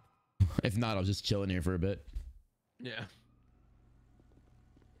one. If not, I'll just chill in here for a bit. Yeah.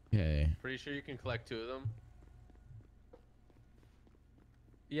 Okay. Pretty sure you can collect 2 of them.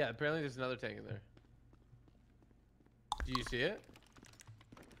 Yeah. Apparently, there's another tank in there. Do you see it?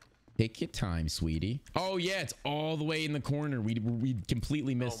 Take your time, sweetie. Oh yeah, it's all the way in the corner. We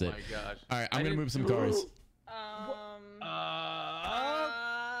completely missed it. Oh my gosh. All right, I'm gonna move some cars.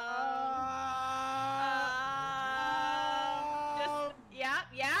 Just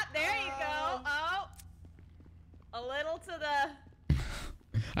yeah. There you go. Oh, a little to the.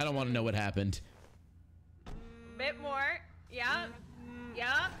 I don't want to know what happened. Bit more. Yeah.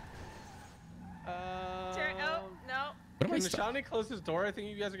 Turn. Oh no. What am I When stuck? Nishani close his door, I think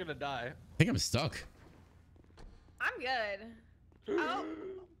you guys are gonna die. I think I'm stuck. I'm good. Oh.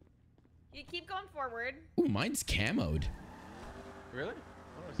 You keep going forward. Ooh, mine's camoed. Really?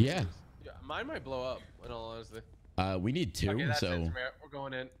 I wanna see Yeah. this. Yeah. Mine might blow up. In all honesty. We need 2, Okay, that's so. it, Samara. We're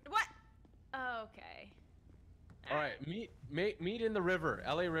going in. What? Okay. All right. Meet in the river,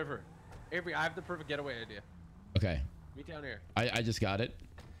 LA River. Avery, I have the perfect getaway idea. Okay. Meet down here. I just got it.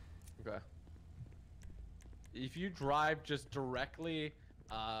 Okay. If you drive just directly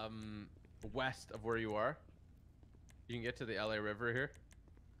west of where you are, you can get to the LA River here.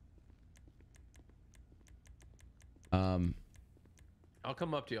 I'll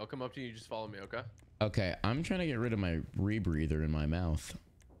come up to you. You just follow me, okay? Okay, I'm trying to get rid of my rebreather in my mouth.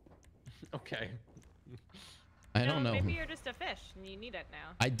 Okay. I don't know. Maybe you're just a fish and you need it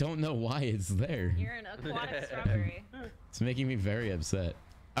now. I don't know why it's there. You're an aquatic strawberry. It's making me very upset.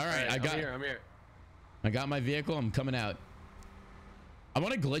 All right, I'm here. I got my vehicle. I'm coming out. I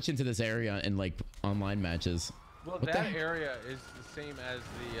want to glitch into this area in like online matches. Well, What the that heck? area is the same as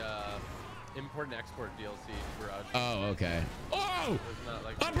the import and export DLC garage. Oh, okay. Oh, It's not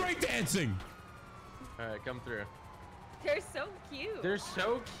like I'm breakdancing. All right, come through. They're so cute. They're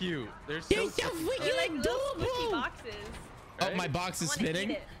so cute. They're so cute. They're like little squishy boxes. Oh, Right? my box is I wanna eat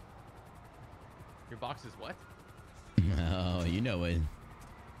spinning. it. Your box is what? Oh, you know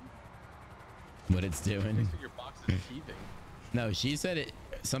what it's doing. Your box is heaving. No, she said it.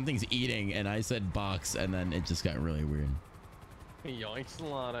 Something's eating, and I said box, and then it just got really weird. Yoinks,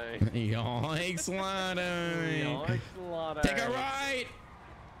 Lottie. Yikes, Lottie. Yoinks, Lottie. Take a right.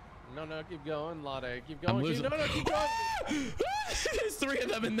 No, no, keep going, Lade. Keep going. I'm losing. No, no, keep going. There's 3 of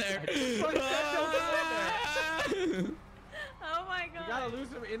them in there. Oh my god. We gotta lose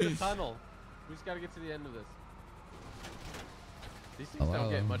him in the tunnel. We just gotta get to the end of this. These things don't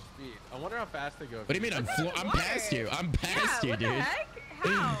get much speed. I wonder how fast they go. What do you mean? I'm past you. I'm past you, what dude. The heck?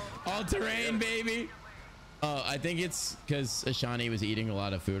 How? All terrain, baby. Oh, I think it's because Ashani was eating a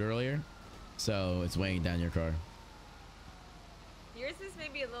lot of food earlier, so it's weighing down your car. Yours is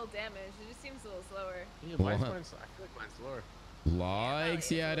maybe a little damaged. It just seems a little slower. Yeah, mine's, I feel like mine's slower. Like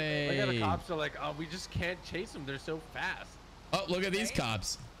Siade. Look at the cops are like, oh, we just can't chase them. They're so fast. Oh, look at these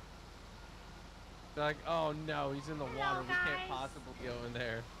cops. They're like, oh no, he's in the water. We can't possibly go in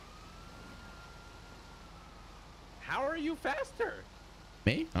there. How are you faster?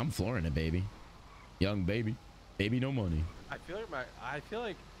 Me? I'm flooring it, baby. Young baby. Baby, no money. I feel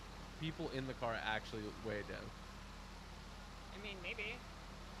like people in the car actually weigh it down. I mean, maybe.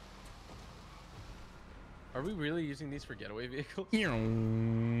 Are we really using these for getaway vehicles?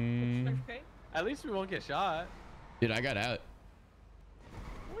 Okay. At least we won't get shot. Dude, I got out.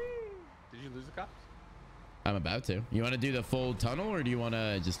 Did you lose the cops? I'm about to. You want to do the full tunnel, or do you want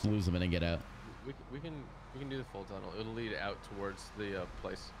to just lose them and then get out? We can do the full tunnel. It'll lead out towards the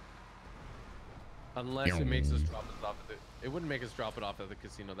place. Unless it makes us drop it off at the... It wouldn't make us drop it off at the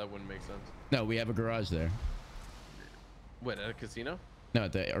casino. That wouldn't make sense. No, we have a garage there. What, at a casino? No,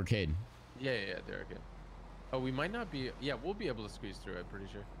 at the arcade. Yeah, the arcade. Oh, we might not be... Yeah, we'll be able to squeeze through, I'm pretty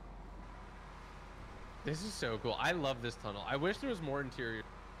sure. This is so cool. I love this tunnel. I wish there was more interior.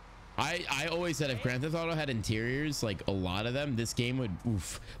 I always said if Grand Theft Auto had interiors, like a lot of them, this game would...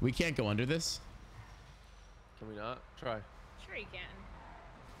 Oof. We can't go under this. Can we not? Try. Sure you can.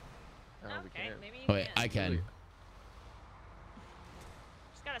 No, we can't. Maybe you Oh, wait, can. I can.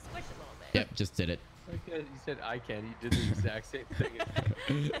 Just gotta squish it a little bit. Yep, just did it. Okay, you said I can. You did the exact same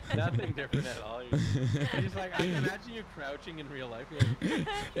thing. Nothing different at all. You're just like, I can imagine you crouching in real life. Like,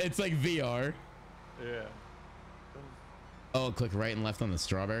 It's like VR. yeah. Oh, click right and left on the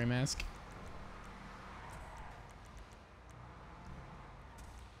strawberry mask.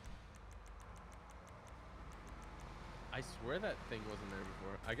 I swear that thing wasn't there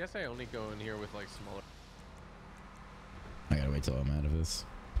before. I guess I only go in here with like smaller. I gotta wait till I'm out of this.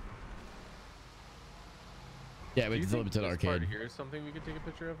 Yeah, wait till I'm to the arcade. Here is something we could take a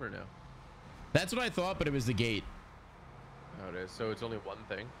picture of, or no? That's what I thought, but it was the gate. Oh, it is. So it's only one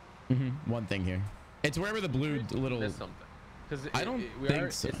thing. One thing here. It's wherever the blue little. There's something. Because I don't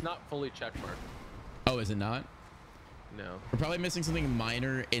think so. It's not fully checkmarked. Oh, is it not? No. We're probably missing something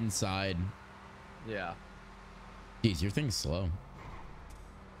minor inside. Yeah. Jeez, your thing's slow.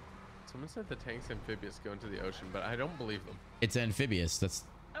 Someone said the tank's amphibious go into the ocean, but I don't believe them. It's amphibious. That's.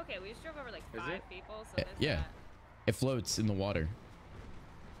 Okay, we just drove over like Is 5 it? people, so there's Yeah. that. It floats in the water.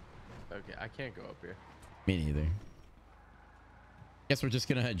 Okay, I can't go up here. Me neither. Guess we're just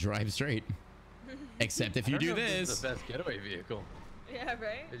gonna drive straight. Except if you do This is this. the best getaway vehicle. Yeah,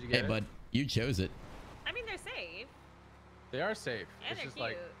 right? Did you Hey, get it? bud, you chose it. I mean, they're safe. They are safe. And It's they're just cute.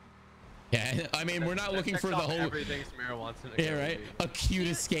 like Yeah, I mean, we're not that looking checks for the off whole. everything Samara wants in a Yeah, getaway right. vehicle. A cute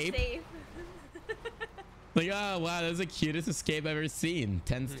escape. Safe. Like, oh wow, that's the cutest escape I've ever seen.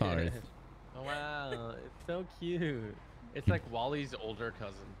 10 stars. Oh wow, it's so cute. It's like Wally's older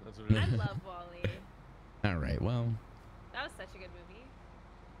cousin. That's what it I is. love Wally. All right, well. That was such a good movie.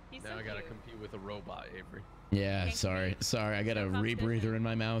 He's Now so I gotta cute. compete with a robot, Avery. Yeah, Thank sorry. Sorry, I got a No rebreather competition. in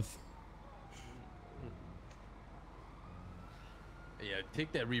my mouth. Yeah,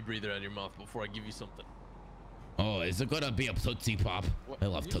 take that rebreather out of your mouth before I give you something. Oh, is it gonna be a Tootsie Pop? What, I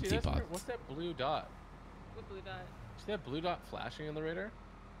love did you see Tootsie that, Pop. Samara? What's that blue dot? What blue dot? See that blue dot flashing on the radar?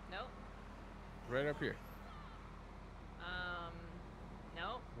 Nope. Right up here.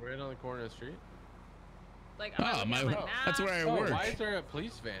 Nope. Right on the corner of the street. Like, Oh, I'm my, that's where I work. Why is there a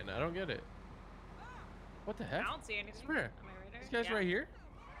police van? I don't get it. What the I heck? don't see anything. Where? On my radar. These guys Yeah. right here?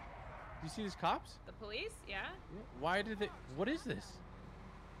 Do you see these cops? The police? Yeah. Why did they? What is this?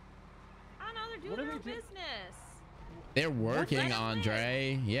 I don't know. They're doing What do their own they do? business. They're working, Let 'em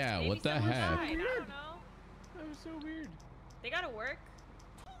Andre. Yeah, Maybe what the someone heck? died, I don't know. That was so weird. They gotta work.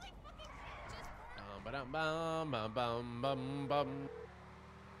 Bum, bum, bum, bum, bum.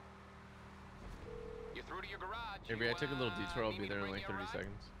 You're through to your garage. Avery, I took a little detour. I'll need be me to there in bring like you 30 around?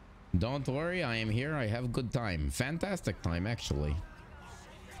 seconds. Don't worry, I am here. I have a good time. Fantastic time, actually.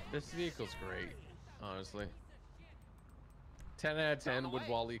 This vehicle's great, honestly. 10 out of 10 with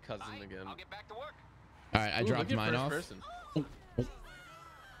Wally cousin again. I'll get back to work. All right, I Ooh, dropped look at mine first off. person.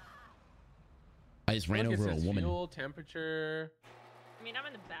 I just ran Look, it over a says woman. Fuel, temperature. I mean, I'm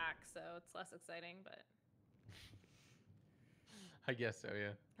in the back, so it's less exciting, but I guess so,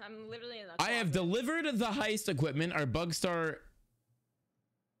 yeah. I'm literally in the I have closet. delivered the heist equipment. Our bug star.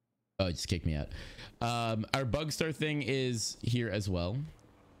 Oh, it just kicked me out. Our bug star thing is here as well.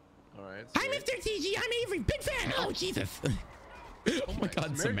 All right. Hi, Mr. TG. I'm Avery. Big fan. Oh, Jesus. Oh my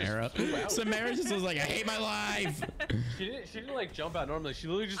God, Samara. Samara just was like, I hate my life. She didn't like jump out normally. She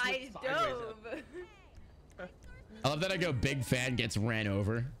literally just I went sideways. dove. I love that I go big fan gets ran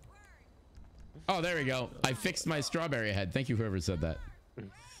over. Oh, there we go. I fixed my strawberry head. Thank you, whoever said that.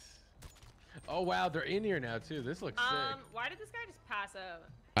 Oh wow, they're in here now too. This looks sick. Why did this guy just pass out?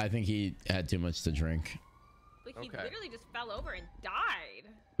 I think he had too much to drink. Like he Okay. literally just fell over and died.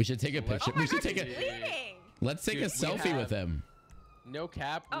 We should take a picture. Oh my We should God, take a. he's bleeding. Let's take Dude, a we selfie with have- him. No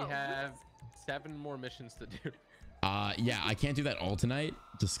cap, Oh. we have 7 more missions to do. Yeah, I can't do that all tonight.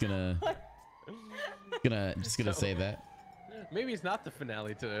 Just gonna say that. Maybe it's not the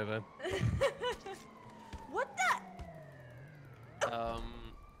finale today then. What the?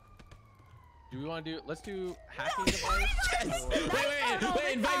 Do we want to do? Let's do hacking device. Yes! or-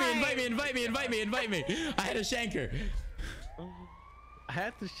 Wait, invite me. I had a shanker. I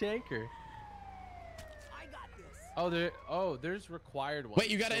had to shank her. Oh, there's required ones. Wait,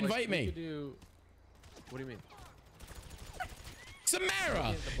 you gotta invite we me. could do. What do you mean?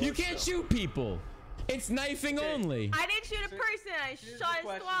 Samara, you can't shoot people. It's knifing only. I didn't shoot a person. I shot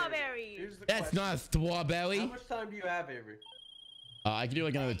a strawberry. That's not a strawberry. How much time do you have, Avery? I can do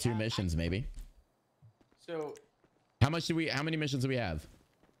like another 2 missions maybe. So How many missions do we have?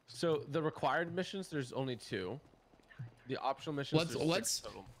 So the required missions, there's only 2. The optional missions, there's 6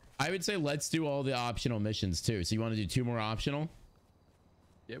 total. I would say let's do all the optional missions too. So you want to do 2 more optional?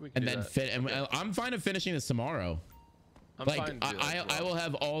 Yeah, we can And do then that. fit. And I'm fine with finishing this tomorrow. I'm Like fine to do that as I well. will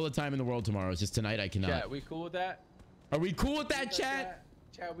have all the time in the world tomorrow. It's just tonight I cannot. Chat, we cool with that? Are we cool with that, chat?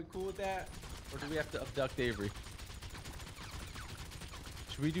 Chat, we cool with that? Or do we have to abduct Avery?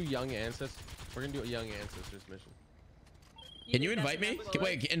 Should we do young ancestors? We're gonna do a young ancestors mission. Can you invite me?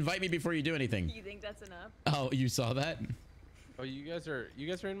 Wait, invite me before you do anything. You think that's enough? Oh, you saw that? Oh, you guys are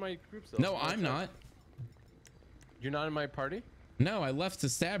in my group still. No, I'm not. You're not in my party? No, I left to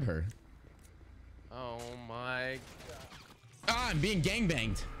stab her. Oh my god. Ah, I'm being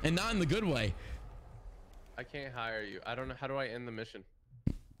gangbanged, and not in the good way. I can't hire you. I don't know. How do I end the mission?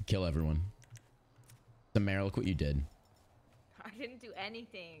 Kill everyone. Samara, look what you did. I didn't do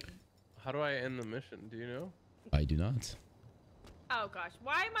anything. How do I end the mission? Do you know? I do not. Oh gosh,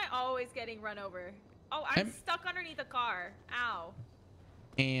 why am I always getting run over? Oh, I'm stuck underneath a car. Ow.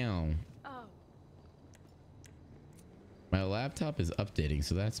 Ow. Oh. My laptop is updating,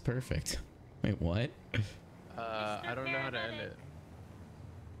 so that's perfect. Wait, what? I don't know how to end it.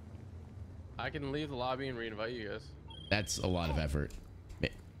 I can leave the lobby and re-invite you guys. That's a lot of effort.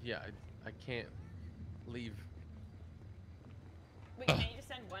 Yeah, I can't leave. Wait, can you just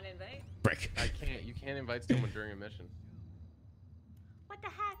send one invite? Frick. I can't. You can't invite someone during a mission. What the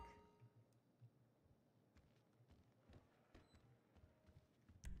heck?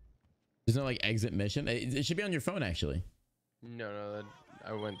 There's no like exit mission. It should be on your phone actually. No,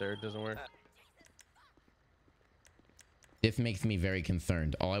 I went there. It doesn't work. This makes me very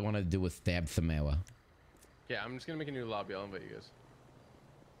concerned. All I want to do was stab Samara. Yeah, I'm just gonna make a new lobby. I'll invite you guys.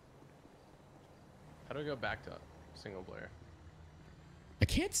 How do I go back to single player? I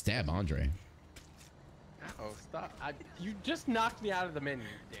can't stab Andre. Oh, stop! You just knocked me out of the menu.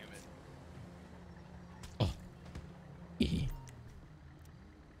 Damn it! Oh.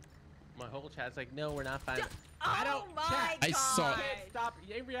 My whole chat's like, no, we're not fine. Oh I don't. my Chat, I saw- God. stop.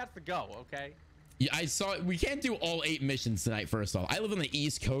 Avery has to go. Okay. Yeah, I saw. We can't do all 8 missions tonight. First off, I live on the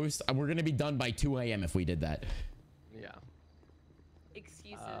East Coast. We're gonna be done by 2 a.m. if we did that. Yeah.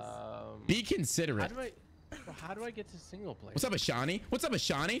 Excuses. Be considerate. How do I get to single player? What's up, Ashani? What's up,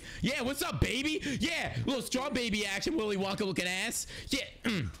 Ashani? Yeah, what's up, baby? Yeah, little straw baby action, Willy Wonka looking ass. Yeah.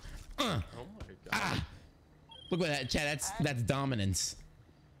 Oh my god. Ah. Look at that, chat. That's dominance.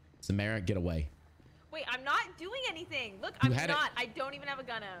 Samara, get away. Wait, I'm not doing anything. Look, You I'm had it- not. I don't even have a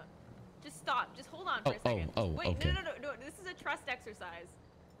gun out. Just stop. Just hold on for a second. Wait, okay. no. This is a trust exercise.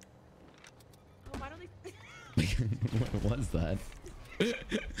 Oh, why don't they? What was that? That's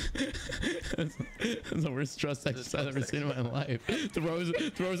the worst trust exercise I've ever seen in my life. Throws a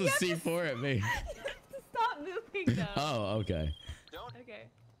C4 at me. You have to stop moving though. Oh, okay. Okay.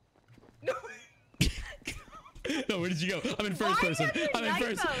 No. No, where did you go? I'm in first Why person. do you have I'm in your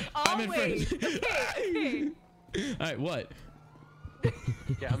first. knife out? I'm in Always. first. Okay. All right, what?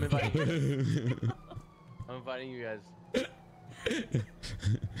 Yeah, I'm inviting you. I'm inviting you guys.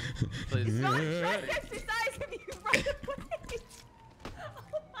 Please. Not trust exercise if you run away. Oh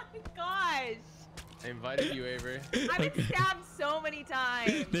my gosh. I invited you, Avery. I've been stabbed so many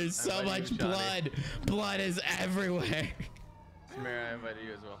There's so much blood. Blood is everywhere. Samara, I invited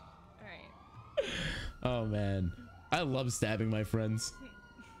you as well. All right. Oh man, I love stabbing my friends.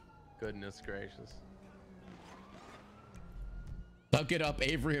 Goodness gracious. Tuck it up,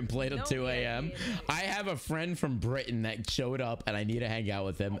 Avery, and play till 2 a.m. I have a friend from Britain that showed up, and I need to hang out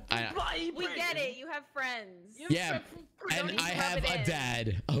with him. We get it. You have friends. Yeah, and I have a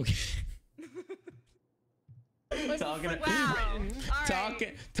dad. Okay.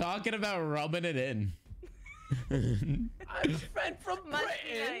 Talking about rubbing it in. I'm a friend from Must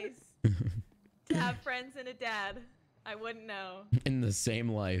Britain. be nice to have friends and a dad. I wouldn't know. In the same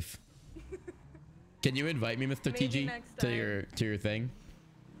life. Can you invite me, Mr. Maybe TG, next to time. your thing?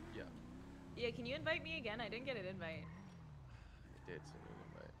 Yeah. Yeah, can you invite me again? I didn't get an invite. I did send an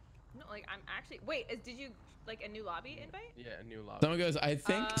invite. No, like I'm actually. Wait, did you like a new lobby invite? Yeah, a new lobby. Someone goes, I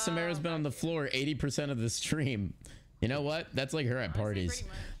think Samara's been on the floor 80% of the stream. You know what? That's like her at Honestly, parties. pretty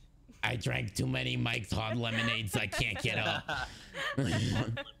much. I drank too many Mike's Hot Lemonades. I can't get up.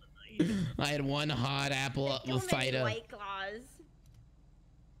 I had one hot apple with cider. White Claws.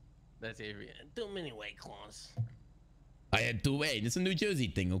 That's Avery. Too many White Claws. I had two. Hey, it's a New Jersey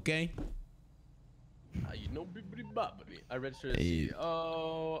thing, okay? You know, I registered as CEO.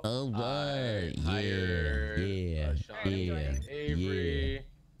 All right. Yeah. Yeah. Avery.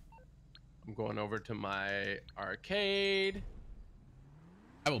 I'm going over to my arcade.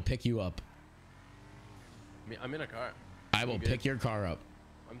 I will pick you up. I'm in a car. I will pick your car up.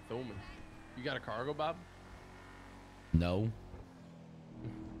 I'm filming. You got a cargo, Bob? No.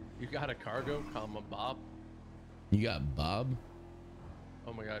 You got a cargo, comma Bob? You got Bob?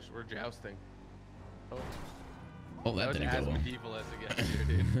 Oh my gosh, we're jousting. Oh, that didn't go as well. medieval as it gets here,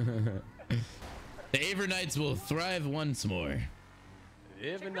 dude. The Avernites will thrive once more.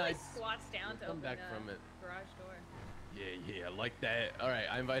 Avernites. Squats down to Come open back the from it. garage door. Yeah, like that. All right,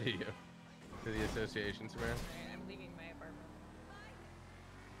 I invited you to the association, Samara. Alright, I'm leaving my apartment.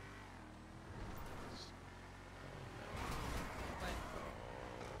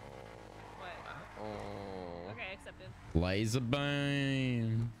 What? Oh. Okay, accepted. Laser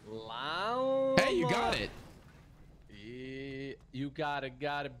beam. Llama. Hey, you got it. Yeah, you got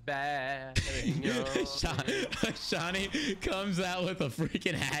it bad. Shawnee comes out with a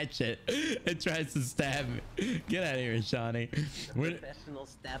freaking hatchet and tries to stab me. Get out of here, Shawnee. Professional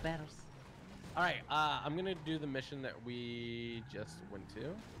stab battles. All right, I'm gonna do the mission that we just went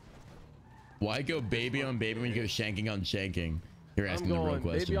to. Why go baby on baby when you go shanking on shanking? You're asking the real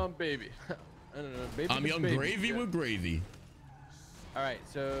question. Baby on baby. I don't know. Baby I'm young baby. gravy with gravy. All right,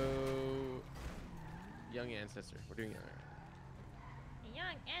 so young ancestor. We're doing it.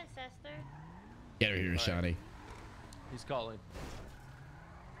 Young ancestor. Get her here, Shawnee. He's calling.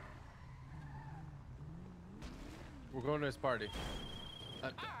 We're going to his party. Oh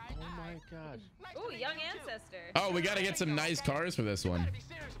my gosh. Ooh, young ancestor. Oh, we gotta get some nice cars for this one.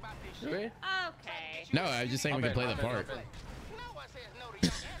 Really? Okay. No, I was just saying we can play the part.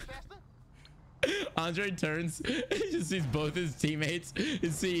 Andre turns, he just sees both his teammates,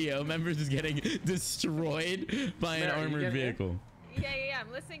 his CEO members, is getting destroyed by an armored vehicle. Yeah.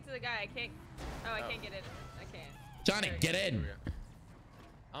 I'm listening to the guy. I can't. Oh, I can't get in. I can't. Johnny, get in.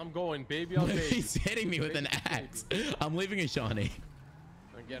 I'm going baby on baby. He's hitting me with an axe. I'm leaving a Shawnee.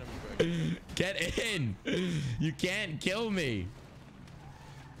 Get him quick. Get in. You can't kill me.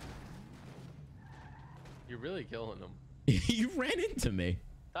 You're really killing him. You ran into me.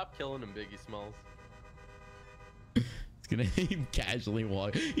 Stop killing him, Biggie Smalls. It's gonna he casually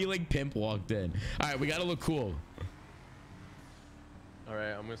walk. He like pimp walked in. All right, we gotta look cool. All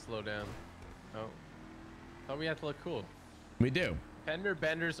right, I'm gonna slow down. Oh, thought we had to look cool. We do. Fender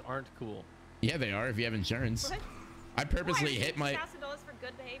benders aren't cool. Yeah, they are if you have insurance. What? I purposely hit my. $1,000 for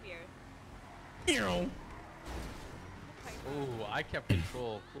good behavior. You know. Ooh, I kept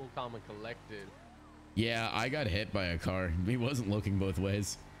control. Cool, calm, and collected. Yeah, I got hit by a car. He wasn't looking both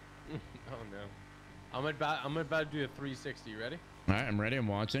ways. Oh no. I'm about to do a 360. Ready? All right, I'm ready. I'm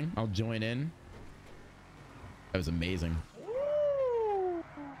watching. I'll join in. That was amazing.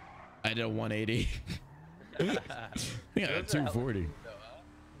 I did a 180. I think I got a 240.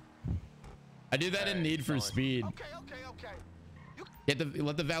 I did that in Need for Speed. Okay.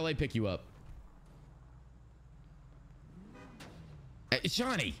 Let the valet pick you up. Hey,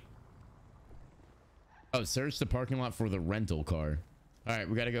 Shawnee. Oh, search the parking lot for the rental car. All right,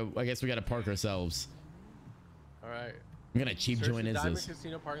 we gotta go. I guess we gotta park ourselves. All right. I'm gonna cheap Search join the is Diamond this.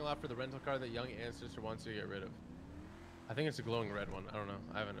 Casino parking lot for the rental car that young ancestor wants to get rid of. I think it's a glowing red one. I don't know.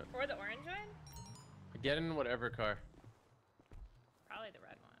 I haven't. Or the orange one? Get in whatever car. Probably the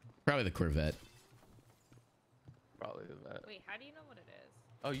red one. Probably the Corvette. Probably that. Wait, how do you know what it is?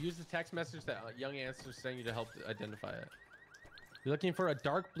 Oh, use the text message that young answer sent you to help identify it. You're looking for a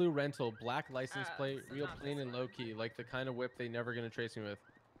dark blue rental, black license plate, so real not clean this and one. low key, like the kind of whip they never gonna trace me with.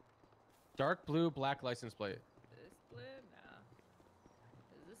 Dark blue, black license plate. This blue?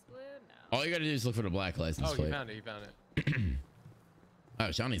 No. Is this blue? No. All you gotta do is look for the black license Oh, plate. he found it. He found it.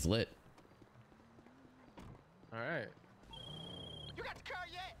 Oh, Shawnee's lit. All right. You got the car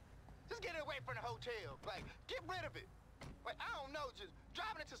yet? Just get it away from the hotel. Like, get rid of it. Like, I don't know, just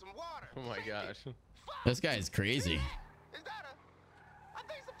driving into some water. Oh my Safety. gosh. Fuck. This guy is crazy. Is that a? I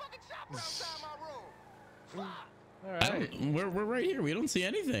think it's a fucking chopper outside my room. Fuck. All I right. don't, we're right here. We don't see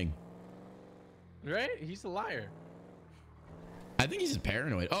anything. Right? He's a liar. I think he's just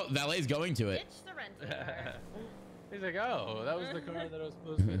paranoid. Oh, valet's going to it. Ditch the rental car. He's like, oh, that was the car that I was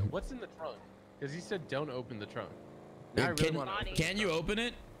supposed to. What's in the trunk? Because he said don't open the trunk. Now I really want to. Body. Can you open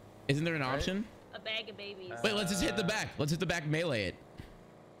it? Isn't there an Right? option? A bag of babies. Wait, let's just hit the back. Let's hit the back, melee it.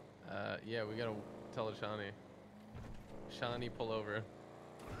 Yeah, we gotta tell it, Shawnee. Shawnee, pull over.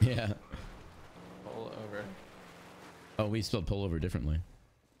 Yeah. Pull over. Oh, we spelled pull over differently.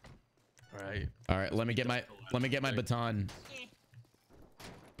 Right. All right, let me get my baton.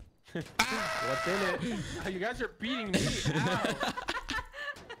 What's in it? Oh, you guys are beating me. Ow.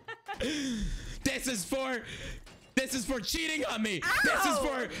 This is for cheating on me. Ow! This is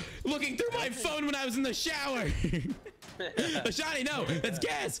for looking through my phone when I was in the shower. Shawnee, no, that's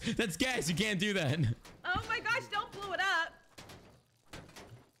gas. That's gas. You can't do that. Oh my gosh, don't blow it up.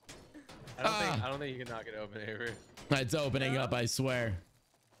 I don't think you can knock it open, Avery. It's opening up, I swear.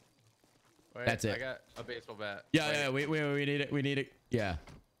 Wait, That's it. I got a baseball bat. Yeah, Wait, yeah, we need it. We need it. Yeah.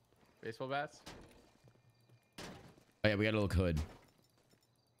 Baseball bats? Oh yeah, we got a little hood.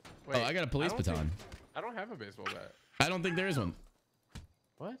 Wait, Oh, I got a police don't think- baton. I don't have a baseball bat. I don't think there is one.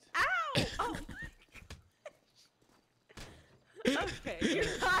 What? Ow! Oh. Okay, you're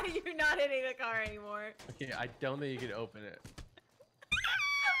not hitting the car anymore. Okay, I don't think you can open it.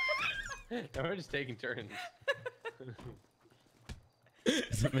 And we're just taking turns.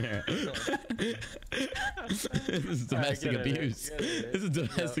 Samara. This is domestic get it, abuse. get it. This is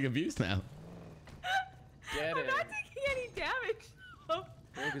domestic abuse now. Get I'm it. not taking any damage. Oh,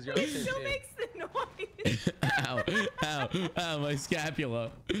 Because you're it on the same still team. makes the noise. Ow, ow, ow, my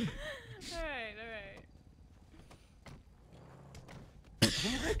scapula. Alright. Oh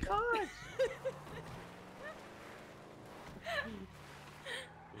my gosh.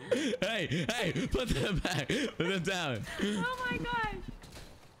 Hey, put them back. Put them down. Oh my gosh.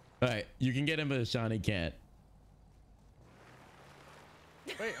 All right, you can get him, but Shawnee can't.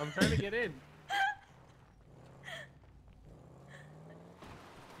 Wait, I'm trying to get in.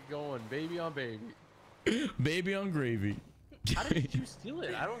 Keep going, baby on baby. Baby on gravy. How did you steal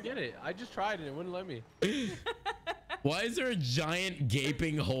it? I don't get it. I just tried and it wouldn't let me. Why is there a giant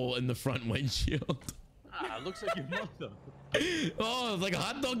gaping hole in the front windshield? Ah, it looks like your mother. Oh, it's like a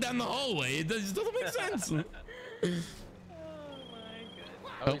hot dog down the hallway. It just doesn't make sense. Oh my goodness.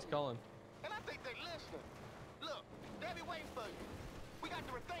 Oh, he's calling. And I think they're listening. Look, they'll be waiting for you. We got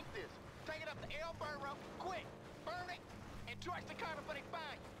to rethink this. Take it up to El Burro, quick. Burn it, and torch the car before they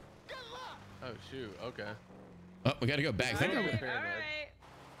find you. Good luck. Oh, shoot. Okay. Oh, we gotta go back. I think, Alright.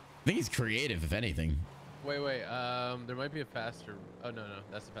 I think he's creative, if anything. Wait. There might be a faster. Oh, no.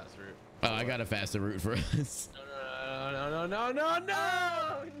 That's the faster route. Oh, I got a faster route for us. No. Oh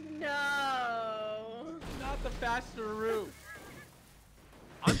no. Not the faster route.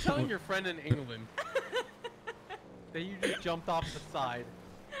 I'm telling your friend in England that you just jumped off the side.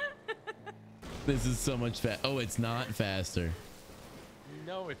 This is so much fast. Oh, it's not faster.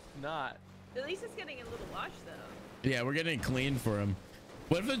 No, it's not. At least it's getting a little wash though. Yeah, we're getting it clean for him.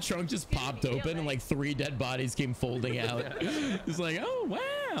 What if the trunk just popped Feeling. open and like 3 dead bodies came folding out? It's like, oh,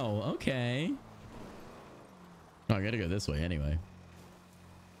 wow. Okay. Oh, I gotta go this way anyway.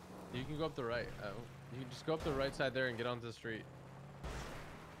 You can go up the right. Oh, you can just go up the right side there and get onto the street.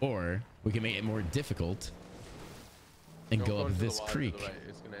 Or we can make it more difficult and go up into the this water to the creek. right.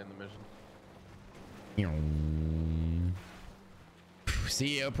 It's gonna end the mission.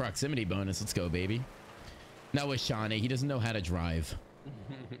 CEO proximity bonus. Let's go, baby. Now with Shawnee, he doesn't know how to drive.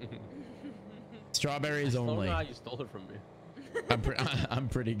 Strawberries I don't only. know how you stole it from me. I'm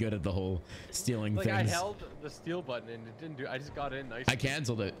pretty good at the whole stealing Like I things. held the steal button and it didn't do. I just got in nice. I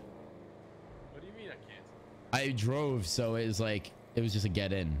canceled it. What do you mean I can't? I drove, so it was like it was just a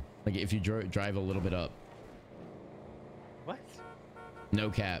get in. Like if you drive a little bit up, What? no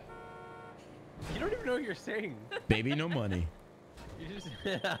cap. You don't even know what you're saying. Baby, no money. You just.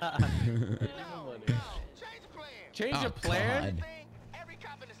 No, change the plan. Change Oh, a plan? God. Every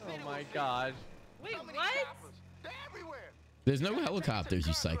cop in the Oh city my will see. gosh. Wait, So many what? choppers. They're everywhere. There's no helicopters,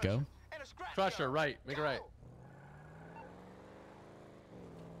 you psycho. Crusher, right. Make it right.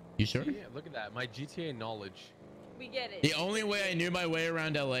 You sure? Yeah, look at that. My GTA knowledge. We get it. The only way I knew my way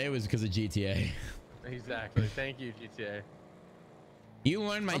around LA was because of GTA. Exactly. Thank you, GTA. You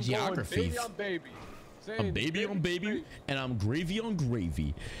learned my geography. Baby on baby. I'm baby on baby, and I'm gravy on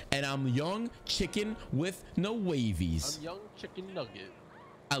gravy, and I'm young chicken with no wavies. I'm young chicken nugget.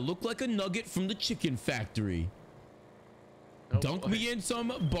 I look like a nugget from the chicken factory. Oh, Dunk me in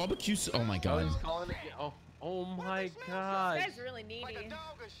some barbecue. Oh my god. Oh my god. This guy's really needy. Like a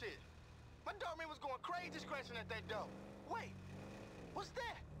dog or shit. My dog man was going crazy scratching at that door. Wait, what's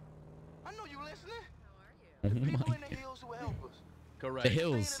that? I know you listening. Oh The people my in the hills who help us. Correct. The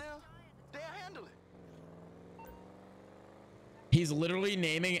hills. They'll handle it. He's literally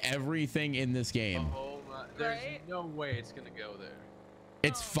naming everything in this game. Oh my. There's Right? no way it's gonna go there.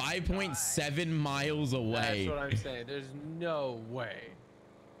 It's 5.7 miles away. That's what I'm saying. There's no way.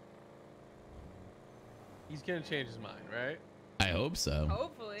 He's gonna change his mind, right? I hope so.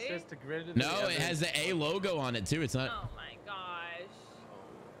 Hopefully. It's just a grid of No, it has the A logo on it too. It's not. Oh my gosh.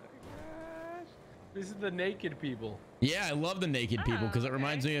 This is the naked people. Yeah, I love the naked people because it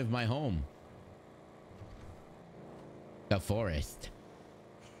reminds me of my home. The forest.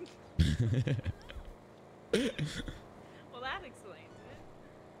 Well, that explains it.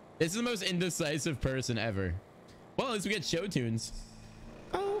 This is the most indecisive person ever. Well, at least we get show tunes.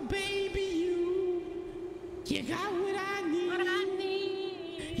 Oh, baby, you got what I need. What I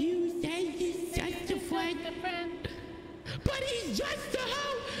need. You say he's just a friend. But he's just a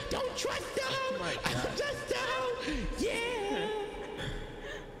hoe. Don't trust the hoe. my I'm God. just a hoe. Yeah.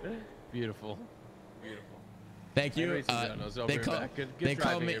 Beautiful. Beautiful. Thank you. Anyways, Zonos, over They and call, back. Good they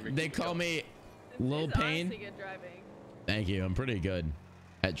call driving, me. Avery. They Keep call going. me Lil This is Pain. honestly good driving. Thank you. I'm pretty good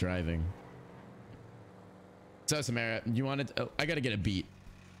at driving. So, Samara, you wanted? Oh, I gotta get a beat.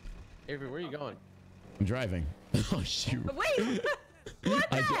 Avery, where are you going? I'm driving. Oh shoot. Wait, what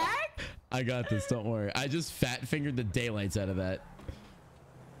the heck? I got this. Don't worry. I just fat fingered the daylights out of that.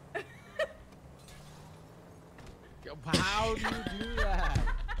 How do you do that?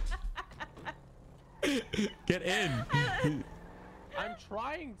 Get in. I'm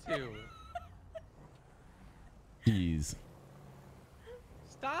trying to. Jeez.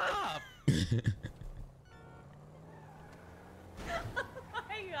 Stop. Oh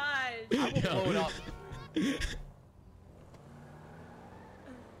my gosh. I will blow it up.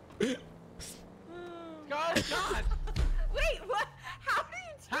 God, God. Wait, what? How do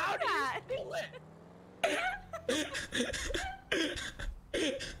you do How do that? you pull it?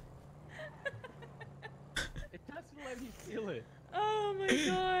 It doesn't let me feel it. Oh my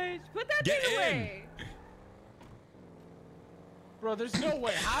gosh. Put that Get thing in. away. Bro, there's no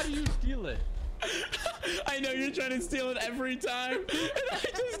way. How do you steal it? I know you're trying to steal it every time. And I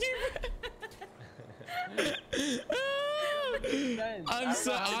just keep...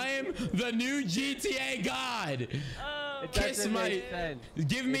 I am the new GTA god. Oh, It Kiss doesn't my... make sense.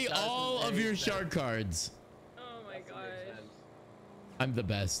 Give me It doesn't all of make your sense. shark cards. oh my Doesn't make gosh. sense. I'm the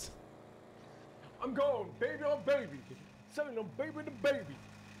best. I'm going baby on baby. Selling on baby to baby.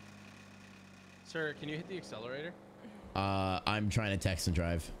 Sir, can you hit the accelerator? I'm trying to text and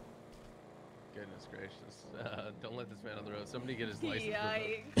drive. Goodness gracious. Don't let this man on the road. Somebody get his license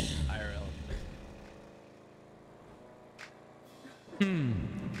Yikes. with IRL.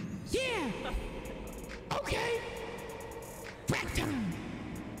 Yeah. Okay. Rack time.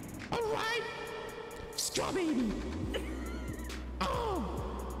 All right. Straw baby. Oh.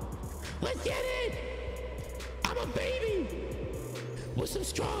 Let's get it. I'm a baby with some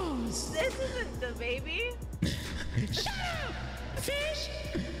straws. This isn't the baby. Shut up, fish.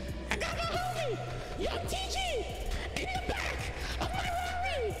 I got my homie, young TG, in the back of my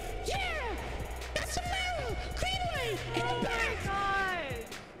Rari. Yeah. That's Samara Greenway in the back. God.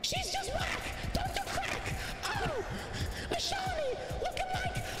 She's just whack. Don't do crack. Oh, Michelle looking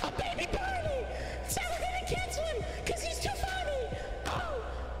like a baby Barney. Sally didn't cancel him because he's too funny. Oh,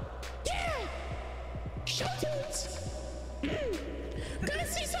 yeah. Show tunes. Gotta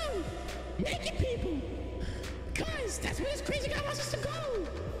see some naked people. Cause that's where this crazy guy wants us to go.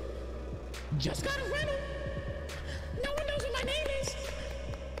 Just got a rental. No one knows what my name is.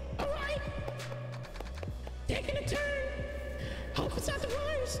 Alright. Taking a turn. Hope it's not the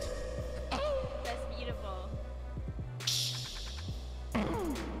worst. Oh. That's beautiful.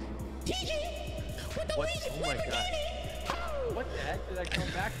 TG. With the What? lazy Oh my God. Lamborghini. Oh. What the heck did I come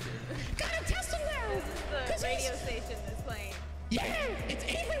back to? Gotta test him now. This is the 'Cause radio he's- station that's playing. Yeah. It's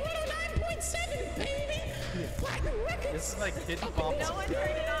Avery 109.7, baby. Platinum Records. This is like Kid No Pop. one turned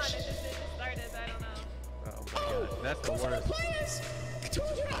it on. It just started. I don't know. Oh, god, that's the worst. Players, I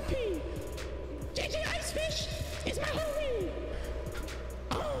told you not pee. JJ Icefish is my homie.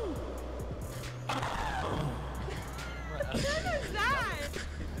 Oh. What was that?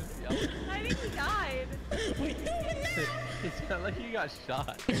 I think he died. Wait, It sounds like he got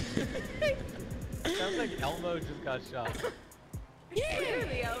shot. Sounds like Elmo just got shot. yeah.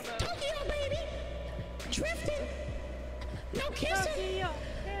 Clearly, Elmo. Tokyo, baby. Drifting. No kissing.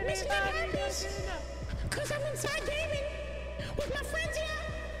 Missing the happiness. Cause I'm inside gaming with my friends, yeah.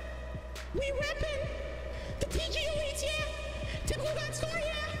 We reppin' the TG Elites, yeah. Typical God Store,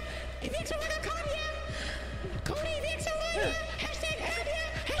 yeah. Avxry.com, yeah. Code Avxry, yeah. Hashtag ad,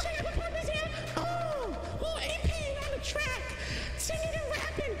 yeah. Hashtag have a purpose, yeah. Oh, little AP on the track. Singing and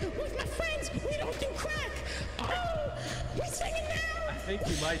rapping with my friends. We don't do crack. Oh, we singing now. I think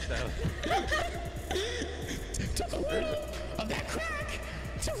you might though. Took a little of that crack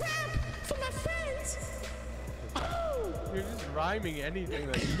to rap for my friends. Oh, You're just rhyming anything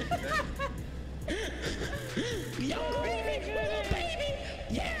that you say. young gravy, little baby.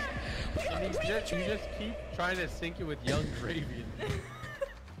 Yeah, we got the You gravy just train. trying to sync it with Young Gravy.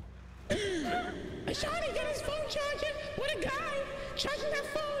 Shawnee got his phone charging with a guy charging that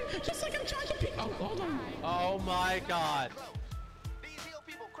phone just like I'm charging people. Oh, hold on. Oh my god. These hill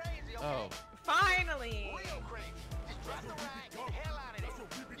people crazy, okay? Oh. Finally. Real crazy. Just drop the ride, get the hell out of there.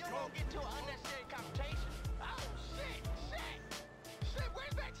 You won't get to an unnecessary confrontation. Oh, shit.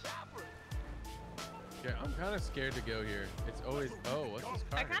 Where's that chopper? Yeah, I'm kind of scared to go here. It's always. Oh, what's this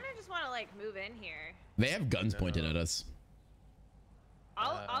car? I kind of just want to like move in here. They have guns pointed at us.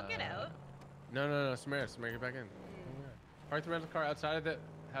 I'll get out. No, Samara, get back in. Park the rental car outside of the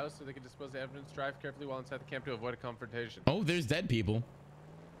house so they can dispose the evidence. Drive carefully while inside the camp to avoid a confrontation. Oh, there's dead people.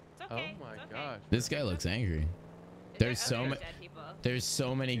 It's okay. Oh my it's okay. gosh. This guy looks angry. There's so many. dead people. There's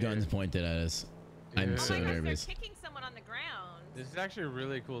so many guns pointed at us. I'm Yeah. so Oh my gosh, nervous. they're kicking someone on the ground. This is actually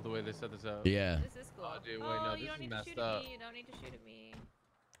really cool the way they set this up. Yeah. This is cool. Oh, dude, wait, no, you this don't is need to messed shoot up. at me. You don't need to shoot at me.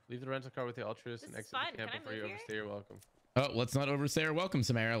 Leave the rental car with the altruist and This is exit fun. the camp Can I before you move overstay. You're welcome. Oh, let's not overstay our welcome,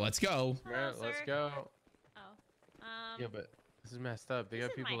 Samara. Let's go. Samara, Hello, let's sir. go. Oh. Yeah, but this is messed up. They This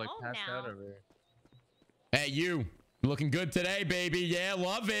got is people my like home passed now. out over here. Hey, you. Looking good today, baby. Yeah,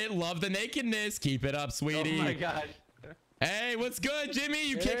 love it. Love the nakedness. Keep it up, sweetie. Oh my gosh. Hey, what's good, Jimmy?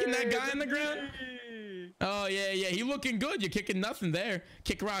 You kicking that guy on the ground? Oh, yeah. He looking good. You're kicking nothing there.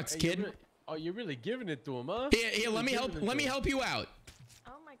 Kick rocks, kid. You're really giving it to him, huh? Here, let me help you out.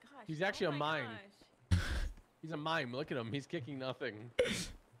 Oh my gosh. He's actually oh a my mime. gosh. He's a mime. Look at him. He's kicking nothing.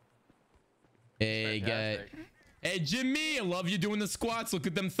 Hey, guy. Fantastic. Hey, Jimmy, I love you doing the squats. Look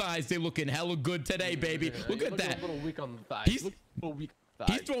at them thighs. They looking hella good today, baby. Yeah, Look you at that. A little weak on the thighs. He's- Look a little weak on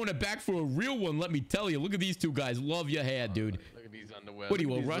the He's thighs. throwing it back for a real one, let me tell you. Look at these two guys. Love your hair, dude. Look at these underwear. What are you,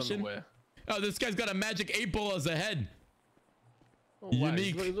 Look a at these Russian? underwear. Oh, this guy's got a magic 8-ball as a head. Oh, wow.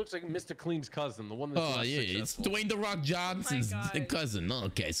 Unique. He looks like Mr. Clean's cousin, the one that's Oh, less yeah, it's successful. Dwayne The Rock Johnson's God. cousin. Oh,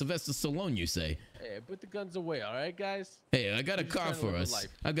 okay, Sylvester Stallone, you say. Hey, put the guns away, all right, guys? Hey, I got a We're just car trying to for live a us. life.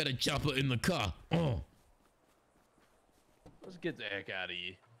 I got a chopper in the car. Oh, Let's get the heck out of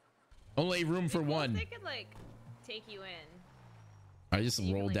here. only room for It'd be cool if one. They could like take you in. I just You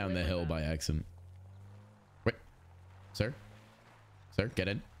can, rolled like, down the live with hill them. by accident. Wait, sir? Sir, get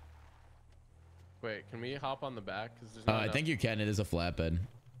in. Wait, can we hop on the back? Because there's not I enough- think you can. It is a flatbed. Is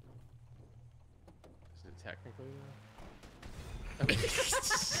it technically?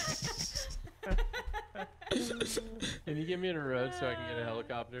 Can you get me in a road so I can get a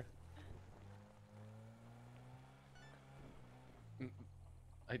helicopter?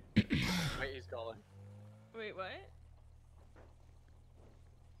 Wait, he's calling. Wait, what?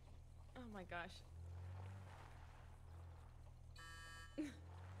 Oh my gosh.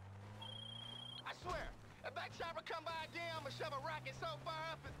 I swear, if that chopper come by again, I'ma shove a rocket so far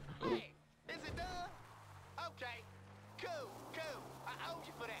up and... Hey, is it done? Okay, cool. I owe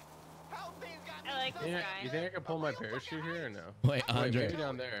you for that. Whole thing's got I like me this so guy. You think I can pull my parachute here or no? Wait, Wait, Andre. maybe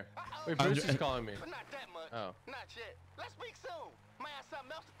down there. Wait, Andre- Bruce is calling me. But not that much. Oh. Not yet. Let's speak soon. Might have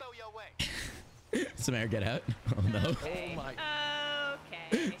something else to throw your way. Samara, get out. Oh, no. Okay. my-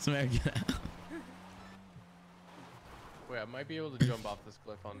 Okay. Samara, get out. Wait, I might be able to jump off this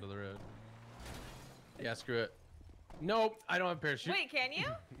cliff onto the road. Yeah, screw it. Nope, I don't have a parachute. Wait, can you?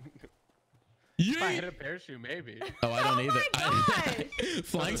 If I had Yeah. a parachute, maybe. Oh, I don't Oh either. my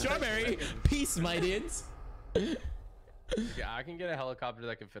Flying strawberry. Peace, my dudes. Yeah, I can get a helicopter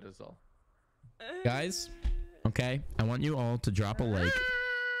that can fit us all. Guys, okay, I want you all to drop a like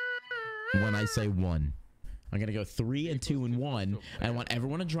when I say 1. I'm gonna go 3 and 2 and 1. I want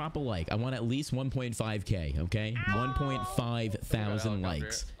everyone to drop a like. I want at least 1.5k, okay? 1.5 thousand Helicopter.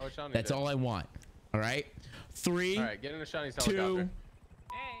 likes. Oh, Shawnee That's did. all I want. All right. 3. All right, get in a Shawnee's 2. helicopter.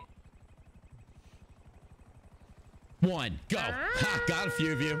 Hey. 1. Go. Ha, got a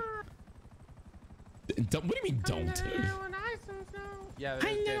few of you. Don't, what do you mean don't? Yeah,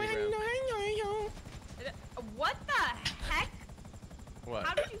 they're just standing around. What the heck? What?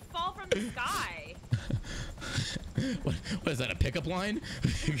 How did you fall from the sky? What is that, a pickup line?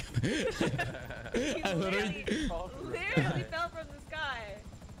 You I literally Fall from the fell from the sky.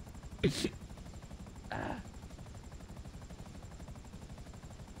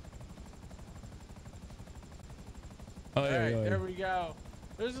 Oh, All yeah, right, yeah. there we go.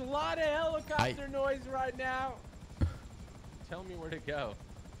 There's a lot of helicopter noise right now. Tell me where to go.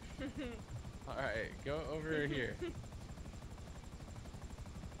 All right, go over here.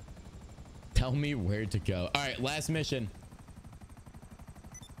 Tell me where to go. All right, last mission.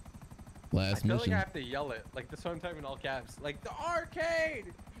 I feel like I have to yell it. Like this one time in all caps. Like the arcade!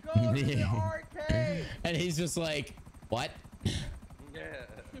 Go to the arcade! And he's just like, what? Yeah.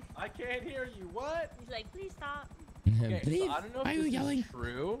 I can't hear you. What? He's like, please stop. Okay, Please, so I don't know why if are you this yelling? is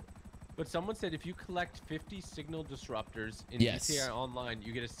true, but someone said if you collect 50 signal disruptors in Yes. GTA Online,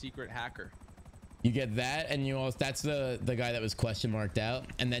 you get a secret hacker. You get that, and you also, that's the guy that was question marked out.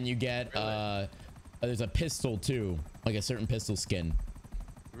 And then you get, Really? there's a pistol too, like a certain pistol skin.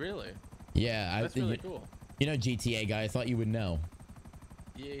 Really? Yeah. That's really cool. You know GTA guy, I thought you would know.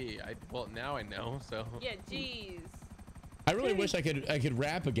 Yeah, well now I know, so. Yeah, jeez. I really wish I could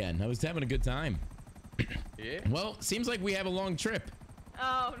rap again. I was having a good time. Yeah? Well, seems like we have a long trip.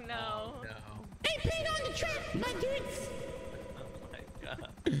 Oh no. Oh, no. I paid on the trip, my dudes. Oh my god.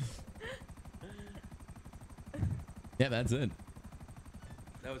 Yeah, that's it.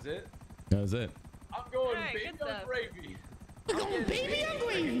 That was it? That was it. I'm going Alright, baby good on stuff. gravy. We're going baby on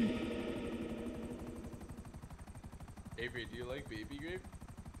gravy. Avery, do you like baby gravy?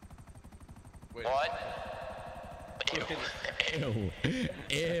 Wait. What? Ew.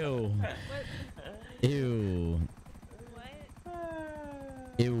 Ew. What? Ew. What?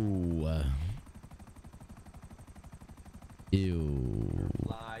 Ew. Ew.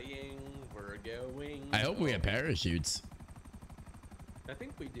 Flying, we're going. I hope we have parachutes. I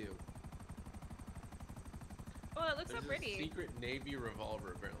think we do. Oh, it looks There's so a pretty. secret Navy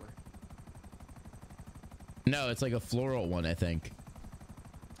revolver, apparently. No, it's like a floral one, I think.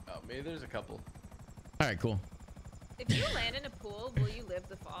 Oh, maybe there's a couple. All right, cool. If you land in a pool, will you live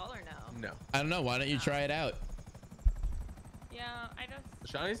the fall or no? No. I don't know. Why don't you try it out? Yeah, I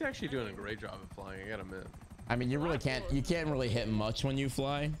just. Shawnee's actually doing a great job of flying. I gotta admit. I mean, you really can't. You can't really hit much when you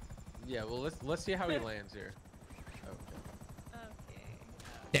fly. Yeah, well, let's see how he lands here. Okay.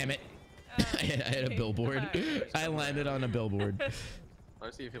 Damn it! I hit a billboard. Alright. I landed on a billboard.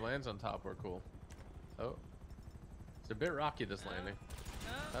 Let's see if he lands on top. We're cool. Oh, it's a bit rocky this landing.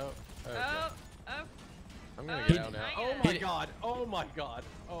 Oh, okay. Oh. I'm gonna He- get out now. Oh He my did- god! Oh my god!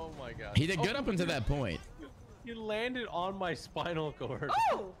 Oh my god! He did good up until that point. You landed on my spinal cord.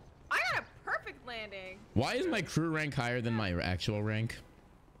 Oh! I got a perfect landing. Why is my crew rank higher than my actual rank?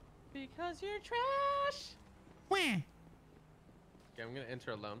 Because you're trash. Wah. Okay, I'm gonna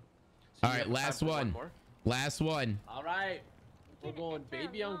enter alone. So All you right, have last time for one. more? Last one. All right, we're going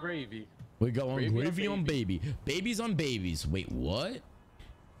baby on gravy. We go on Gravy on gravy on baby. Babies on babies. Wait, what?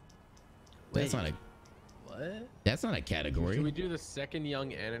 That's not a. What? That's not a category. Should we do the second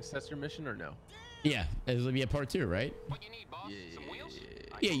young ancestor mission or no? Yeah, this will be a part 2, right? What you need, boss? Some wheels?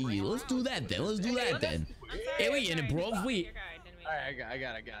 Yeah, let's do that then. Let's do that then. I'm sorry, Hey, I'm we in it, sorry. bro. We Your guide, didn't we? All right, I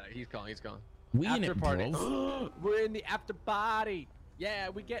got it. He's calling. we in After it, party. bro. We're in the after party. Yeah,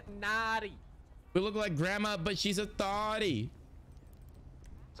 we getting naughty. We look like grandma, but she's a thotty.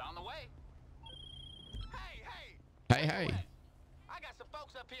 It's on the way. Hey, hey. I got some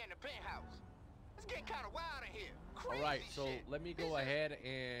folks up here in the penthouse. It's getting kind of wild in here. All right, so Crazy shit. let me go ahead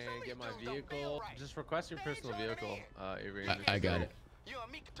and get my vehicle. Just request your personal vehicle, Avery. I got it. You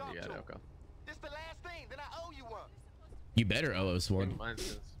and me can talk You got to it. him. Okay. This the last thing, then I owe you one. You better owe us one. Mine's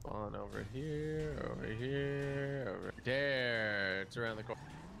gonna spawn over here, over there. It's around the corner.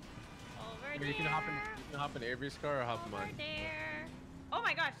 Over You there. can hop in Avery's car or hop in Over mine. there. Oh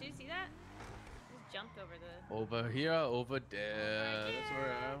my gosh, did you see that? Just jumped over the. Over here, over there. That's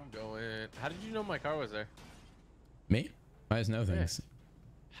where I'm going. How did you know my car was there? Me? I just know things.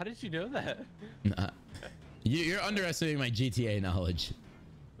 How did you know that? Nah. You're underestimating my GTA knowledge.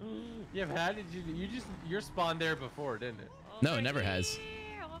 Yeah, but how did you? Your spawn there before, didn't it? No, it Over never has.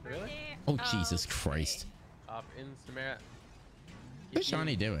 there, over Really? there. Oh, Jesus okay. Christ. Hop in, Samara. What's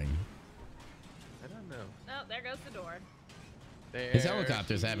Shawnee doing? I don't know. Oh, there goes the door. His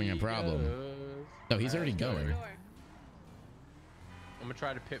helicopter's having a problem. Goes. No, he's already Door. going. I'm gonna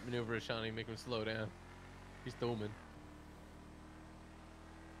try to pit maneuver Shawnee, make him slow down. He's thumbing.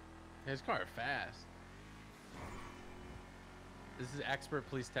 His car fast. This is expert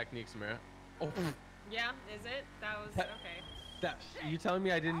police technique, Samara. Oh. Yeah, is it? That was okay. That you telling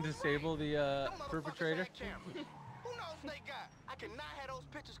me I didn't disable the perpetrator? Who knows they got? I cannot have those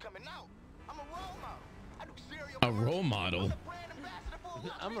pictures coming out. I'm a role model. I do serial A role model?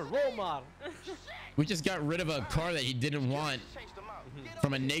 I'm a role model. We just got rid of a car that he didn't want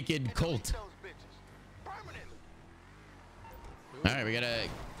from a naked cult. All right, we gotta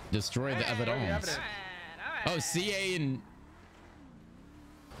destroy the evidence. All right. Oh, CA and...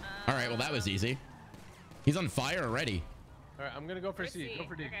 All right, well, that was easy. He's on fire already. All right, I'm gonna go for C. C. Go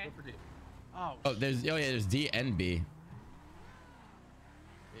for D. Okay. Go for D. Oh, There's D and B.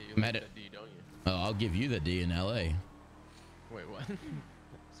 yeah, you like that D, don't you? Oh, I'll give you the D in LA. Wait, what?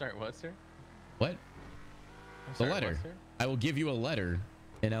 Sorry, what, sir? What? I'm The sorry, letter. what, sir? I will give you a letter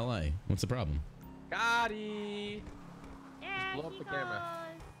in LA. What's the problem? Gotti. Yeah, Blow up the camera.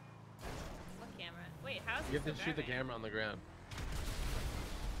 What camera? Wait, how's You have he to still shoot the driving? camera on the ground.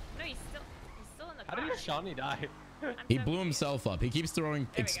 No, he's still in the How car. did Shawnee die? I'm He so blew confused. himself up. He keeps throwing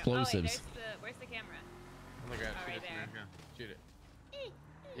There we go. explosives. Oh, wait, where's the camera? On the ground. Oh, Shoot right it. there. Samara. Shoot it.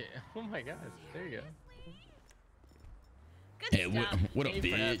 Yeah. Oh my God. There you go. Good Hey, stuff. what a A for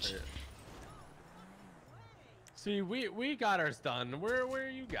bitch. effort. See, we got ours done. Where are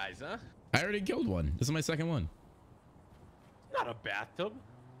you guys, huh? I already killed one. This is my second one. Not a bathtub.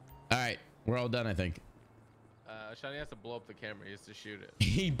 All right, we're all done, I think. Shawnee has to blow up the camera. He has to shoot it.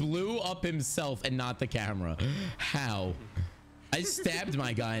 He blew up himself and not the camera. How? I stabbed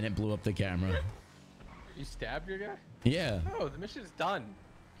my guy and it blew up the camera. You stabbed your guy? Yeah. Oh, the mission's done.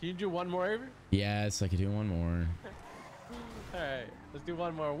 Can you do one more, Avery? Yes, I could do one more. All right, let's do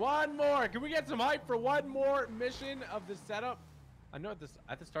one more. One more. Can we get some hype for one more mission of the setup? I know at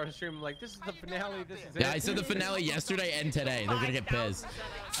the start of the stream, I'm like, this is the finale. This is it. Yeah, I said the finale yesterday and today. They're gonna get pissed.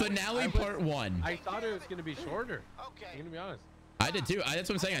 Finale part 1. I thought it was gonna be shorter. Okay. I'm gonna be honest. I did too. That's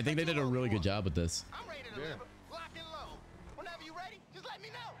what I'm saying. I think they did a really good job with this. I'm ready to Yeah. deliver. Lock and load. Whenever you ready, just let me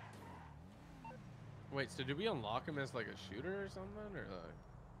know. Wait, so did we unlock him as like a shooter or something, or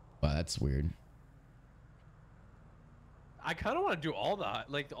like? Wow, that's weird. I kind of want to do all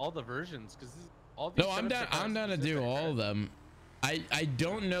the versions because all these. No, I'm down. I'm down to do all of them. I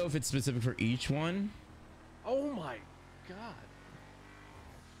don't know if it's specific for each one. Oh my God.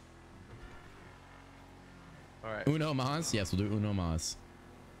 All right. Uno Mas? Yes, we'll do Uno Mas.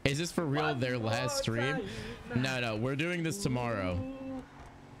 Is this for real? Their last stream? No, we're doing this tomorrow.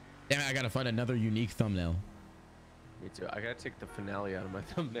 Damn it, I gotta find another unique thumbnail. Me too. I gotta take the finale out of my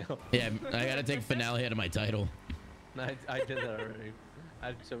thumbnail. Yeah, I gotta take finale out of my title. I did that already.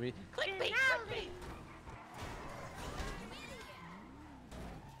 So me. Clickbait.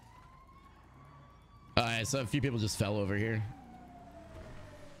 Alright, so a few people just fell over here.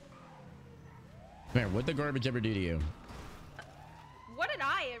 Come here, what'd the garbage ever do to you? What did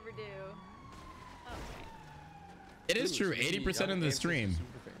I ever do? Okay. It is true, 80% of the stream.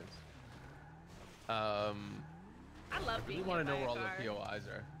 I love We being want hit to know by where a all car. the POIs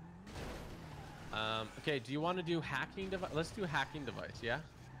are. Okay, do you want to do hacking device? Let's do hacking device, yeah?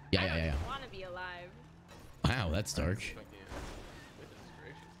 Yeah. I want to be alive. Wow, that's dark. Goodness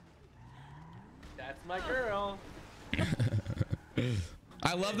gracious. That's my girl.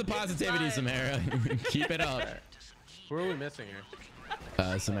 I love the positivity, Samara. Keep it up. Who are we missing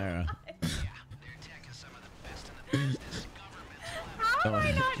here? Samara. How am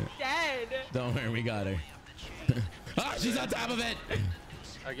I not dead? Don't worry, we got her. Ah, she's on top of it.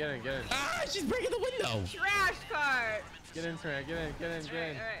 Get in. Ah, she's breaking the window. Trash cart. Get in, Samara. Get in. All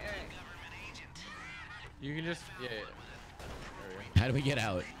right. You can just, yeah. There we go. How do we get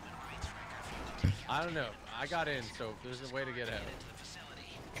out? I don't know. I got in, so there's a way to get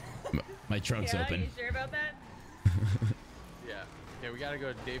out. My trunk's Yeah, open. you sure about that? Yeah. Okay, we gotta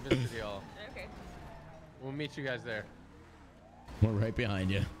go to David City Hall. Okay. We'll meet you guys there. We're right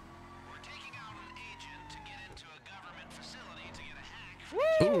behind you.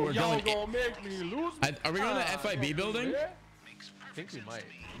 Ooh, we're Y'all going. gonna make me lose. Are we going to the FIB building? I think we might.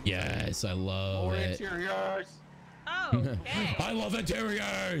 Yes, I love More it. interiors. Oh, okay. I love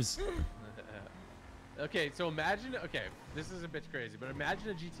interiors. Okay, so imagine. Okay, this is a bit crazy, but imagine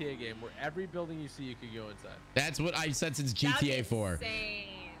a GTA game where every building you see, you could go inside. That's what I said since GTA 4. Insane.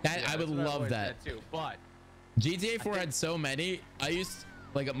 That Yeah, I would that's what love always that. said too. But GTA 4 had so many. I used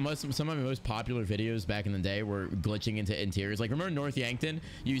like some of my most popular videos back in the day were glitching into interiors. Like remember North Yankton?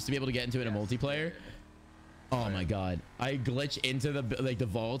 You used to be able to get into it in a multiplayer. Oh my god, I glitch into the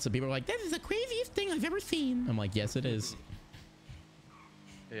vaults and people are like, "That is the craziest thing I've ever seen." I'm like, "Yes, it is."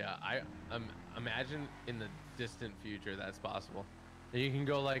 Yeah, I imagine in the distant future that's possible. And you can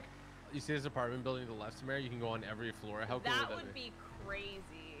go like, you see this apartment building to the left, Samara? You can go on every floor. How cool That would would be crazy.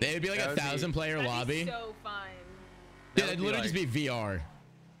 It would be like a 1,000-player That'd lobby. be so fun. Yeah, it'd literally just be VR.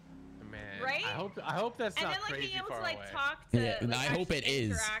 Man, Right? I hope that's and not then like crazy being able far to like away. talk to, Yeah, like, I hope it actually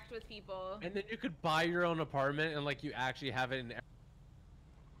is. interact with people. And then you could buy your own apartment and like you actually have it in.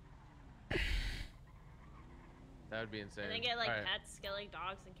 That would be insane. And then get like All right. pets, get like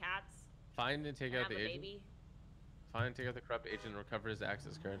dogs and cats. Find and take And out have the a agent. baby. Find and take out the corrupt agent and recover his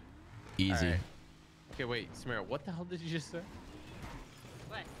access card. Easy. All right. Okay, wait, Samara, what the hell did you just say?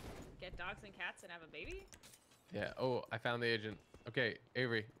 What? Get dogs and cats and have a baby? Yeah. Oh, I found the agent. Okay,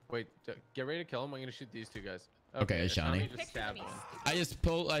 Avery, wait. Get ready to kill him. I'm gonna shoot these two guys. Okay, Shawnee. Just stabbed him. I just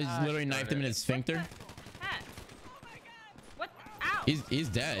literally knifed him in his sphincter. Cat. What? The? Ow! He's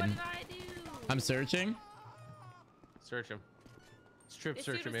dead. What did I do? I'm searching. Search him. Strip This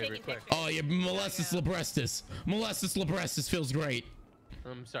search dude him, was Avery, taking quick. pictures. Oh, yeah, molestus labrestus. Molestus labrestus feels great.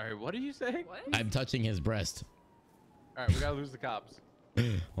 I'm sorry. What are you saying? What? I'm touching his breast. All right, we gotta lose the cops.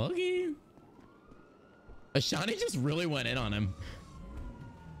 Okay. Ashani just really went in on him.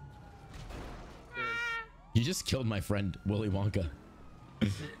 You just killed my friend Willy Wonka. What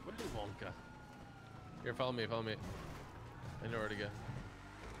is Wonka? Here, follow me. Follow me. I know where to go.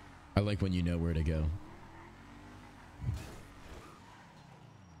 I like when you know where to go.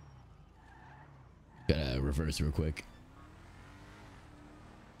 Gotta reverse real quick.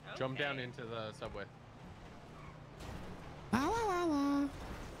 Jump down Okay. into the subway. La la la la.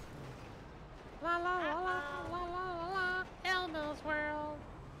 La la la la la la la. Elmo's World.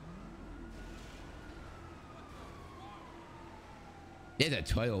 There's a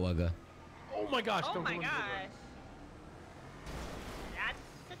toilet lugger. Oh my gosh! Oh don't my go in the gosh. subway. That's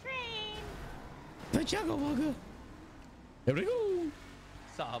the train. The juggle lugger. There we go.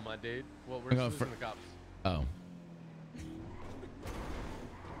 Saw my dude. Well, we're I'm just going losing for- the cops. Oh.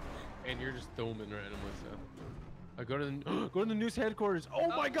 And you're just filming randomly, so. I go to the go to the news headquarters. Oh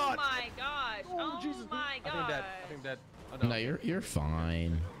my god! Oh my gosh. Oh, Oh Jesus! my I gosh. think that. I think that. Oh, No, you're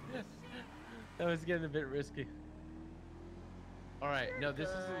fine. That was getting a bit risky. All right, no, this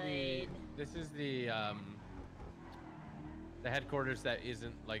is the headquarters that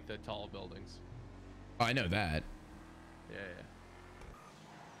isn't like the tall buildings. Oh, I know that. Yeah,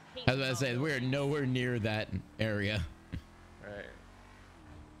 yeah. As I said, we're nowhere near that area. Right.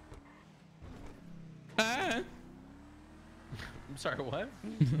 Ah. I'm sorry, what?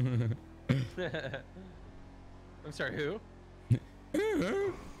 I'm sorry, who?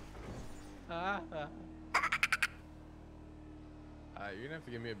 You're gonna have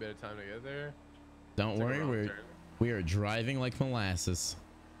to give me a bit of time to get there. Don't Took a worry, wrong turn. we are driving like molasses.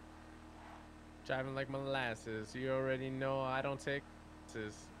 Driving like molasses. You already know I don't take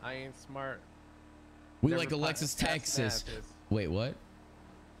Texas. I ain't smart. We Never like Alexis, passed Texas. Mathis. Wait, what?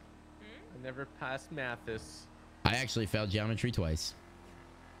 I never passed Mathis. I actually failed geometry twice.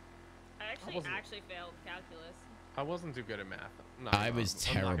 I actually failed calculus. I wasn't too good at math. No, I was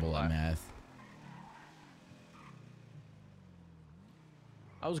terrible at math.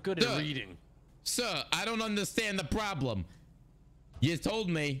 I was good at reading. Sir, I don't understand the problem. You told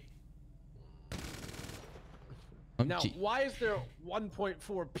me. Now, why is there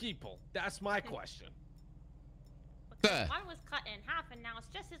 1.4 people? That's my question. Sir, One was cut in half and now it's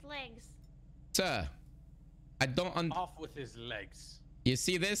just his legs. sir, I don't. Off with his legs. You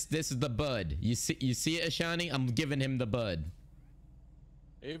see this? This is the bud. You see it, Ashani? I'm giving him the bud.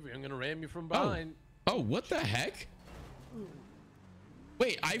 Avery, I'm gonna ram you from behind. Oh, what the heck?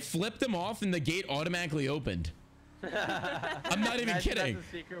 Wait, I flipped him off and the gate automatically opened. I'm not even kidding. That's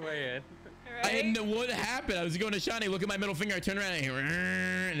the secret way in. I didn't know what happened. I was going to Shani, look at my middle finger. I turn around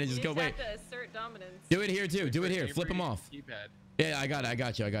and I just go, wait. You have to assert dominance. Do it here too. Do it here. Flip him off. Keypad. Yeah, I got it. I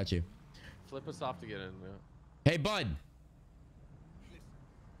got you. I got you. Flip us off to get in. Yeah. Hey, bud.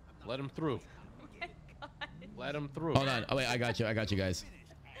 Let him through. Oh my god. Let him through. Hold on. Oh, wait. I got you. I got you guys.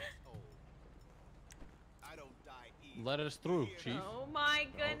 Let us through, Chief. Oh my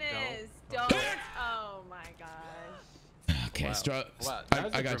goodness. don't. Don't. Oh my gosh. Okay, Wow. Wow, that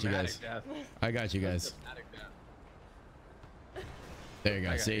was I a got you guys. dramatic death. I got you guys. Dramatic death. There you go.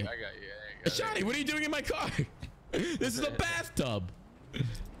 I got See? you. I got you. There you go. Shani, what are you doing in my car? This is a bathtub.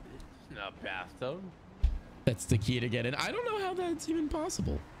 No bathtub. That's the key to get in. I don't know how that's even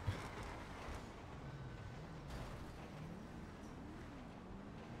possible.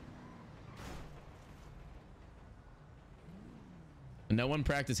 No one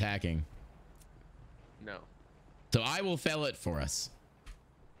practice hacking. No. So I will fail it for us.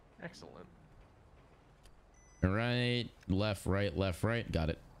 Excellent. Right, left, right, left, right. Got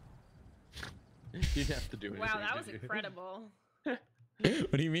it. You didn't have to do anything. Wow, that was did you? incredible.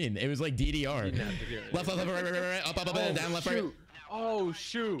 What do you mean? It was like DDR. You didn't have to do anything. Left, left, right, right, right, right, up, up, up, Oh, down, left, right. shoot. Oh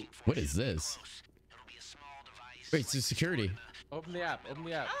shoot! What is this? Wait, it's the security. Open the app. Open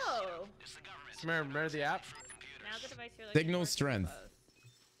the app. Oh. Samara, remember the app? Now the device you're looking Signal for is strength.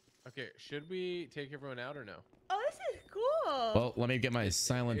 closed. Okay, should we take everyone out or no? Oh, this is cool. Well, let me get my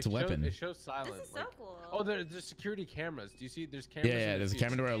silent weapon. It shows silent. This is so cool. Oh, there's security cameras. Do you see? There's cameras. Yeah, yeah, in there's a the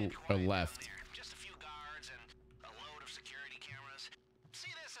camera to our left. Just a few guards and a load of security cameras. See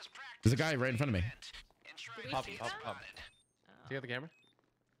this as practice. There's a guy right in front of me. Do we Pop, see pop, that? pop. Oh. Take out the camera.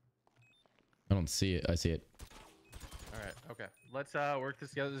 I don't see it. I see it. All right. Okay. Let's work this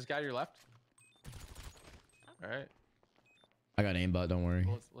together. This guy to your left. All right. I got aimbot. Don't worry.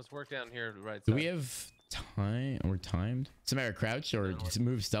 Well, let's work down here to the right Do side. we have time? We're timed. Samara, crouch or just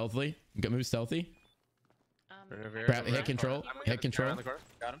move stealthily. Move stealthy. Right over here. Grab- Over hit here. control, I'm hit gonna control. around the corner.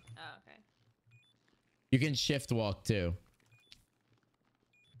 Got him. Oh, okay. You can shift walk too.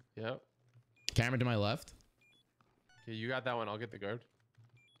 Yep. Camera to my left. Okay, you got that one. I'll get the guard.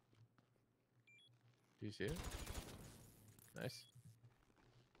 Do you see it? Nice.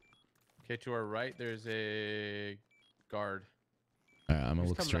 Okay, to our right, there's a guard. All right, I'm gonna Who's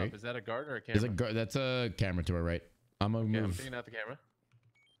look coming straight. up? Is that a guard or a There's camera? that's a camera to our right. I'm gonna Okay, I'm move. taking out the camera.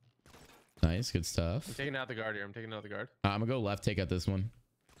 Nice, good stuff. I'm taking out the guard here. I'm taking out the guard. I'm gonna go left. Take out this one.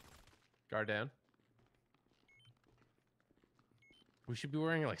 Guard down. We should be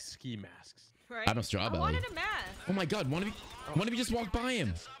wearing like ski masks. Right? I don't straw I belly. wanted a mask. Oh my god, one of you just walked by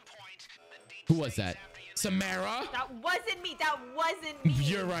him. Who was that? Samara? That wasn't me. That wasn't me.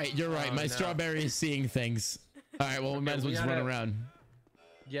 You're right, you're right. Oh, My no. strawberry is seeing things. All right, well, we might as well we just run gotta- around.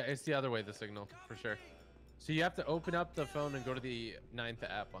 Yeah, it's the other way, the signal, for sure. So you have to open up the phone and go to the 9th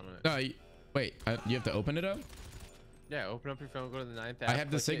app on it. Wait, you have to open it up? Yeah, open up your phone, go to the 9th app. I have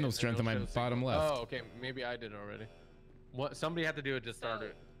the click it, signal and then strength on it'll my show the bottom signal. left. Oh, okay. Maybe I did already. What? Somebody had to do it to start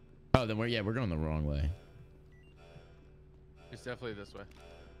it. Oh, then we're going the wrong way. It's definitely this way.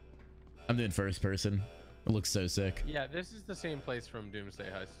 I'm doing first person. It looks so sick. Yeah, this is the same place from Doomsday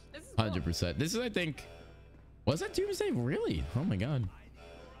Heist. This is cool. 100%. This is, I think, was that Doomsday? Really? Oh my god.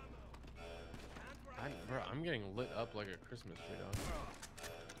 Bro, I'm getting lit up like a Christmas tree, dog.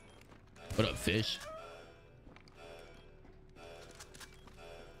 What up, fish?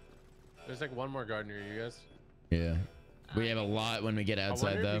 There's like one more guard near you guys. Yeah. We have a lot when we get I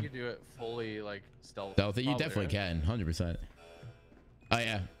outside, wonder though. if you could do it fully like stealth. Stealthy? You Probably, definitely right? can. 100%. Oh,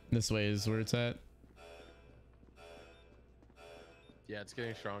 yeah. This way is where it's at. Yeah, it's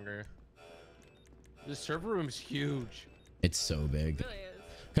getting stronger. This server room is huge, It's so big. It really is.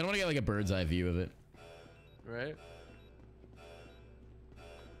 Kind of want to get like a bird's eye view of it. right?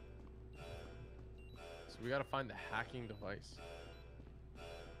 So we gotta find the hacking device.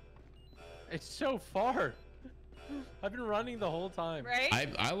 It's so far. I've been running the whole time.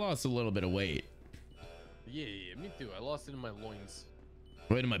 Right? I lost a little bit of weight. Yeah, me too. I lost it in my loins.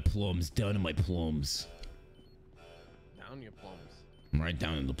 Right in my plums. Down in my plums. Down your plums. Right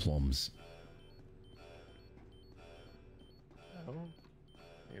down in the plums. Oh.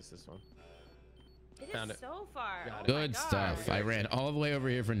 I think it's this one. It is Found it. so far. Got Oh it. my Good God. stuff. I ran all the way over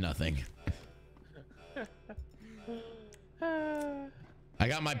here for nothing. I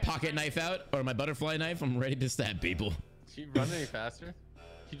got my pocket knife out, or my butterfly knife. I'm ready to stab people. Do you run any faster?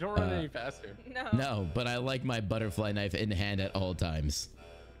 You don't run any faster. No. No, but I like my butterfly knife in hand at all times.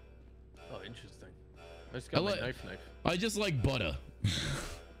 Oh, interesting. I just got my like- knife. I just like butter.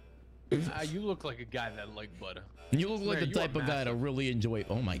 You look like a guy that like butter. You look like Swear, the you are type of guy to really enjoy.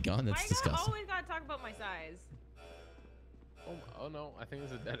 Oh my god, that's Why you disgusting. always gotta talk about my size? Oh no, I think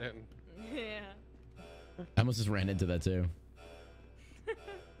it's a dead end. Yeah. I almost just ran into that too.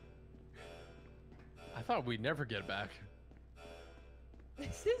 I thought we'd never get back.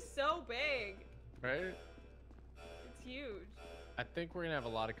 This is so big. Right? It's huge. I think we're gonna have a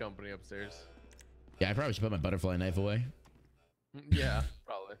lot of company upstairs. Yeah, I probably should put my butterfly knife away. Yeah,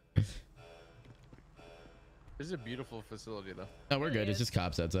 probably. This is a beautiful facility though. No, we're good. It's just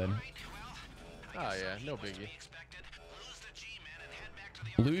cops outside. Oh yeah, no biggie.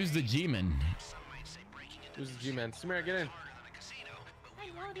 Lose the G-man. Who's the G-Man? Samara, get in.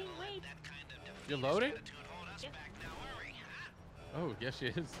 I'm loading. Wait. You're loading? Yeah. Oh, yes she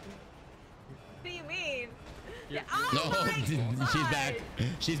is. What do you mean? You're- Oh No, my she's God. back.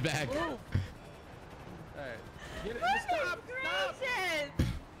 She's back. Alright. Get it. Goodness Stop! gracious.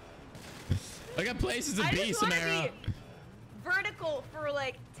 I got places to I be, just wanna Samara. be vertical for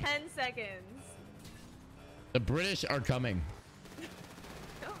like 10 seconds. The British are coming.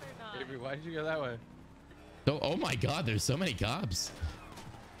 No, they're not. Baby, why did you go that way? Oh my God, there's so many cops.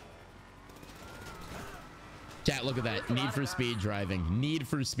 Chat, look at that. Need for speed driving. Need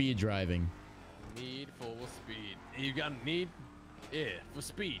for speed driving. Need for speed. You got need? Yeah, for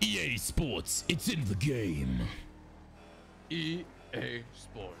speed. EA Sports, it's in the game. EA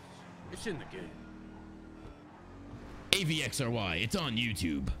Sports, it's in the game. Avxry, it's on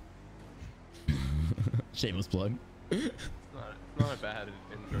YouTube. Shameless plug. It's not a bad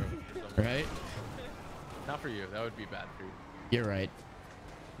intro for someone. Right? Not for you. That would be bad for you. You're right.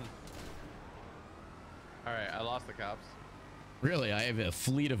 All right, I lost the cops. Really, I have a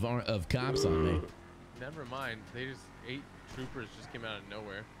fleet of cops on me. Never mind. They just 8 troopers just came out of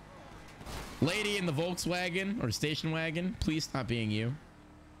nowhere. Lady in the Volkswagen or station wagon, please stop being you.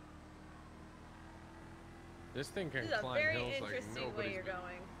 This thing can This is a climb very hills like interesting way nobody's you're been.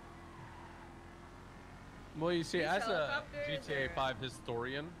 going. Well, you see, These as a helicopters GTA or- 5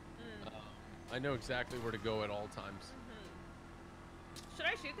 historian, I know exactly where to go at all times. Should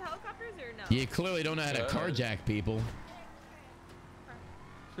I shoot the helicopters or no? You clearly don't know how to carjack people.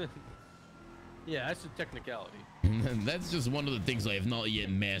 Yeah, that's a technicality. That's just one of the things I have not yet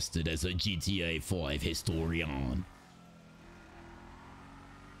mastered as a GTA 5 historian.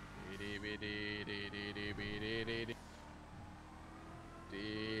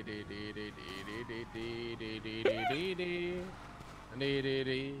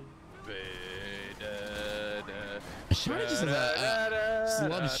 Shana just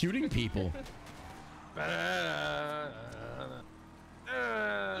loves shooting people. You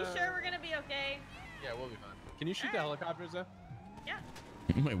sure we're gonna be okay? Yeah, we'll be fine. Can you shoot the helicopters though? Yeah.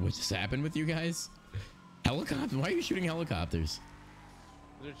 Wait, what just happened with you guys? Helicopters? Why are you shooting helicopters?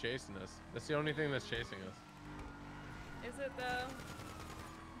 They're chasing us. That's the only thing that's chasing us. Is it though?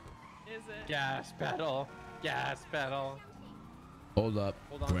 Is it? Gas pedal. Gas pedal. Hold up.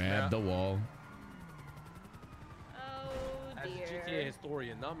 Hold on, Grab yeah. the wall. Oh As a dear. GTA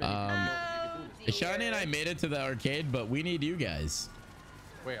historian, not many people know you can do this. Shani and I made it to the arcade, but we need you guys.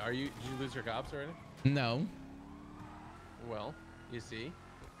 Wait, did you lose your cops already? No. Well, you see,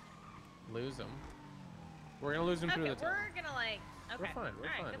 lose them. We're gonna lose them through Okay, the tunnel. we're gonna like. Okay. We're fine, we're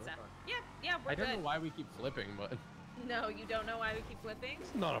All right, fine, good we're stuff. fine. Yeah, we're I good. don't know why we keep flipping, but No, you don't know why we keep flipping?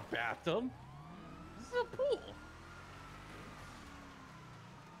 it's not a bathtub. This is a pool.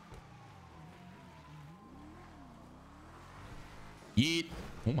 Yeet.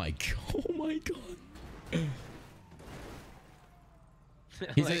 Oh my god. Oh my god. I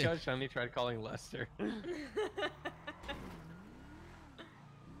He's like a- how Shani tried calling Lester.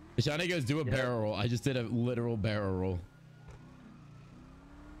 Shani goes, do a barrel roll. I just did a literal barrel roll.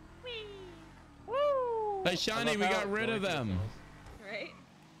 Whee! Woo! Hey, Shani, we got rid of them. Right?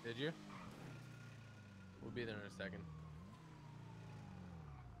 Did you? We'll be there in a second.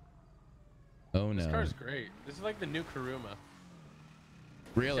 Oh This no. car's great. This is like the new Karuma.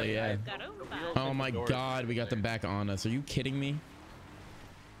 Really? Yeah. Caramba. Oh my god, we got them back on us. Are you kidding me?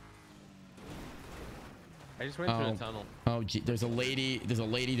 I just went through the tunnel. Oh, gee, there's a lady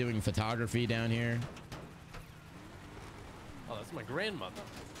doing photography down here. Oh, that's my grandmother.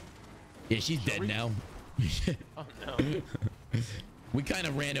 Yeah, she's dead now. Oh no. We kind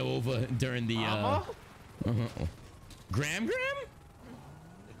of ran over during the Graham? The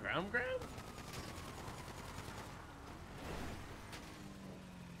Graham?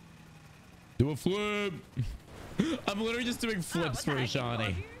 Do a flip. I'm literally just doing flips for Shawnee.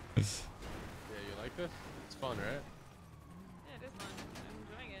 Shani. Yeah, you like this? It's fun, right? Yeah, it is fun. I'm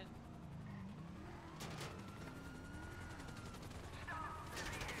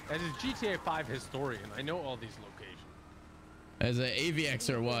enjoying it. As a GTA 5 historian, I know all these locations. As an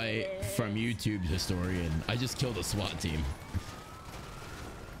Avxry from YouTube historian, I just killed a SWAT team.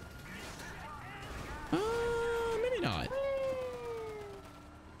 Maybe not.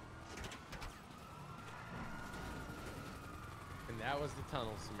 And that was the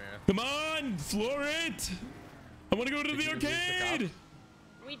tunnel, Samara. Come on, floor it. I want to go to Did the you lose the arcade. cops?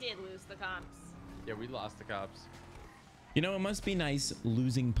 We did lose the cops. Yeah, we lost the cops. You know, it must be nice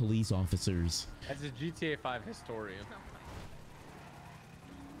losing police officers. As a GTA 5 historian. Oh my.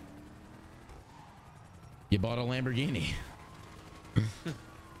 You bought a Lamborghini.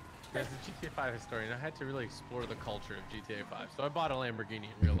 As a GTA 5 historian, I had to really explore the culture of GTA 5. So I bought a Lamborghini in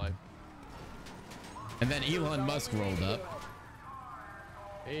real life. And then Elon Musk rolled up.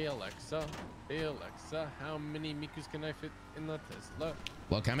 Hey Alexa, how many Mikus can I fit in the Tesla?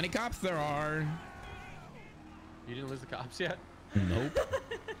 Look how many cops there are. You didn't lose the cops yet? Nope.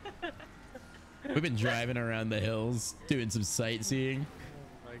 We've been driving around the hills, doing some sightseeing.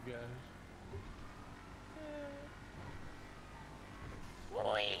 Oh my gosh.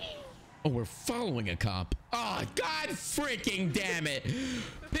 Oh, we're following a cop. Oh, God freaking damn it.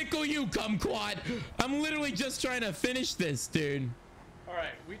 Pickle you, kumquat. I'm literally just trying to finish this, dude. All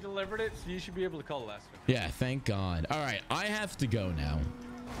right, we delivered it, so you should be able to call Lester. Yeah, thank God. All right, I have to go now.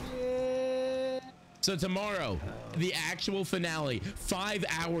 So tomorrow, the actual finale, 5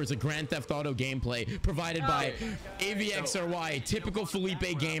 hours of Grand Theft Auto gameplay provided by Avxry, typical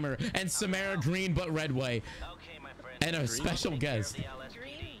Felipe gamer, and Samara Green but Redway, and a special guest.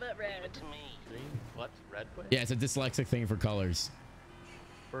 Green but red. Green butt Redway? Yeah, it's a dyslexic thing for colors.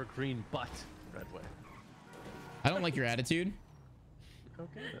 Or green butt Redway. I don't like your attitude.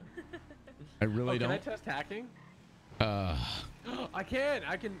 Okay. I really don't. Can I test hacking? I can.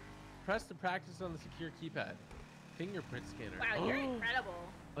 I can press to practice on the secure keypad. Fingerprint scanner. Wow, you're incredible.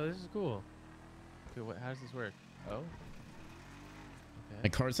 Oh, this is cool. Okay, how does this work? Oh. Okay. My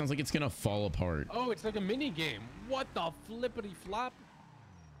car sounds like it's gonna fall apart. Oh, it's like a mini game. What the flippity flop?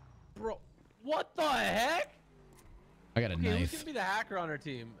 Bro, what the heck? I got a Who's knife. gonna be the hacker on our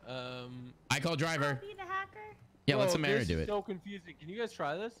team? I call driver. I'll be the hacker. Yeah, let Bro, Samara this do is it. so confusing. Can you guys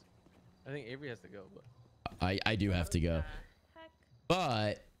try this? I think Avery has to go, but I do have to go. Heck.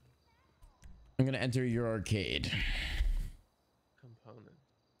 But I'm gonna enter your arcade. component.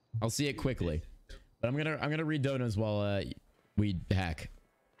 I'll see it quickly. But I'm gonna read donuts while we hack.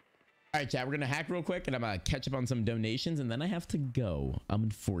 All right, chat, we're gonna hack real quick and I'm gonna catch up on some donations and then I have to go,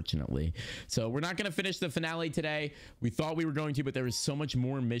 unfortunately. So we're not gonna finish the finale today. We thought we were going to, but there was so much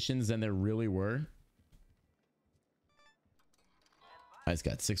more missions than there really were. I just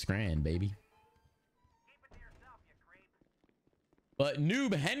got 6 grand, baby. But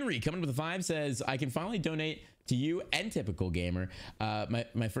Noob Henry coming with a 5 says, I can finally donate to you and Typical Gamer.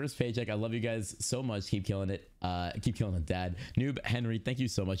 My first paycheck. I love you guys so much. Keep killing it. Keep killing it, Dad. Noob Henry, thank you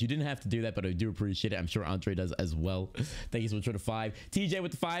so much. You didn't have to do that, but I do appreciate it. I'm sure Andre does as well. Thank you so much for the 5. TJ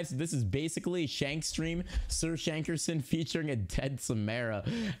with the 5. So this is basically Shank stream. Sir Shankerson featuring a dead Samara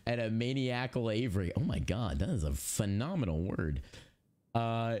and a maniacal Avxry. Oh my God, that is a phenomenal word.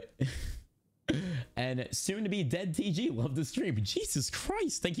 And soon to be dead TG. Love the stream. Jesus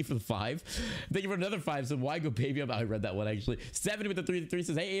Christ. Thank you for the 5. Thank you for another 5. So why go baby up? I read that one actually. 7 with the 3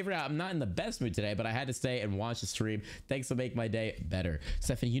 says, hey Avery, I'm not in the best mood today, but I had to stay and watch the stream. Thanks to make my day better.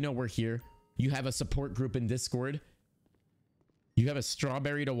 Stephanie, you know we're here. You have a support group in Discord. You have a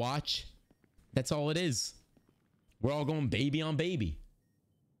strawberry to watch. That's all it is. We're all going baby on baby.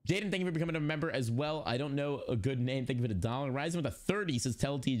 Jaden, thank you for becoming a member as well. I don't know a good name. Thank you for the $1. Ryzen with a 30 says,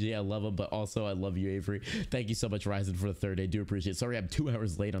 tell TJ I love him, but also I love you, Avery. Thank you so much, Ryzen, for the 30. I do appreciate it. Sorry, I'm 2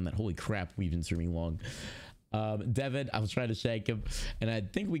 hours late on that. Holy crap, we've been streaming long. Devin, I was trying to shake him, and I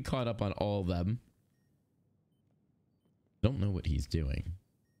think we caught up on all of them. Don't know what he's doing.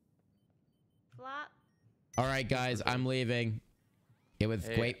 Flop. All right, guys, I'm leaving. It was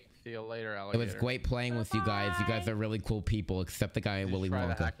great. See you later, alligator. It was great playing with you guys. You guys are really cool people, except the guy in Willy Try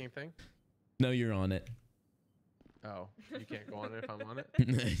the Wonka. hacking thing? No, you're on it. Oh, you can't go on it if I'm on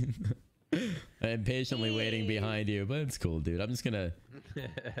it? I'm patiently waiting behind you, but it's cool, dude. I'm just gonna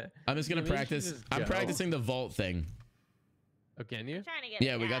practice. I'm practicing the vault thing. Oh, can you? Trying to get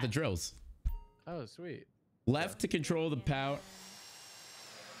Yeah, we got the drills. Oh, sweet. Left to control the power.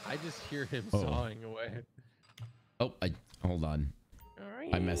 I just hear him sawing away. Oh, hold on.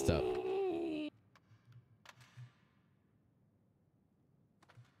 I messed up.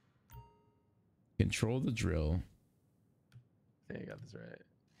 Control the drill. I think I got this right.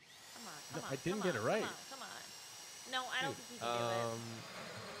 Come on, No, come on, I didn't come get it on, right. Come on. No, I don't think you can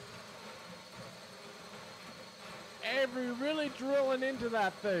do it. Avery really drilling into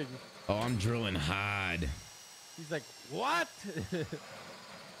that thing. Oh, I'm drilling hard. He's like, what?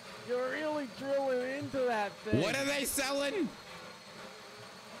 You're really drilling into that thing. What are they selling?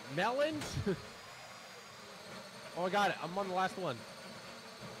 Melons? Oh, I got it. I'm on the last one.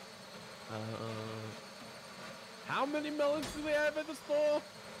 How many melons do they have at the store?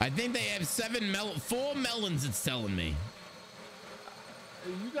 I think they have 4 melons. It's telling me.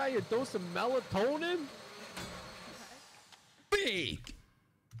 You got your dose of melatonin? Big.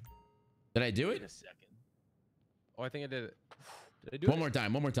 Did I do Wait it? a second. Oh, I think I did it. Did I do One it? more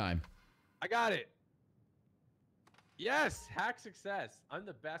time. One more time. I got it. Yes, hack success. I'm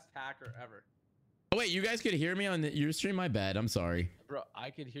the best hacker ever. Oh wait, you guys could hear me on your stream? My bad. I'm sorry. Bro,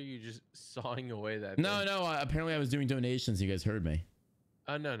 I could hear you just sawing away that No, thing. no. Apparently I was doing donations. You guys heard me.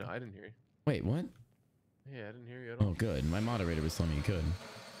 No, I didn't hear you. Wait, what? Yeah, I didn't hear you at all. Oh, good. My moderator was telling me you could.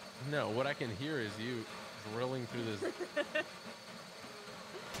 No, what I can hear is you drilling through this.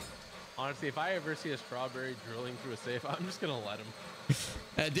 Honestly, if I ever see a strawberry drilling through a safe, I'm just gonna let him.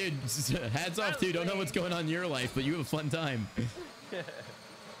 Dude, hats off to you. Don't know what's going on in your life, but you have a fun time.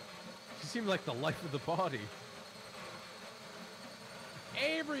 seem like the life of the party.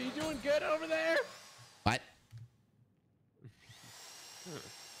 Avery, you doing good over there? What?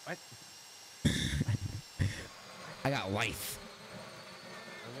 What? I got life.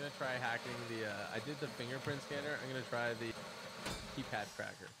 I'm gonna try hacking the. I did the fingerprint scanner. I'm gonna try the keypad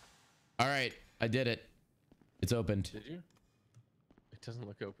cracker. All right, I did it. It's opened. Did you? It doesn't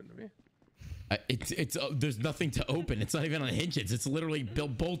look open to me. It's there's nothing to open. It's not even on hinges. It's literally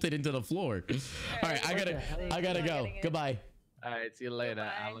bolted into the floor. All right, I gotta go. Goodbye. All right, see you later,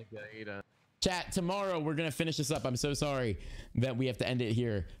 Goodbye. alligator. Chat, tomorrow we're gonna finish this up. I'm so sorry that we have to end it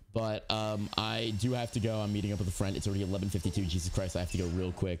here, but I do have to go. I'm meeting up with a friend. It's already 11:52. Jesus Christ, I have to go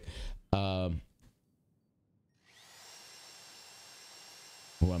real quick. Who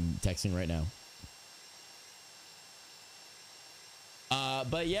I'm texting right now.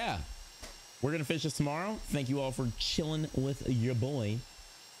 But yeah, we're gonna finish this tomorrow. Thank you all for chilling with your boy.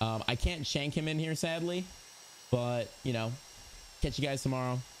 I can't shank him in here, sadly, but you know, catch you guys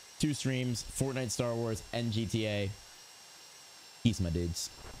tomorrow. 2 streams, Fortnite, Star Wars, and GTA. Peace, my dudes.